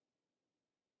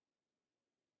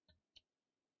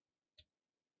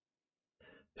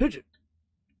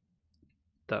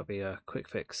 That'll be a quick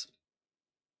fix.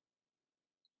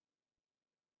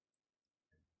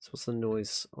 So what's the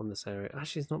noise on this area?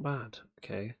 Actually, it's not bad.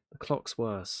 Okay, the clock's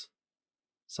worse.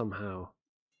 Somehow.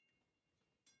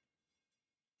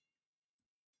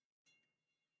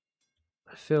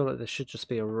 I feel like there should just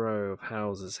be a row of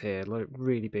houses here, like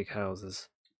really big houses.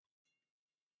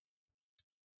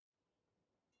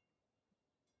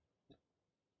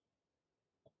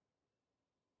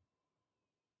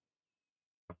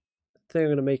 think I'm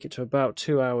going to make it to about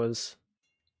 2 hours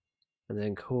and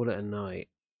then call it a night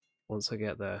once I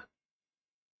get there.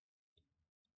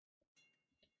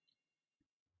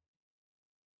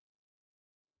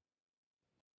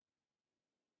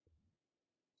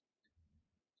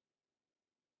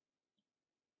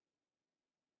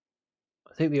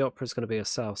 I think the opera is going to be a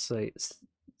south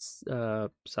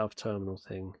terminal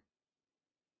thing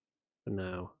for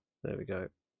now. There we go.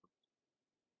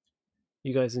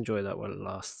 You guys enjoy that while it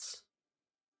lasts.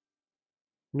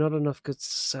 Not enough goods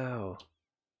to sell.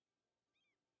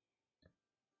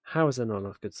 How is there not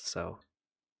enough goods to sell?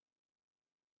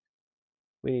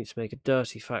 We need to make a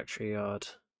dirty factory yard,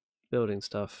 building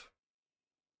stuff.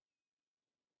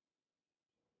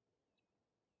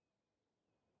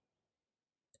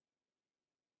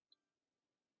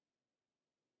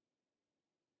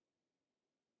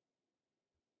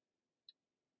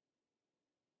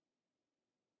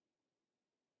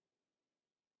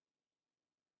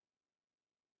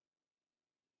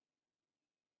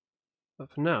 But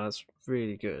for now, that's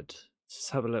really good. Let's just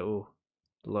have a little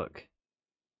look.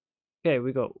 Okay,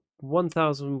 we got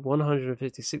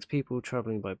 1,156 people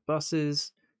traveling by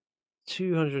buses,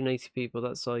 280 people,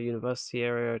 that's our university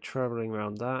area, traveling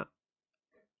around that.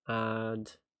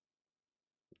 And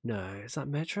no, is that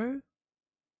metro?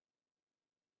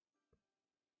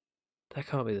 That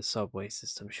can't be the subway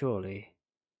system, surely.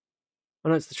 Oh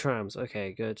no, it's the trams.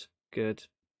 Okay, good, good.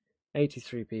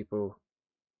 83 people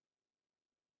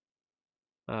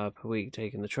per week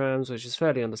taking the trams, which is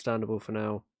fairly understandable for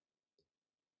now.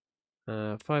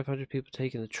 500 people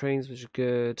taking the trains, which is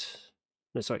good.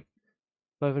 No, sorry.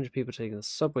 500 people taking the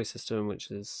subway system,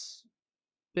 which is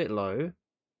a bit low,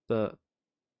 but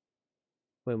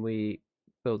when we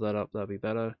build that up, that'll be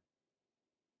better.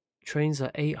 Trains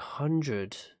are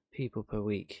 800 people per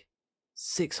week.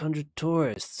 600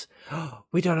 tourists.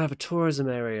 We don't have a tourism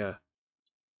area.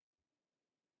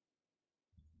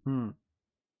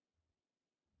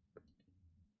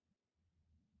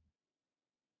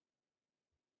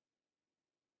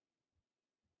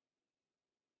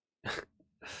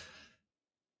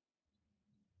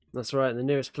 That's right, the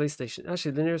nearest police station.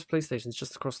 Actually, the nearest police station is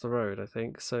just across the road, I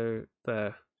think. So,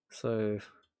 there. So,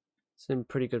 it's in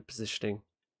pretty good positioning.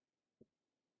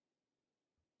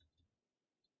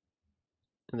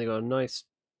 And they got a nice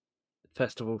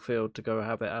festival field to go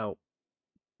have it out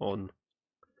on.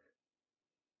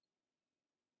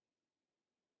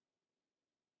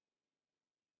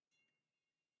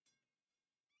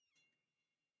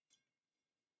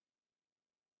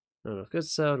 Not enough good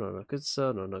sell, not enough good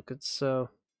sell, not enough good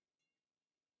sell.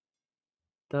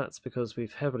 That's because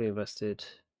we've heavily invested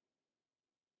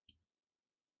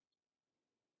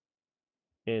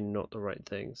in not the right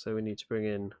thing. So we need to bring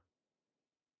in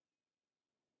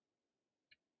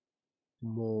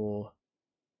more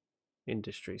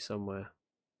industry somewhere.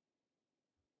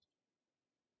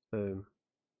 Boom.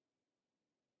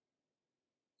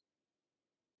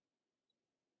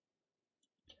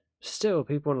 Still,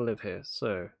 people want to live here,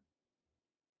 so...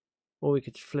 Or we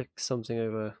could flick something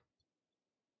over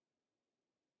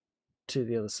to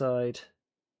the other side.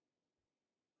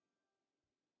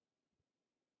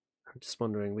 I'm just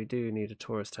wondering, we do need a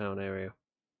tourist town area.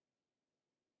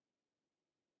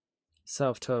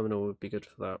 South Terminal would be good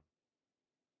for that.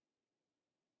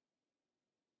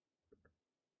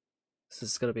 This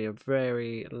is going to be a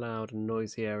very loud and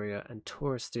noisy area, and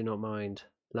tourists do not mind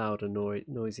loud and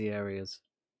noisy areas.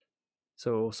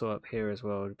 So also up here as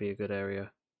well would be a good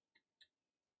area.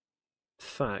 In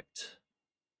fact,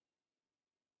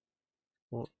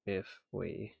 what if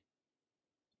we...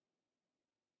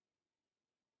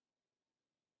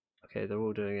 Okay, they're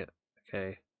all doing it.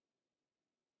 Okay.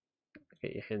 I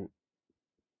get your hint.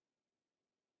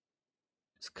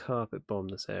 Let's carpet bomb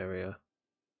this area.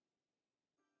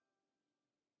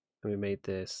 And we made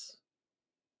this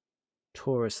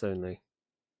tourist only.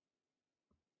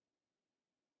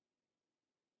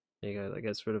 There you go, that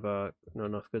gets rid of our not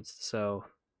enough goods to sell.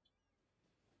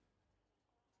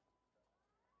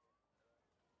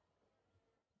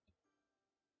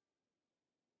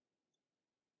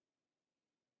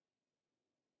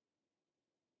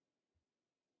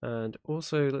 And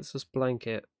also, let's just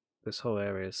blanket this whole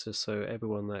area just so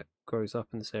everyone that grows up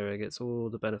in this area gets all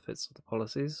the benefits of the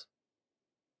policies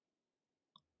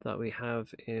that we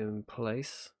have in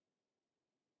place.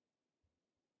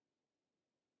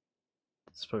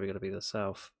 It's probably going to be the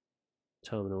south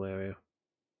terminal area.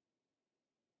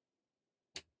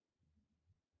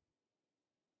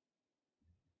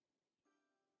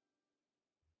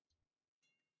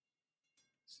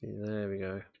 See, there we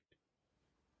go.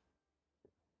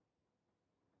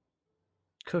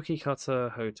 Cookie cutter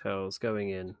hotels going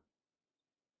in.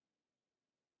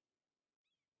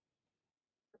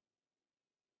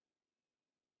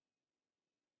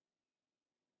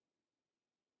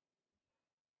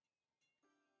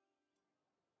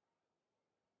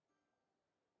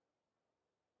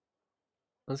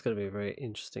 That's going to be a very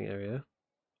interesting area.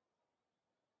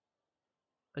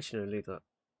 Actually, no, leave that.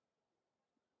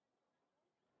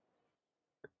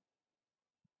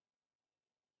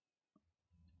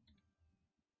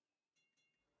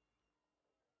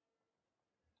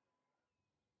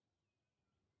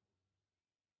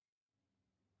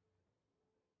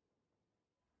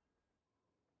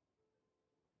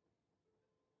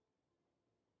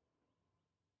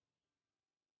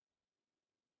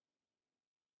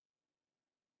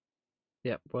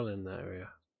 Yep, well in that area.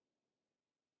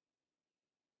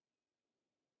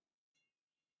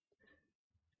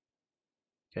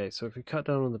 Okay, so if we cut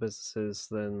down on the businesses,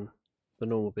 then the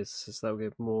normal businesses, that will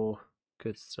give more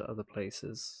goods to other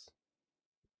places.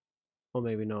 Or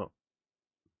maybe not.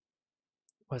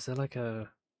 Was there like a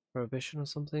prohibition or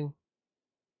something?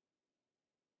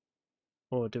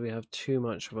 Or do we have too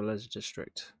much of a leisure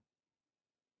district?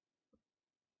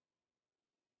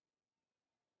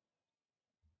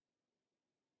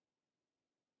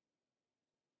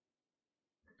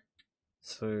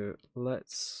 So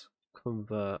let's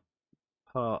convert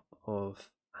part of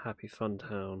Happy Fun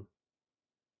Town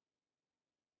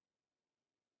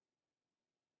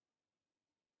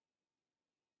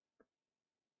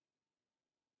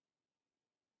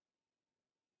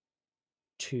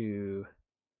to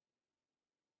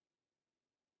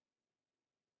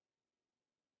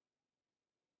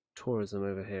tourism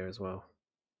over here as well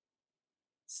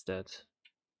instead.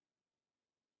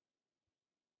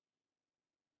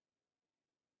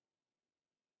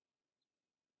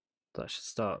 That should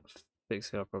start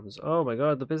fixing our problems. Oh my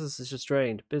god, the business is just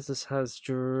drained. Business has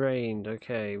drained.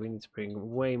 Okay, we need to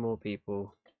bring way more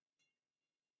people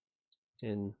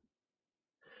in.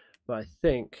 But I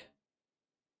think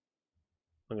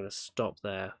I'm going to stop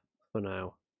there for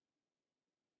now.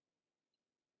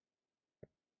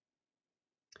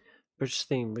 British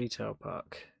Theme Retail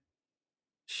Park.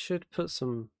 Should put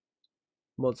some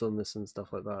mods on this and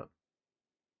stuff like that.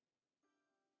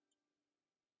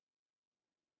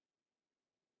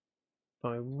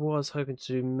 But I was hoping to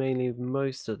do mainly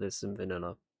most of this in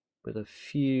vanilla, with a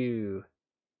few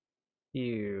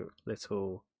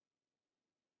little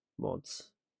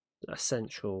mods,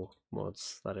 essential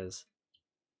mods, that is.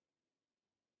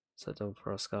 So done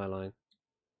for our skyline.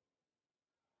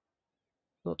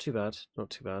 Not too bad, not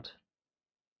too bad.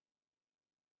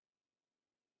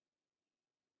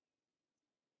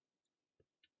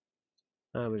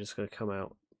 And we're just going to come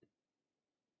out.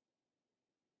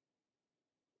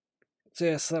 So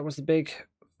yes, that was the big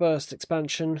first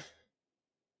expansion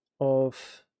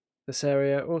of this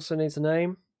area. Also needs a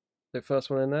name, the first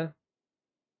one in there.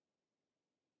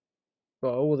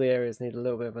 But all the areas need a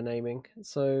little bit of a naming.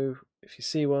 So if you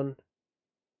see one,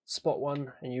 spot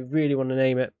one, and you really want to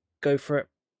name it, go for it.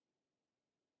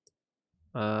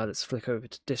 Let's flick over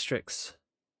to districts.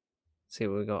 See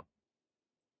what we got.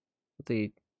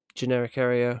 The generic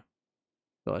area.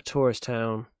 Got a tourist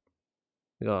town.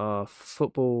 We got our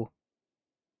football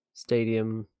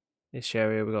stadium-ish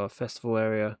area. We got a festival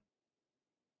area,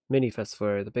 mini festival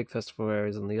area. The big festival area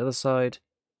is on the other side.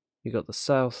 We got the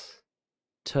south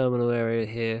terminal area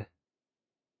here,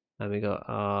 and we got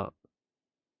our.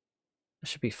 That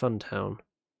should be Fun Town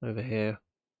over here,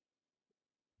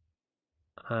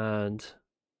 and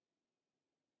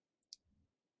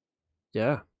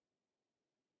yeah,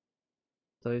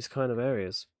 those kind of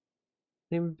areas. I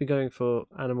think we'd be going for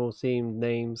animal themed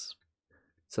names,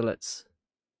 so let's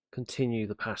continue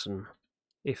the pattern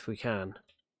if we can.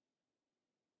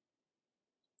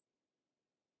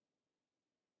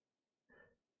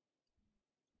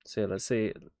 So yeah, let's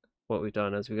see what we've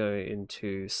done as we go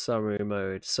into summary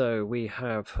mode. So we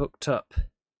have hooked up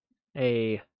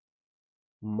a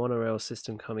monorail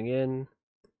system coming in.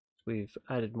 We've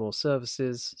added more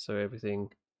services, so everything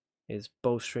is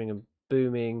bolstering and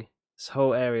booming. This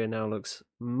whole area now looks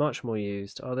much more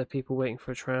used. Are there people waiting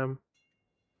for a tram?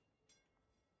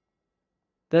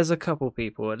 There's a couple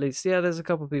people, at least. Yeah, there's a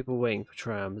couple people waiting for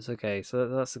trams. Okay, so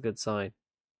that's a good sign.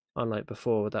 Unlike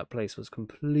before, that place was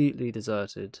completely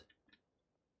deserted.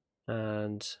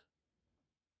 And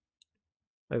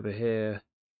over here,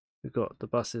 we've got the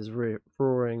buses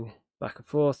roaring back and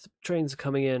forth. Trains are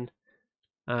coming in,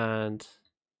 and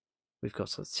we've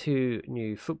got two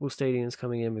new football stadiums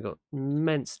coming in. We've got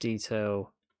immense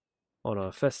detail on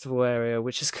our festival area,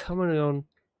 which is coming on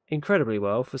incredibly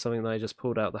well for something that I just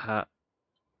pulled out the hat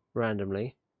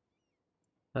randomly.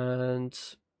 And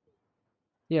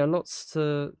yeah, lots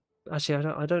to. Actually,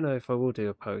 I don't know if I will do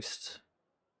a post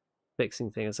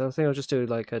fixing things. I think I'll just do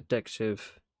like a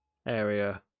decorative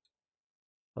area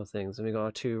of things. And we got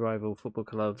our two rival football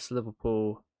clubs,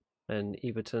 Liverpool and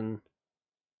Everton.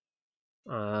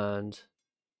 And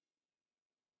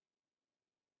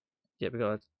yeah, we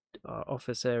got our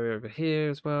office area over here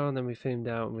as well, and then we zoomed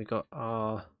out and we got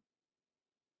our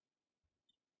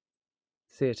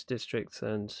theatre districts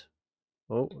and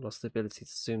oh, lost the ability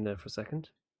to zoom there for a second.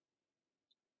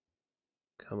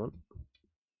 Come on.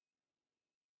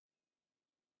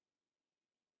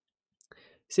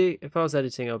 See, if I was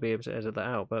editing, I'll be able to edit that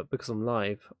out, but because I'm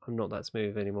live, I'm not that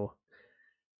smooth anymore.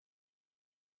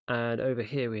 And over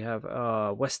here we have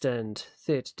our West End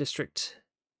Theatre District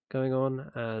going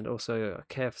on, and also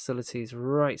care facilities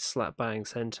right slap bang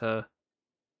centre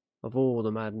of all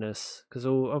the madness, because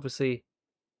obviously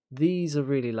these are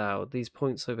really loud. These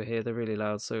points over here, they're really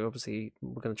loud, so obviously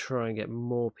we're going to try and get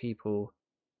more people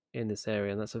in this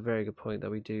area, and that's a very good point,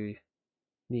 that we do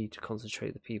need to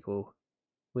concentrate the people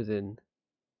within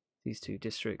these two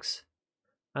districts.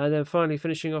 And then finally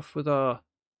finishing off with our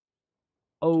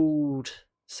old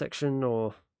section,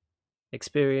 or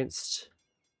experienced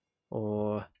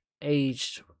or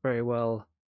aged very well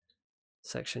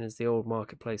section, is the old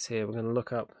marketplace here. We're going to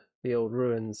look up the old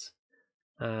ruins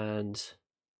and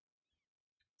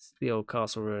the old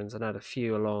castle ruins and add a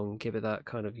few along, give it that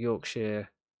kind of Yorkshire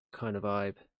kind of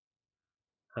vibe,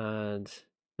 and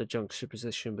the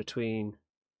juxtaposition between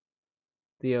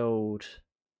the old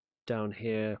down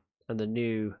here and the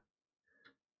new,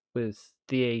 with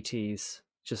the 80s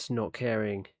just not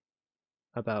caring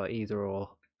about either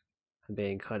or and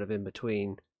being kind of in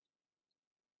between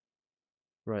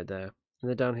right there. And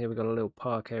then down here we've got a little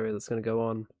park area that's going to go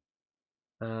on,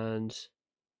 and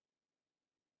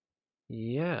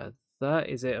yeah, that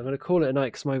is it. I'm going to call it a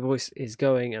night because my voice is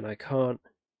going and I can't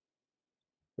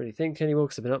really think anymore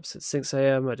because I've been up since 6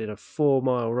 a.m. I did a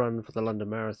 4-mile run for the London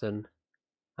Marathon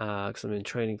because I'm in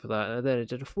training for that, and then I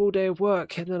did a full day of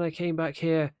work, and then I came back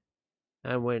here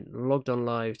and logged on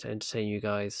live to entertain you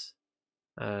guys.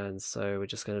 And so we're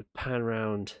just going to pan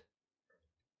around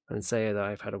and say that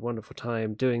I've had a wonderful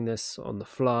time doing this on the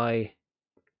fly.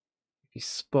 If you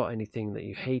spot anything that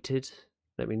you hated,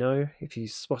 let me know. If you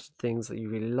spotted things that you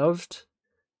really loved,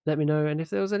 let me know. And if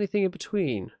there was anything in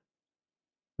between,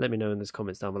 let me know in those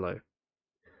comments down below.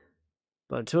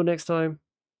 But until next time,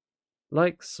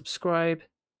 like, subscribe,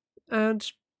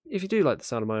 and if you do like the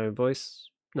sound of my own voice,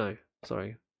 no,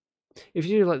 sorry. If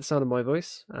you do like the sound of my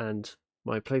voice and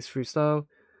my playthrough style,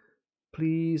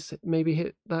 please maybe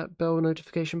hit that bell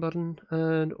notification button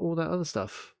and all that other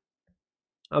stuff.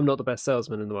 I'm not the best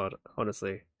salesman in the world,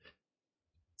 honestly.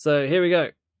 So here we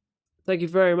go. Thank you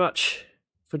very much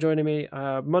for joining me.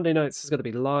 Monday nights is going to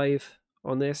be live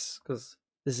on this because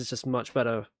this is just much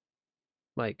better.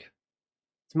 Like,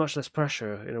 it's much less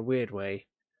pressure in a weird way,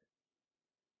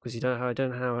 because I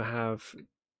don't have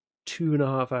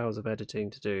 2.5 hours of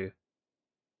editing to do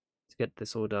to get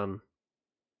this all done.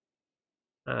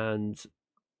 And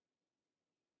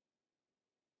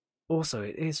also,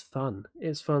 it is fun.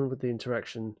 It's fun with the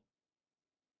interaction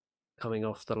coming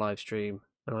off the live stream,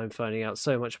 and I'm finding out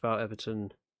so much about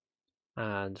Everton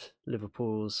and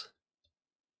Liverpool's.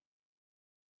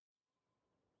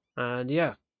 And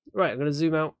yeah, right, I'm going to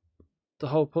zoom out the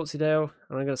whole Portsleydale,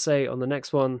 and I'm going to say on the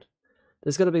next one,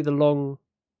 there's going to be the long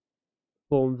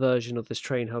form version of this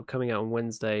train hub coming out on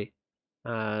Wednesday,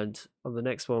 and on the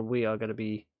next one we are going to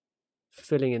be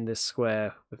filling in this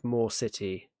square with more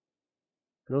city.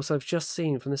 And also, I've just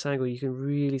seen from this angle, you can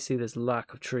really see there's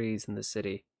lack of trees in the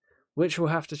city, which will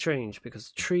have to change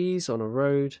because trees on a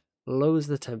road lowers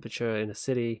the temperature in a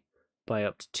city by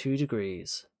up to 2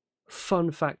 degrees.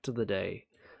 Fun fact of the day.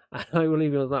 And I will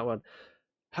leave you on that one.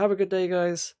 Have a good day,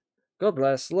 guys. God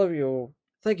bless. Love you all.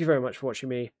 Thank you very much for watching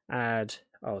me, and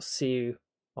I'll see you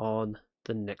on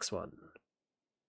the next one.